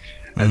way,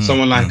 and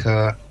someone like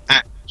I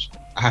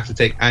have to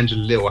take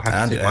Angela Little. I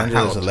have to take my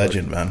Angela's a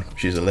legend, man.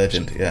 She's a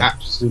legend. Yeah,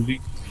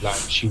 absolutely. Like,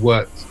 she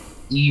worked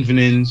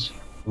evenings,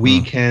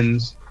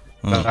 weekends.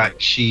 Like,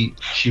 she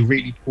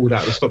really pulled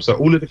out the stops. So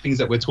all of the things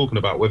that we're talking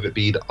about, whether it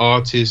be the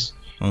artist,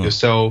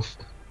 yourself,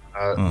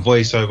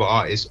 voiceover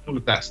artist, all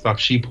of that stuff,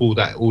 she pulled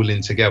that all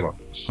in together.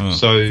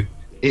 So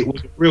it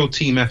was a real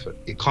team effort.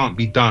 It can't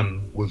be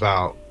done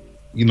without,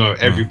 you know,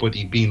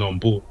 everybody being on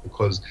board,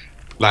 because,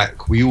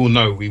 like, we all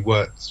know we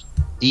worked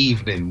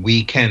evening,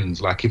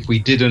 weekends. Like, if we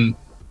didn't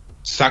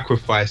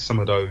sacrifice some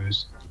of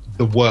those,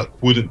 the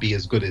work wouldn't be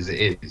as good as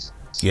it is.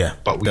 Yeah,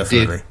 but we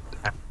definitely. did.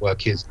 And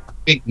work is. I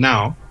think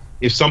now,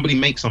 if somebody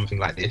makes something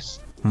like this,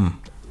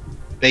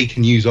 they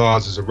can use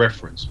ours as a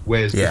reference,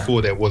 whereas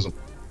before there wasn't.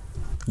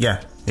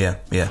 Yeah. And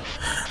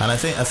I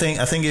think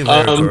you're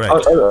very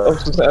correct.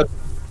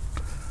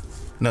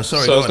 No,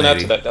 sorry. So I was going to add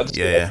to that.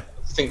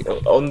 I think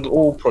on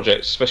all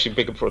projects, especially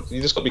bigger projects,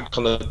 you just got to be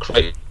kind of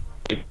creative,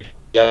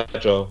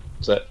 agile.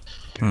 That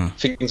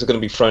things are going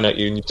to be thrown at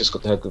you, and you've just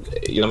got to have,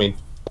 you know what I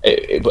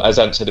mean? As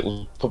Antz said, it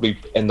will probably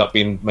end up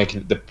being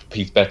making the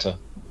piece better,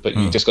 but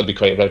you just got to be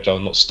creative, agile,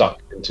 and not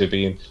stuck into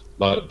being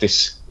like,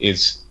 this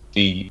is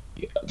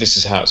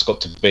how it's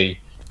got to be.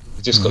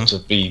 You just got to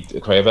be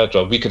creative,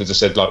 agile. We could have just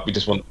said, like, we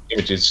just want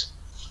images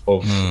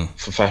of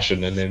for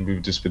fashion, and then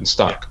we've just been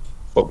stuck.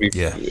 But we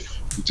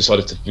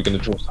decided we're going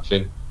to draw stuff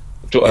in,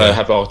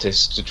 have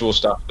artists to draw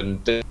stuff, and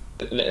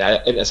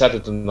it's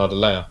added another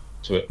layer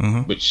to it,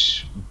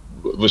 which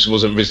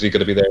wasn't originally going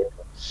to be there.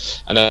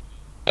 And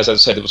as I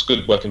said, it was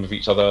good working with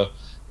each other,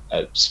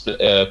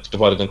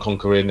 divided and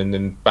conquering, and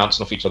then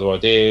bouncing off each other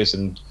ideas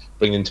and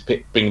bringing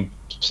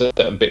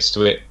certain bits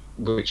to it,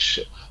 which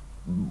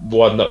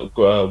one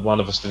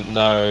of us didn't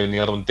know and the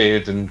other one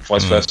did, and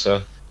vice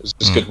versa. It was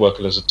just good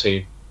working as a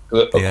team.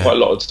 Quite a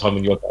lot of the time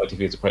when you work at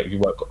ITV as a creative, you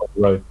work on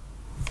your own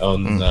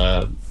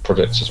on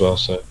projects as well,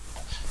 so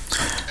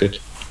it's good.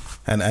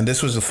 And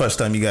this was the first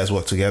time you guys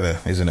worked together,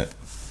 isn't it?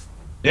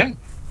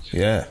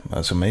 Yeah,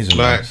 that's amazing.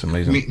 That's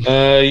amazing.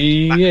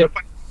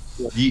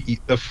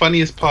 The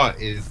funniest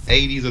part is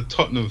Adie's a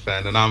Tottenham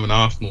fan and I'm an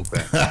Arsenal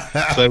fan,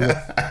 so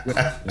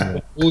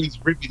we're always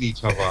ripping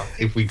each other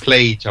if we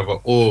play each other,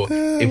 or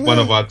if one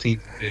of our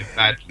teams is doing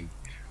badly.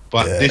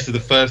 But this is the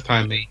first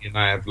time Adie and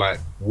I have, like,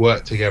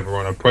 worked together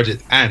on a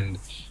project, and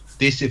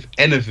this, if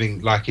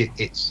anything, like,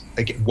 it's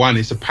again, one,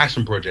 it's a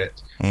passion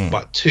project,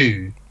 but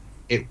two,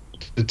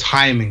 the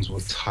timings were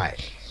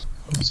tight.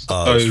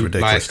 So, it's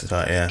ridiculous,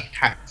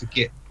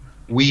 like,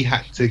 we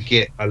had to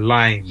get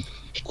aligned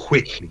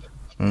quickly.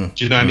 Do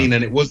you know what I mean?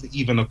 And it wasn't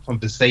even a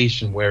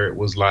conversation where it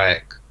was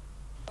like,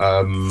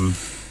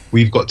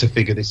 we've got to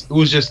figure this.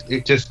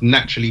 It just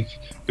naturally,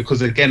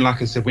 because again,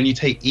 like I said, when you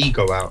take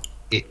ego out,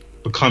 it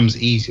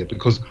becomes easier,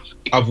 because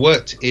I've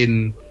worked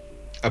in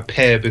a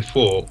pair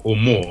before or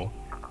more,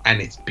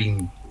 and it's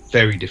been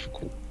very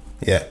difficult.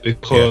 Yeah.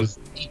 Because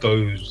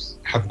egos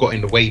have got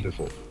in the way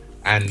before,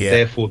 and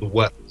therefore the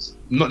work's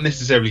not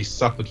necessarily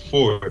suffered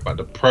for it, but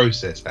the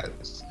process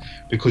has.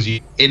 Because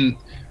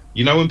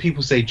when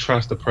people say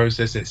trust the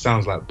process, it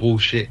sounds like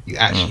bullshit. You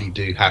actually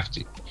do have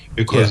to,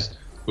 because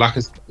like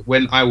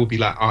when I will be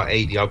like,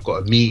 Adie, I've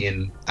got a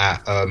meeting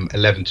at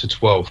 11 to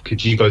 12.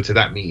 Could you go to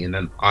that meeting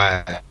and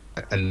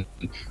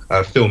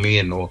fill me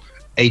in? Or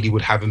Adie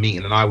would have a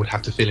meeting and I would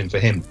have to fill in for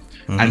him.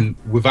 And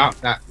without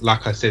that,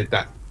 like I said,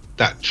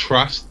 that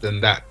trust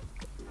and that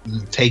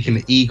taking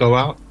the ego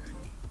out,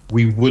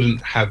 we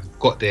wouldn't have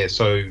got there.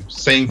 So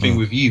same thing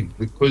with you,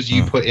 because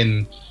you put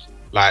in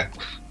like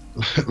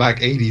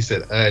Adie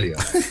said earlier,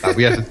 like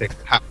we had to take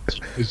a hat,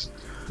 because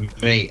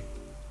mate,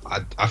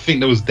 I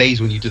think there was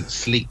days when you didn't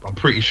sleep. I'm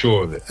pretty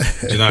sure of it.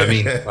 Do you know what I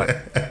mean? Like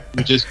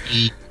you just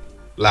be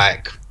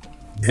like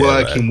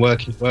working.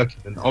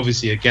 And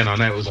obviously, again, I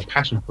know it was a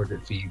passion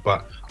project for you,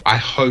 but I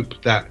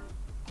hope that,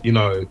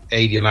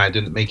 Adie and I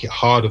didn't make it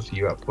harder for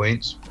you at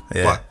points.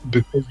 But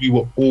because we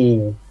were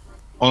all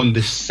on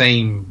the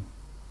same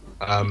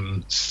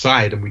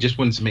side, and we just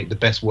wanted to make the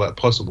best work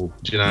possible.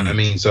 Do you know what I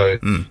mean? So,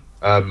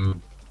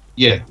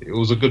 it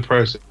was a good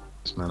process,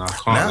 man. I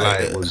can't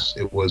lie.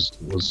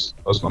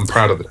 I'm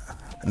proud of it.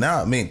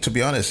 Now, I mean, to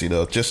be honest,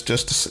 just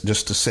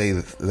to say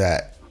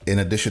that, in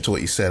addition to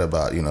what you said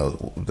about,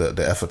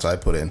 the efforts I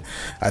put in,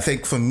 I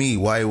think for me,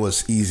 why it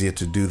was easier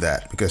to do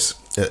that, because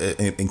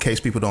in case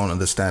people don't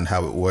understand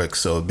how it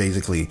works, so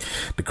basically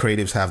the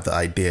creatives have the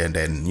idea, and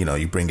then,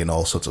 you bring in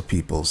all sorts of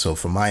people. So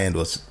from my end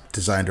was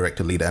design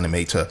director, lead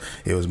animator.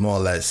 It was more or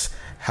less,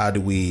 how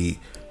do we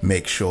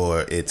make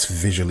sure it's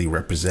visually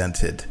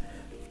represented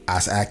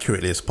as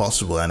accurately as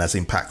possible and as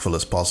impactful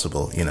as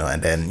possible,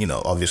 and then,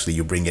 obviously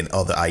you bring in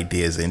other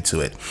ideas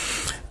into it.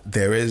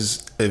 There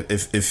is,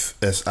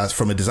 if as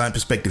from a design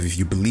perspective, if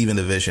you believe in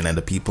the vision and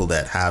the people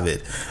that have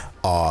it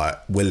are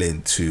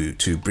willing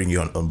to bring you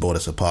on board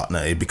as a partner,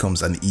 it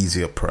becomes an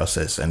easier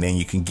process, and then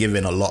you can give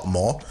in a lot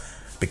more,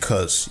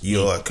 because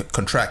you're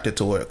contracted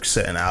to work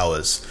certain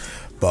hours,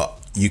 but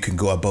you can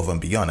go above and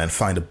beyond and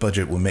find a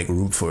budget will make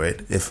room for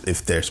it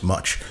if there's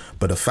much.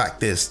 But the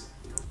fact is,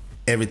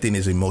 everything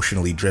is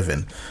emotionally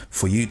driven.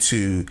 For you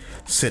to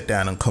sit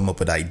down and come up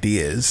with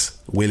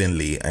ideas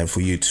willingly, and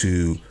for you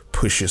to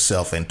push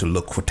yourself and to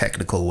look for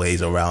technical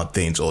ways around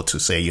things, or to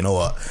say, you know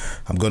what,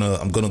 I'm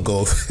gonna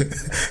go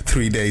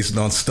 3 days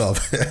nonstop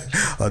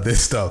on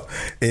this stuff.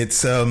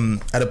 It's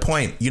at a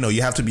point,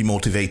 you have to be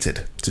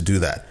motivated to do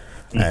that.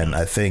 And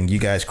I think you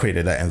guys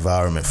created that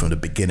environment from the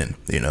beginning,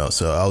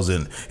 so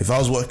if I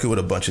was working with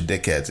a bunch of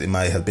dickheads, it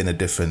might have been a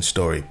different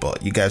story,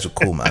 but you guys are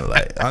cool, man.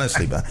 Like,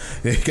 honestly, man,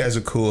 you guys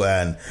are cool.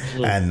 And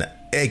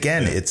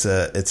again, it's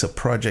a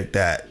project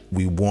that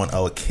we want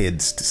our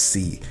kids to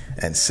see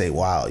and say,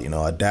 wow,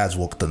 our dads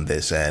worked on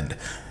this. And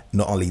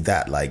not only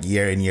that, like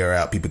year in, year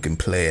out, people can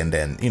play, and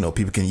then,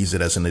 people can use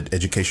it as an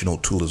educational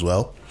tool as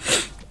well.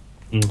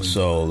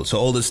 So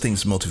all these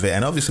things motivate.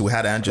 And obviously we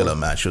had Angela,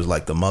 man. She was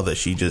like the mother.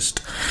 She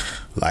just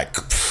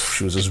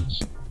she was just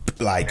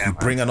like, you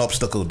bring an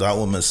obstacle, that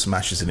woman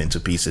smashes it into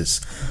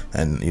pieces.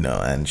 And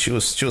and she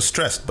was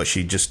stressed, but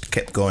she just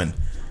kept going.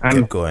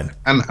 And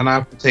I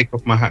have to take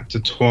off my hat to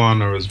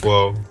Twana as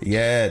well.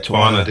 Yeah,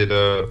 Twana did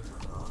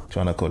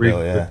Twana Cordell,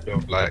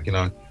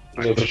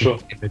 really good job, for sure.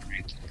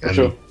 For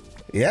sure.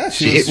 Yeah,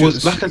 she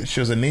was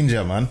a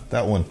ninja, man.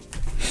 That one.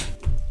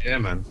 Yeah,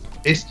 man.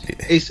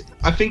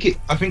 I think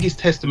it's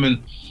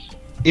testament.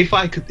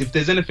 If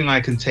there's anything I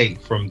can take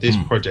from this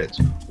project,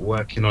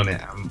 working on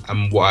it,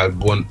 and what I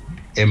want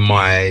in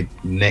my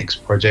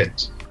next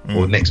project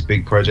or next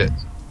big project,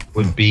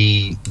 would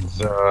be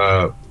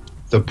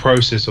the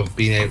process of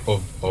being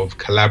able of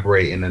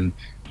collaborating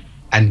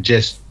and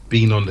just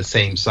being on the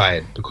same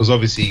side. Because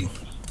obviously,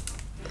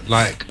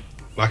 like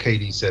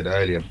Adie said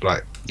earlier,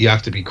 like, you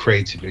have to be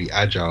creatively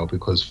agile,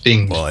 because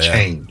things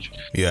change.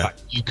 Yeah, like,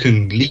 you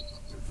can leave.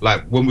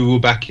 Like when we were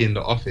back in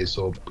the office,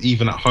 or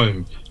even at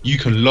home, you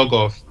can log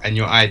off and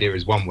your idea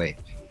is one way.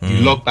 You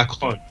log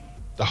back on,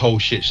 the whole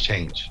shit's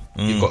changed.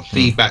 You've got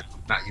feedback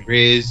at your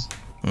ears.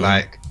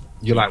 Like,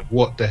 you're like,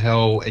 what the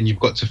hell? And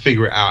you've got to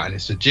figure it out. And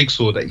it's a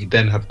jigsaw that you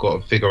then have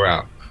got to figure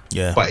out.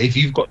 Yeah. But if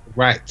you've got the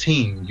right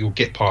team, you'll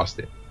get past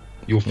it.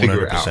 You'll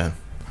figure 100%. It out.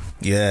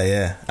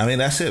 Yeah. I mean,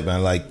 that's it,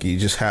 man. Like, you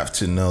just have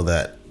to know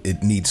that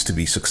it needs to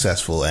be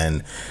successful.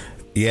 And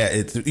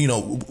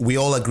we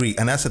all agree,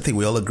 and that's the thing,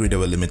 we all agree there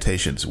were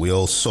limitations. We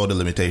all saw the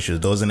limitations.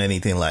 There wasn't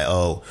anything like,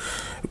 oh,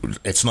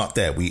 it's not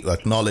there. We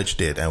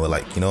acknowledged it, and we're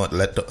like, you know what,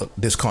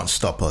 this can't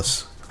stop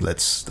us.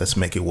 Let's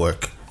make it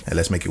work, and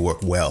let's make it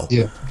work well.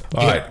 Yeah.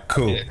 All right,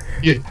 cool.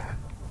 Yeah.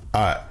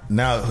 All right,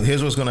 now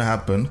here's what's gonna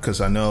happen,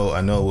 because I know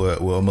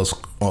we're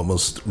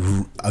almost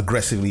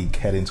aggressively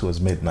heading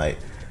towards midnight.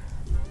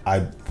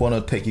 I want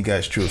to take you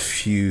guys through a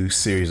few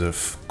series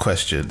of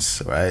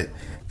questions, right?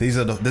 This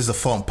is the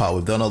fun part.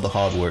 We've done all the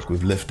hard work.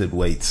 We've lifted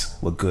weights.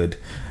 We're good.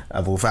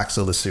 We've asked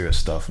all the serious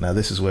stuff. Now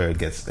this is where it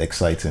gets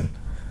exciting.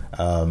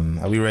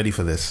 Are we ready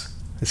for this?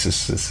 This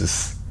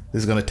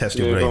is going to test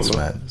your brains,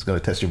 man. It's going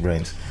to test your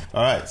brains.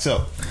 All right.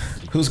 So,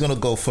 who's going to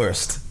go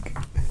first?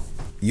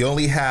 You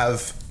only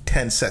have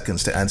 10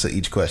 seconds to answer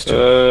each question.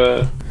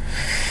 Yeah,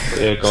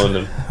 go on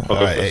then. All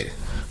right, hey,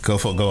 go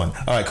on. All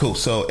right, cool.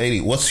 So,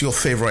 Adie, what's your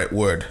favorite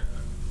word?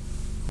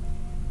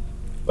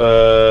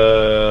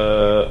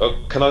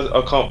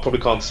 Probably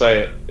can't say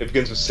it. It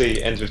begins with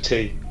C, ends with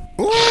T.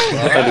 Ooh,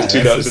 and there's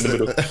two letters in the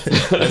middle.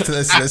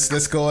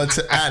 let's go on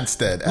to Antz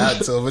then.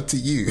 Antz, over to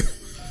you.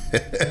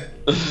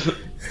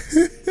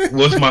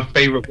 What's my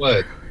favorite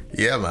word?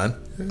 Yeah, man.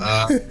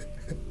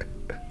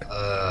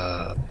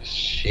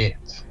 Shit.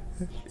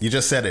 You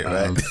just said it,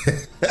 right?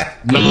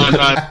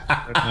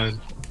 No.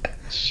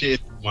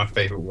 Shit, my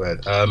favorite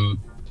word.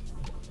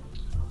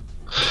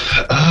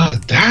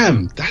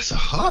 Damn, that's a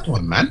hard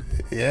one, man.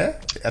 Yeah,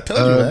 I told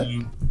you,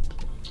 man.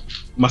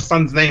 My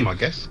son's name, I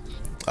guess.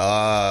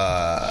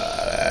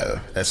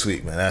 That's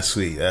sweet, man. That's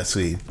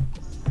sweet.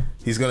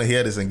 He's gonna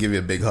hear this and give you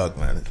a big hug,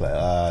 man. It's like,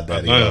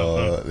 daddy,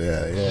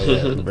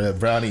 yeah.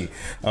 Brownie.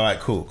 All right,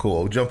 cool.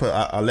 I'll jump.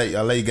 I'll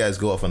let you guys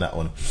go off on that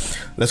one.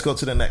 Let's go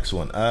to the next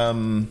one.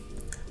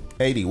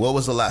 Adie, what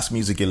was the last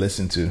music you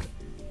listened to?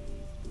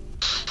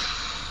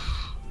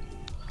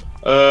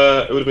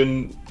 It would have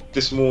been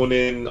this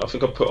morning. I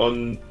think I put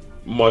on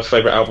my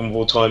favorite album of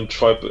all time,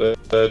 Tribe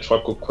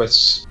Called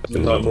Quest's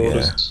Midnight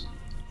Marauders.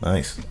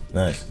 Nice.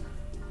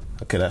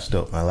 Okay, that's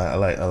dope. I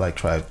like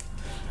Tribe.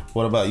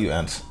 What about you,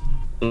 Antz?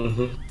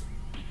 What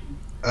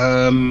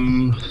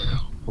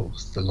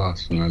was the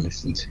last one I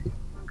listened to?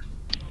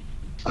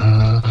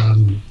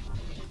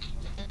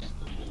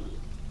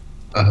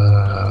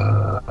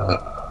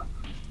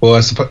 Well,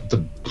 I suppose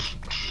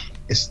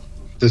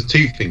there's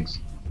two things.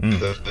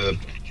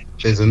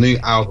 There's a new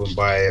album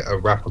by a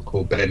rapper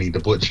called Benny the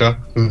Butcher.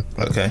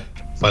 Okay.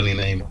 Funny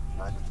name.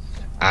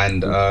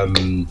 And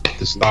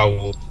the Star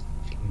Wars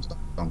theme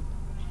song.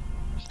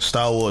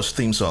 Star Wars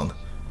theme song.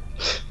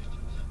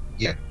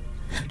 Yeah.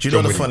 Do you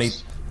know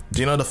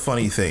the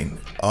funny thing?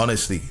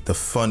 Honestly,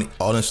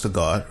 honest to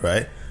God,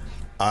 right?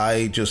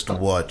 I just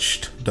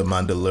watched The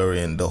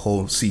Mandalorian, the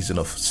whole season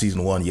of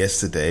season 1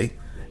 yesterday,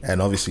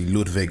 and obviously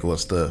Ludwig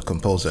was the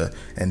composer.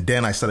 And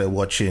then I started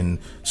watching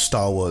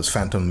Star Wars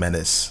Phantom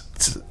Menace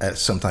at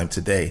sometime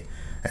today,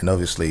 and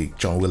obviously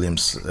John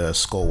Williams'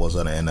 score was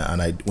on it, and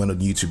I went on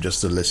YouTube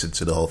just to listen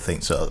to the whole thing.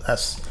 So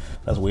that's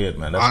weird,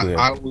 man. That's weird.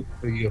 I will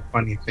tell you a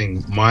funny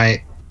thing.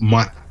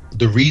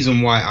 The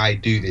reason why I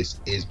do this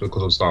is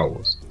because of Star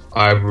Wars.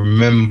 I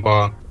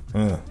remember,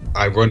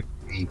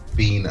 ironically,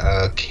 being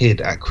a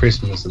kid at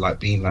Christmas, like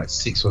being like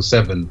 6 or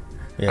 7,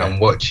 and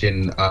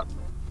watching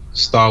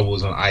Star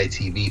Wars on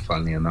ITV.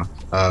 Funnily enough,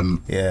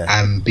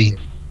 and being,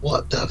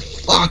 what the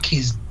fuck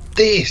is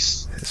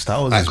this? Star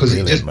Wars is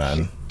brilliant,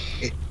 man.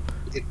 It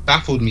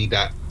baffled me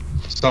that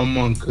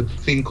someone could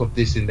think of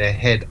this in their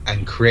head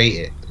and create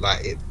it.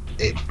 Like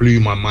it blew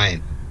my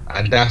mind,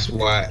 and that's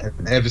why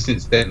ever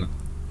since then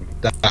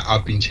that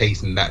I've been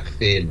chasing that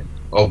feeling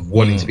of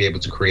wanting to be able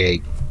to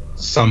create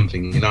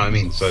something. You know what I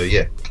mean? So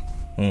yeah.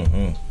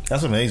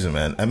 That's amazing,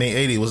 man. I mean,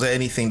 Adie, was there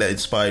anything that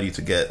inspired you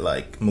to get,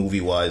 like,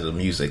 movie-wise or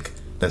music,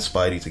 that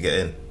inspired you to get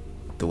in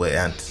the way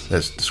Antz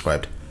has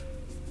described?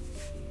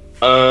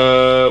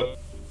 Well,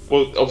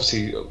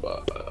 obviously,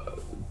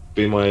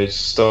 being my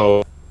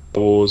Star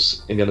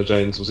Wars, Indiana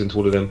Jones, was into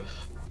all of them.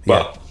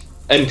 But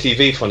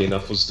MTV, funny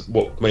enough, was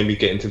what made me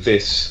get into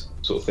this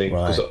sort of thing.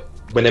 Right. Because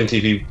when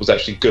MTV was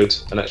actually good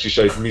and actually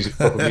showed proper music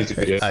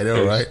videos, I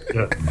know, right?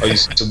 I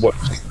used to watch.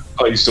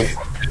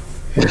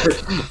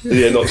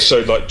 Not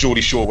showed like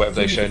Geordie Shore, whatever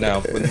they show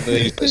now. When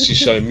they used to actually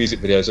show music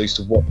videos, I used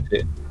to watch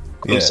it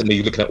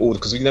constantly, looking at all,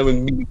 because you know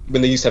when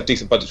they used to have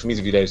decent budgets for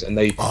music videos, and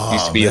they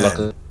used to be like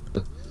a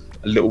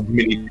little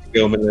mini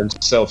film in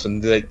themselves,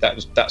 and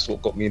that's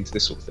what got me into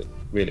this sort of thing.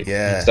 Really,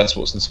 that's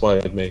what's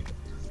inspired me.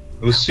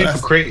 It was super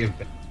creative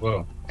as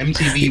well.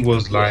 MTV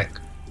was like,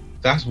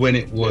 that's when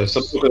it was.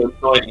 Some sort of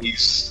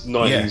 90s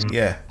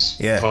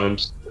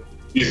times.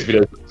 Music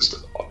videos were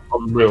just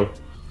unreal.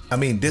 I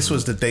mean, this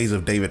was the days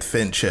of David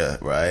Fincher,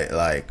 right?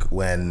 Like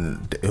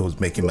when it was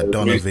making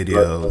Madonna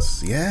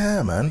videos.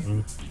 Yeah,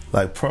 man.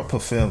 Like proper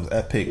films,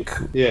 epic.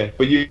 Yeah,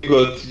 but you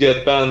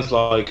got bands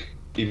like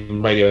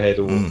even Radiohead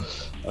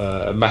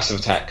or Massive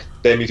Attack.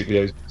 Their music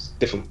videos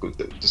different.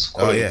 Just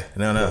quality.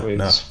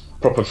 No.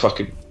 Proper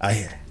fucking. I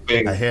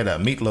hear that.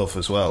 Meatloaf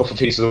as well. Proper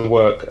pieces of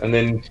work, and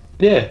then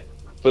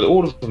but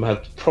all of them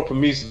had proper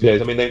music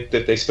videos. I mean,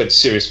 they spent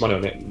serious money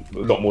on it, a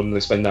lot more than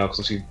they spend now, because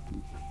obviously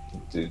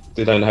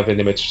they don't have an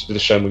image to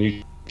show them on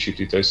YouTube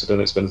videos, so they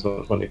don't spend as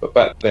much money. But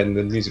back then,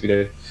 the music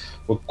video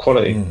were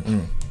quality.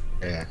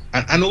 Yeah,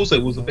 and also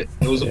it was a bit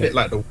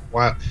like the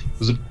wild.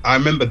 I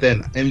remember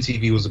then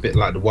MTV was a bit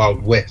like the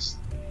Wild West.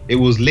 It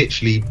was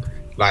literally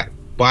like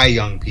by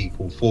young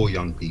people for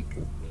young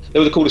people. They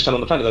were the coolest channel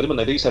on the planet, though, didn't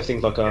they? They used to have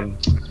things like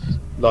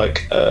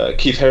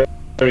Keith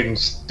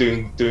Haring's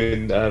doing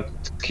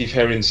Keith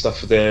Haring stuff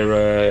for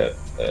their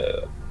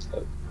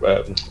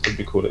what do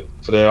we call it,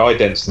 for their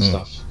idents and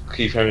stuff.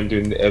 Keith Haring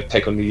doing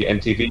take on the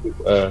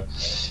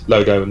MTV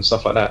logo and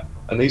stuff like that.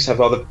 And they used to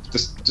have other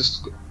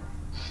just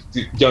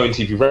Yo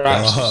MTV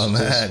raps. Oh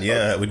man,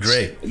 yeah, with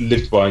Dre.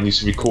 Lived by and used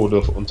to record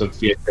off onto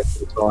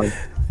VHS all the time.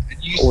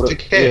 Used to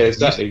care. Yeah,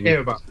 exactly. Used to care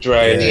about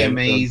Dre, the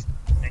AMAs,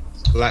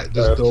 like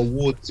the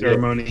award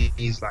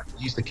ceremonies. Like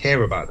used to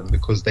care about them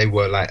because they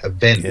were like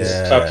events.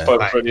 Yeah.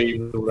 Like,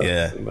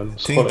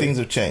 Things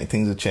have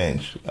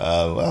changed.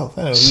 Well,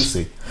 we'll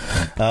see.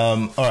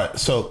 All right.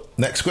 So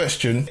next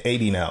question,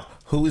 Adie. Now,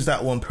 who is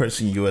that one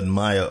person you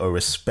admire or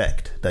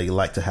respect that you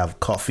like to have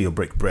coffee or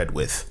break bread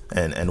with,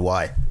 and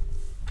why?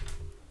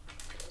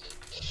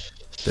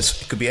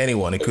 It could be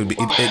anyone. It could be.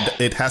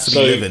 It has to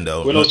be living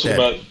though. When I was talking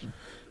about,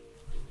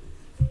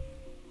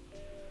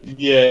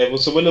 well,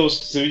 so when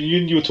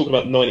you were talking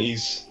about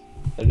 90s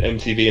and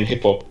MTV and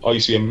hip hop, I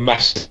used to be a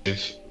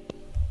massive,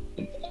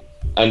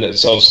 and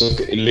so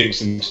it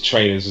links into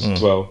trainers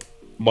as well.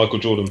 Michael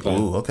Jordan fan.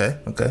 Ooh, okay.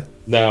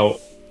 Now,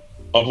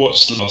 I've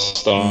watched The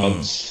Last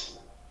Dance.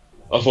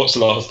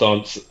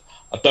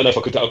 I don't know if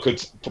I could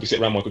probably sit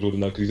around Michael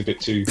Jordan though, because he's a bit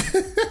too.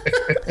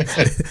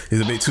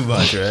 He's a bit too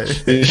much,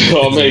 right? You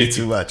know what I mean?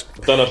 Too much.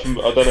 I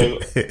don't know.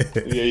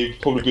 Yeah, he'd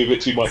probably be a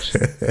bit too much.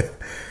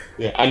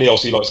 Yeah, and he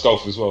also likes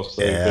golf as well.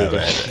 So yeah,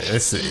 man.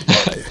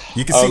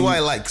 You can see why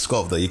he likes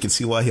golf, though. You can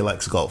see why he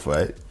likes golf,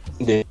 right?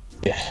 Yeah.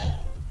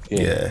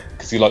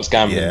 Because he likes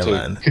gambling too.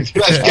 Man. He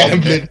likes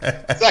gambling.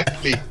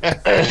 Exactly.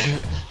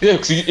 Yeah,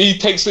 because he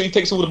takes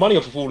all the money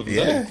off of all of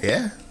them.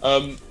 Yeah.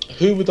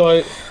 Who would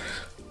I?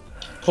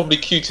 Probably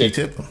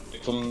Q-Tip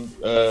from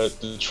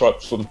the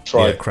Tribe.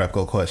 Yeah, Crap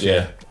Gold Quest.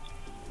 Yeah.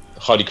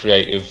 Highly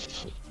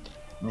creative,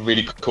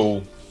 really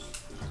cool.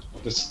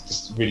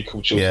 This really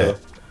cool chill fella.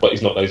 But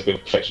he's not those bit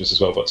of perfectionist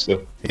as well. But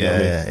still.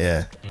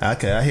 Yeah.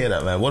 Okay, I hear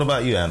that, man. What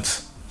about you,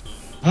 Antz?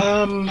 It's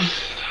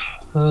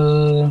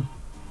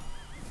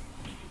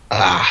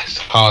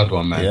a hard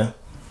one, man. Yeah.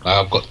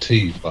 I've got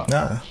two, but do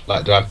I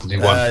have to do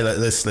one?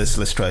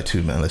 Let's try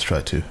two, man. Let's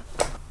try two.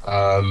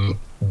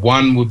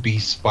 One would be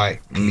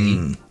Spike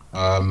Lee.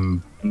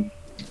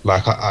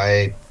 Like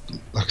I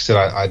said,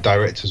 I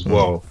direct as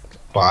well,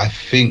 but I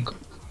think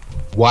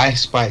why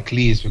Spike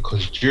Lee is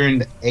because during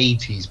the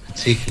 80s,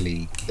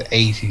 particularly the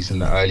 80s and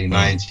the early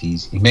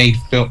 90s, he made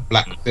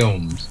black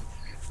films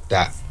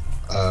that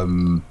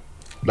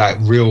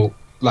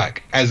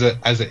as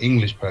an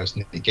English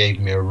person, it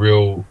gave me a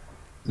real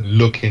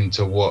look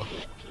into what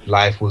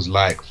life was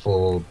like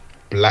for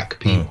black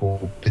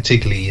people,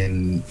 particularly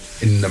in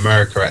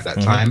America at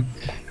that time.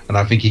 And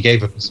I think he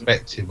gave a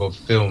perspective of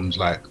films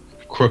like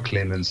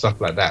Crooklyn and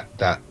stuff like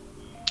that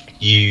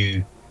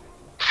you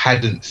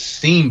hadn't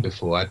seen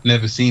before. I'd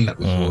never seen that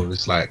before. It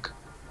was like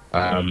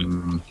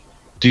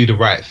Do the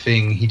Right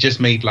Thing. He just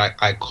made like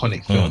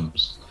iconic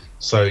films.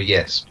 So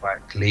yes,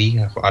 Spike Lee.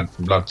 I'd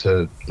love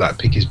to like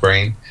pick his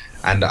brain.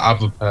 And the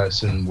other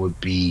person would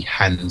be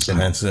Hans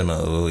Zimmer. Hans Zimmer.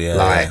 Oh yeah.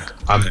 Like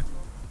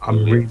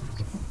I'm really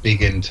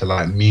big into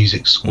like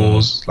music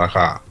scores. Like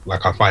I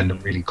find them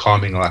really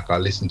calming. Like I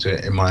listen to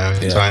it in my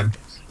own time.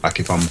 Like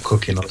if I'm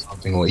cooking or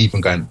something, or even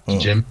going to the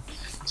gym.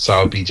 So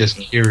I'll be just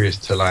curious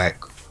to like,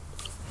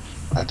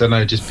 I don't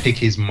know, just pick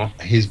his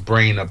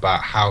brain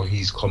about how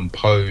he's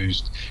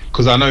composed,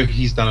 because I know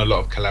he's done a lot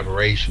of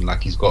collaboration.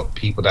 Like he's got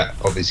people that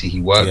obviously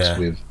he works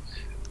with,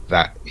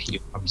 that he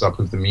comes up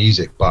with the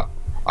music. But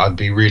I'd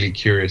be really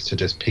curious to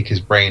just pick his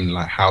brain,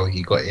 like how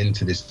he got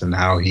into this and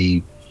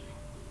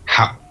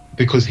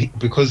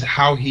because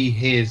how he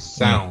hears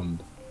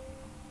sound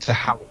to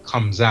how it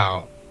comes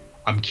out.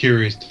 I'm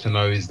curious to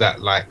know, is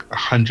that like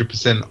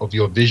 100% of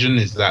your vision?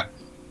 Is that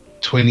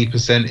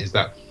 20%? Is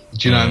that,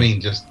 do you know what I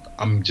mean?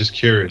 I'm just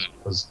curious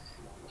because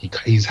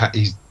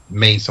he's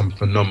made some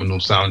phenomenal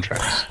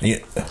soundtracks. Yeah.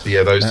 So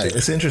yeah, those two.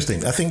 It's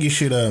interesting. I think you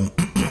should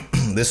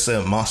this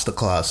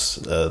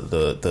masterclass,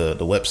 the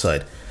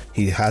website.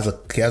 He has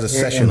a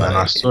session on it.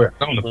 I saw it.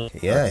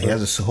 He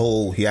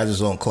has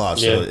his own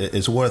class, so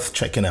it's worth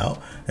checking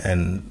out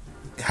and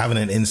having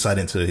an insight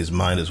into his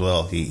mind as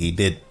well. He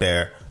did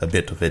bear a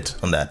bit of it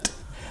on that.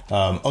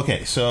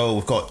 Okay, so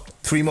we've got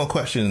 3 more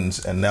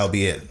questions, and that'll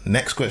be it.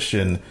 Next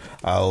question,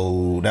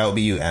 that'll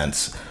be you,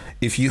 Antz.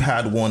 If you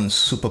had one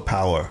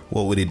superpower,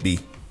 what would it be?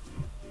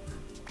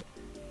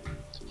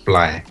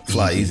 Fly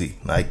easy.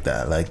 Like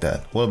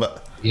that. What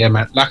about? Yeah,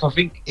 man. Like I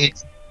think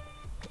it's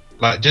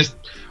like just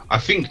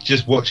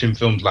watching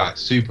films like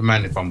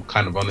Superman, if I'm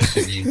kind of honest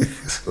with you,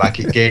 like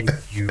it gave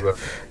you a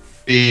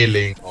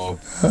feeling of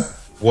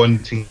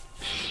wanting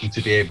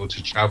to be able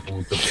to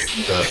travel the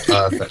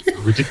earth at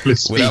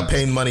ridiculous speed without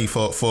paying money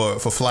for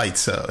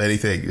flights or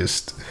anything.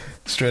 Just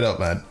straight up,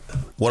 man.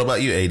 What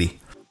about you, Adie?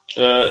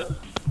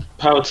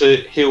 Power to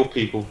heal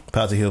people.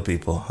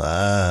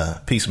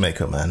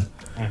 Peacemaker, man.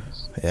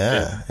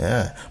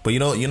 Yeah. But you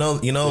know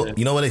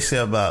what they say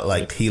about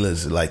like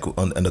healers, like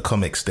in the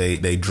comics,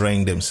 they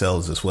drain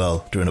themselves as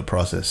well during the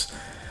process.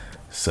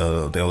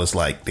 So there was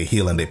like they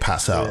heal and they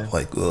pass out.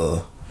 Like,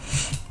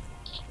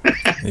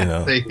 You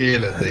know, They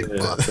heal it.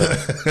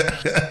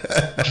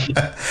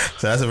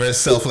 so that's a very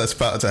selfless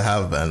power to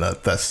have, man.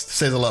 That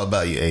says a lot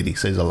about you, Adie.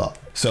 Says a lot.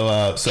 So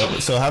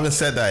having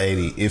said that,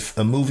 Adie, if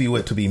a movie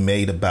were to be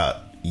made about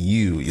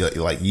you,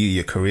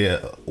 your career,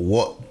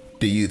 what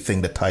do you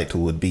think the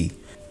title would be?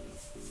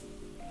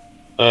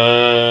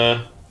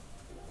 For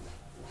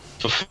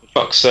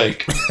fuck's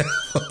sake.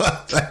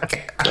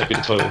 That'd be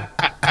the title.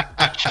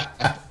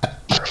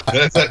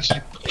 That's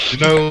actually, you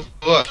know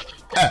what?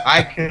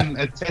 I can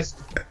attest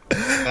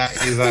that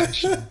is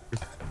actually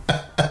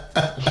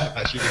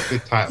a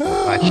good title.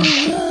 Like, I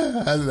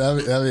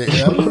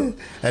mean,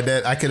 and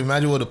then I can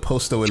imagine what the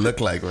poster would look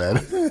like, man.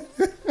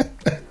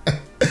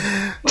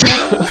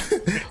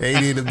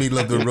 Adie in the middle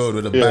of the road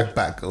with a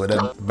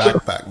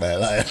backpack, man.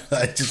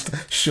 Like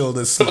just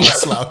shoulders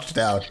slouched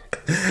down,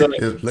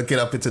 looking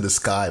up into the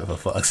sky for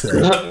fuck's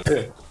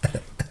sake.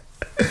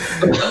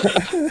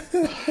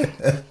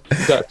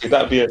 Exactly,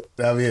 that'd be it.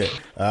 All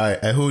right,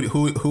 and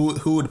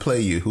who would play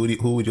you? Who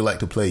would you like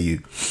to play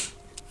you?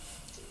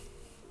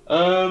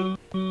 I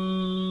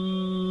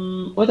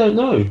don't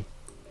know.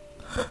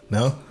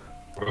 No,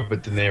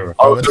 Robert De Niro.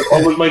 I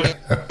would make it.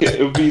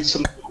 It would be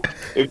some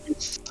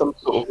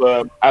sort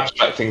of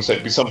abstract thing. So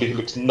it'd be somebody who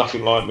looks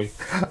nothing like me.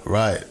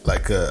 right,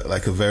 like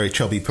a very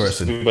chubby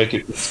person. To make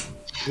it.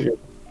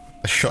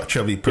 A short,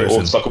 chubby Or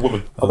person. it's like a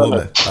woman. A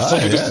woman.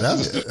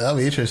 That'd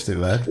be interesting,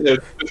 man. Yeah,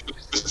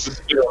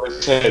 just on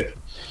his head.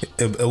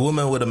 A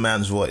woman with a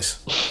man's voice.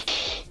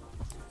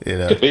 You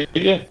know, Could be,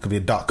 yeah. could be a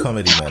dark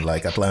comedy, man,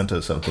 like Atlanta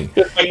or something.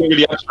 Just make it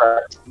really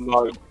abstract.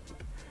 No.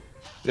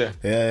 Yeah.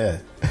 Yeah.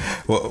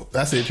 Well,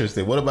 that's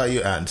interesting. What about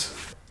you,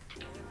 Antz?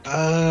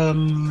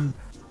 I'm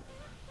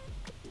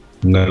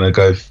gonna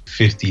go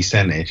 50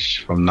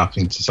 Cent-ish, from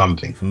nothing to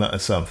something.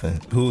 Not something.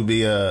 Who would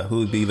be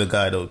the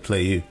guy that would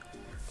play you?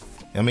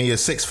 I mean, you're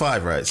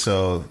 6'5", right?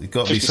 So you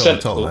got to be someone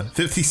tall, man.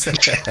 50 Cent.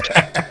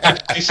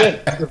 50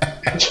 Cent.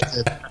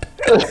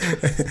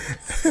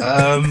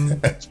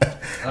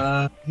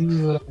 Who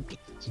would I get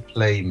to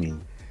play me?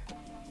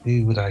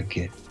 Who would I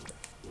get?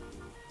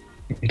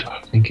 Who do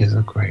I think is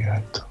a great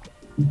actor?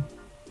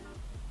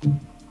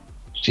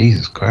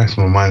 Jesus Christ,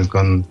 my mind's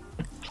gone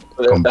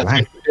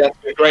blank. That's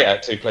a great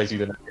actor who plays you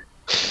then.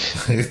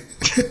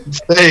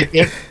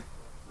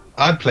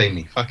 I'd play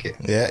me. Fuck it.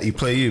 Yeah, you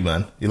play you,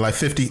 man. You're like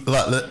 50.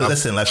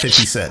 Listen, like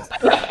 50 Cent.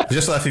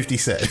 Just like 50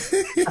 Cent.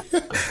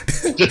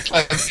 Just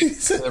like 50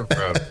 Cent,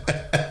 bro.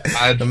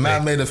 The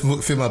man made a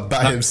film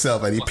about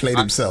himself and he played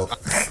himself.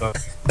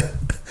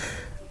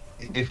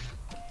 If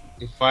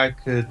I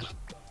could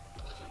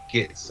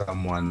get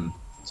someone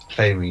to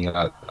play me,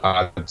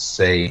 I'd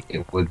say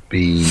it would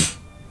be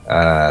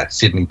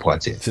Sidney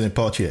Poitier. Sidney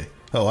Poitier.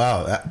 Oh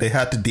wow, they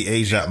had to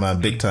de-age that man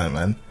big time,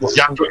 man.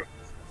 Young.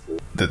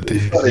 What are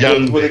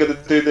they going to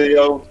do?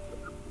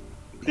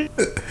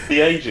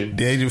 The agent.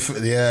 The agent,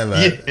 yeah,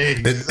 man.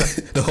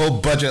 The whole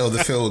budget of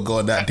the film would go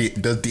on that.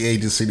 Does the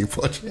agent Sidney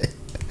Poitier?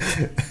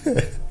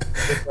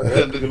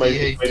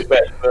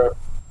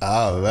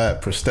 Oh man,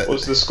 What's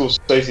the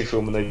Scorsese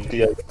film when they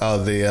de-age? Oh,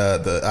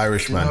 the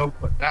Irishman. You know,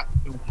 but that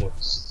film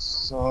was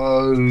so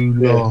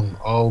long. Yeah.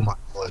 Oh my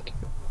god.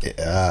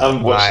 I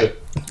haven't watched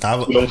it. It's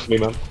long for me,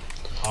 man.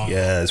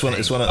 Yeah, it's one.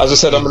 As I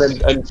said, I'm an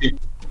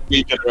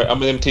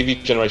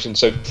MTV generation,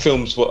 so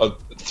films are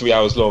 3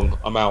 hours long.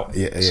 I'm out.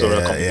 Sorry,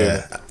 I can't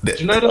do it.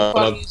 Do you know the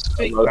funniest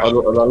thing? I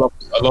love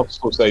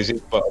Scorsese,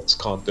 but I just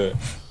can't do it.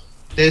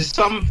 There's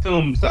some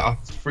films that are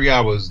 3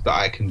 hours that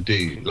I can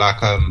do.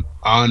 Like I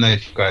don't know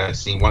if you guys have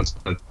seen Once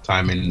Upon a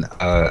Time in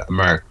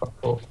America.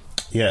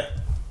 Yeah.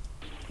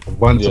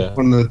 Once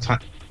Upon a Time,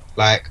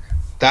 like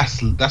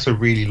that's a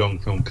really long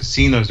film.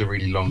 Casino's a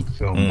really long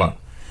film, but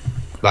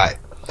like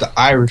The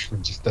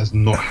Irishman just does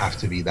not have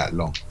to be that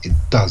long. It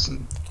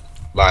doesn't.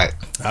 Like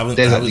I haven't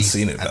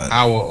seen it, an man.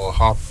 hour or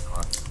half an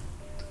hour.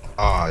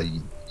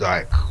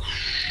 I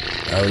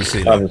haven't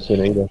seen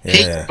it either.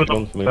 Yeah.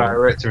 Phenomenal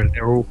director, and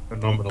they're all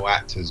phenomenal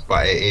actors,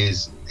 but it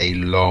is a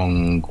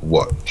long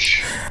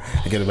watch.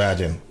 I can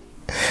imagine.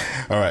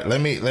 All right,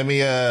 let me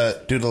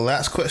do the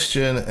last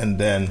question, and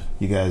then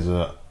you guys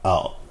are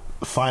out.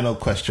 Final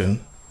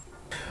question.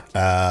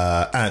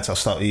 Antz, I'll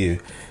start with you.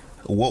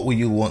 What would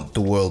you want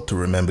the world to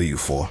remember you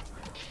for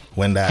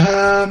when the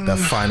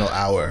final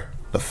hour?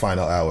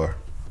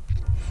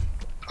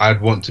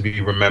 I'd want to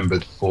be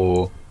remembered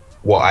for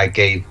what I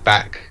gave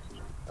back,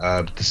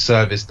 the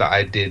service that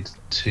I did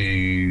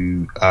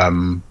to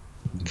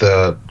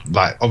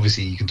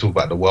obviously you can talk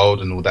about the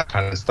world and all that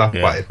kind of stuff,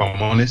 but if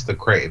I'm honest, the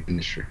creative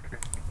industry.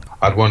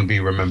 I'd want to be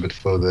remembered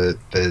for the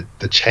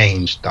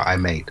change that I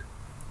made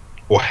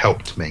or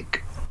helped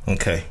make.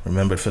 Okay,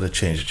 remembered for the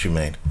change that you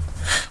made.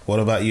 What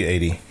about you,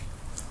 Adie?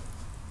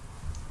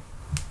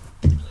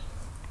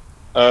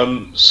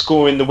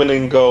 Scoring the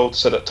winning goal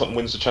so that Tottenham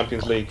wins the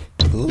Champions League.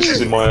 Ooh. This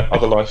is in my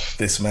other life.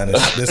 This man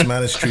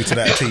is true to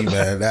that team,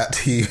 man. That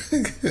team.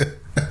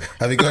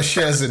 Have you got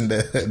shares in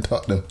there in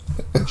Tottenham?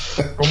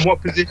 From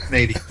what position,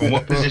 Adie? From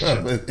what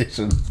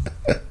position?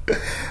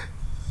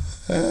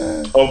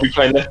 I'll be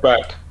playing left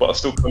back, but I'll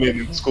still come in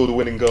and score the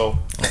winning goal.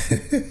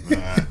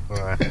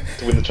 Alright.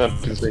 To win the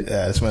Champions League.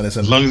 Yeah, this man is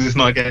As long as it's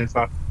not against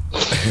us.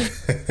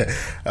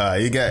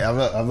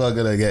 I'm not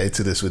gonna get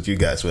into this with you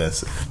guys, man.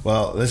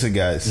 Well, listen,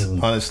 guys.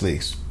 Honestly,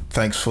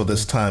 thanks for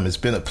this time. It's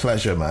been a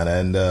pleasure, man,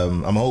 and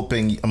I'm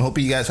hoping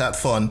you guys had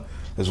fun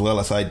as well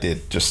as I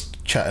did,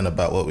 just chatting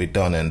about what we've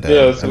done and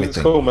everything. It's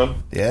cool, man.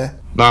 Yeah.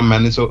 Nah,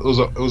 man, it was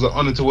an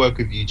honour to work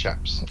with you,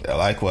 chaps. Yeah,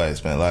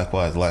 likewise, man.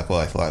 Likewise.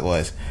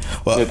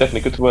 Well, Yeah,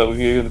 definitely good to work with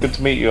you. Good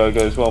to meet you,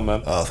 Ogo, as well,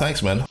 man. Oh,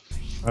 thanks, man.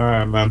 All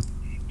right, man.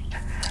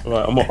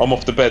 Right, I'm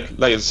off to bed.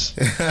 Laters.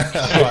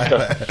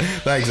 Right,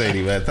 thanks,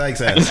 Adie, man. Thanks,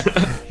 Antz.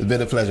 It's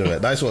been a pleasure,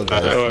 man. Nice one,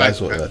 guys. Right.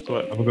 Nice one, man.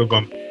 Right. Have a good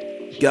one.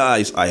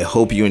 Guys, I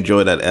hope you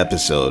enjoyed that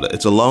episode.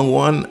 It's a long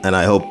one, and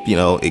I hope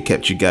it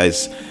kept you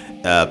guys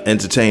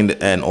entertained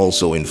and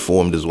also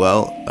informed as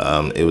well.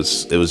 It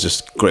was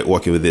just great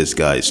working with these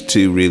guys,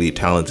 two really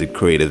talented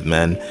creative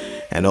men,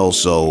 and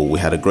also we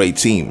had a great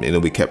team.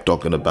 We kept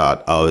talking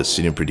about our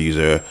senior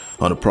producer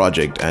on the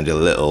project, Angie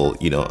Little,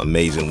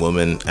 amazing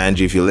woman.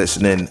 Angie, if you're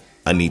listening,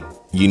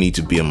 you need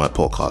to be on my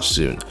podcast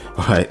soon.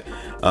 All right.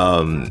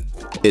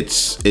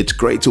 It's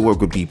great to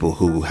work with people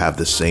who are on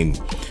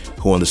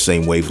the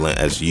same wavelength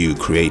as you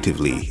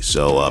creatively.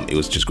 So it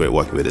was just great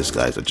working with these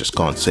guys. I just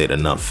can't say it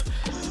enough.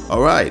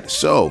 All right.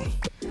 So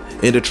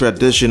in the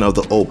tradition of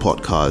the old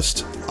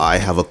podcast, I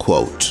have a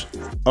quote.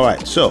 All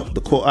right. So the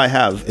quote I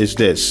have is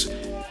this.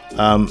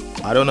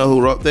 I don't know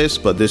who wrote this,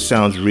 but this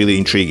sounds really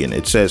intriguing.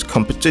 It says,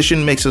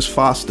 "Competition makes us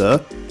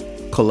faster.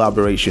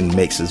 Collaboration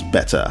makes us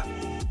better."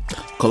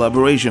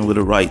 Collaboration with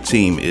the right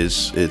team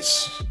it's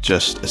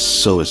just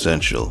so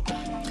essential.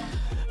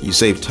 You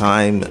save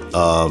time.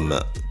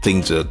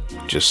 Things are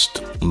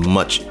just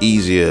much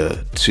easier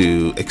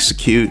to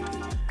execute,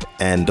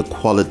 and the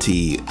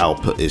quality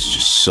output is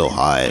just so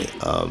high.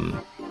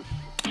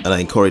 And I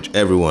encourage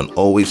everyone,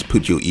 always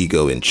put your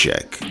ego in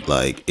check.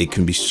 Like, it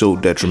can be so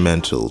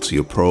detrimental to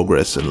your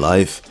progress in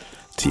life,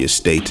 to your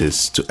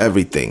status, to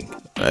everything,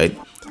 right?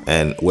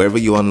 And wherever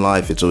you are in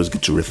life, it's always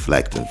good to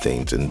reflect on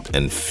things. And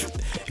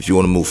if you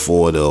want to move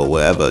forward or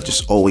whatever,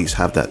 just always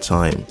have that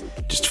time.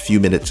 Just a few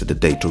minutes of the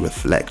day to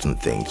reflect on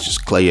things.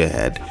 Just clear your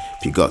head.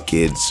 If you got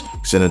kids,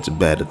 send them to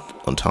bed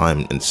on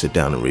time and sit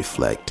down and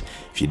reflect.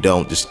 If you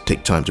don't, just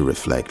take time to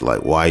reflect.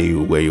 Like, why are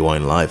you where you are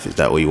in life? Is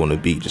that where you want to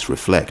be? Just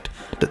reflect.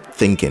 The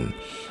thinking.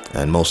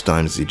 And most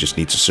times you just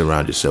need to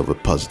surround yourself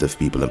with positive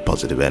people and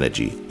positive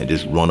energy and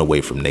just run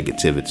away from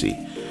negativity.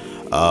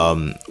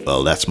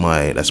 Well, that's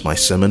my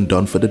sermon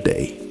done for the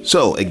day.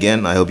 So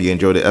again, I hope you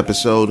enjoyed the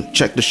episode.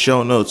 Check the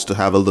show notes to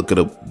have a look at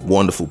a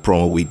wonderful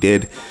promo we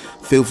did.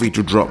 Feel free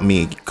to drop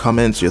me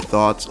comments, your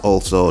thoughts.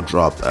 Also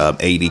drop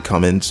Adie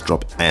comments,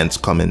 drop Antz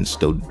comments.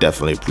 They'll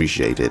definitely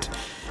appreciate it.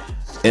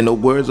 In the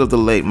words of the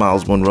late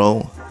Miles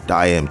Monroe,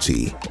 die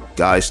empty.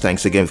 Guys,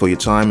 thanks again for your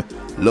time.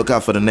 Look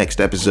out for the next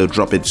episode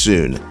dropping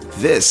soon.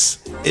 This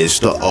is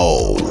the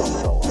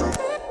O.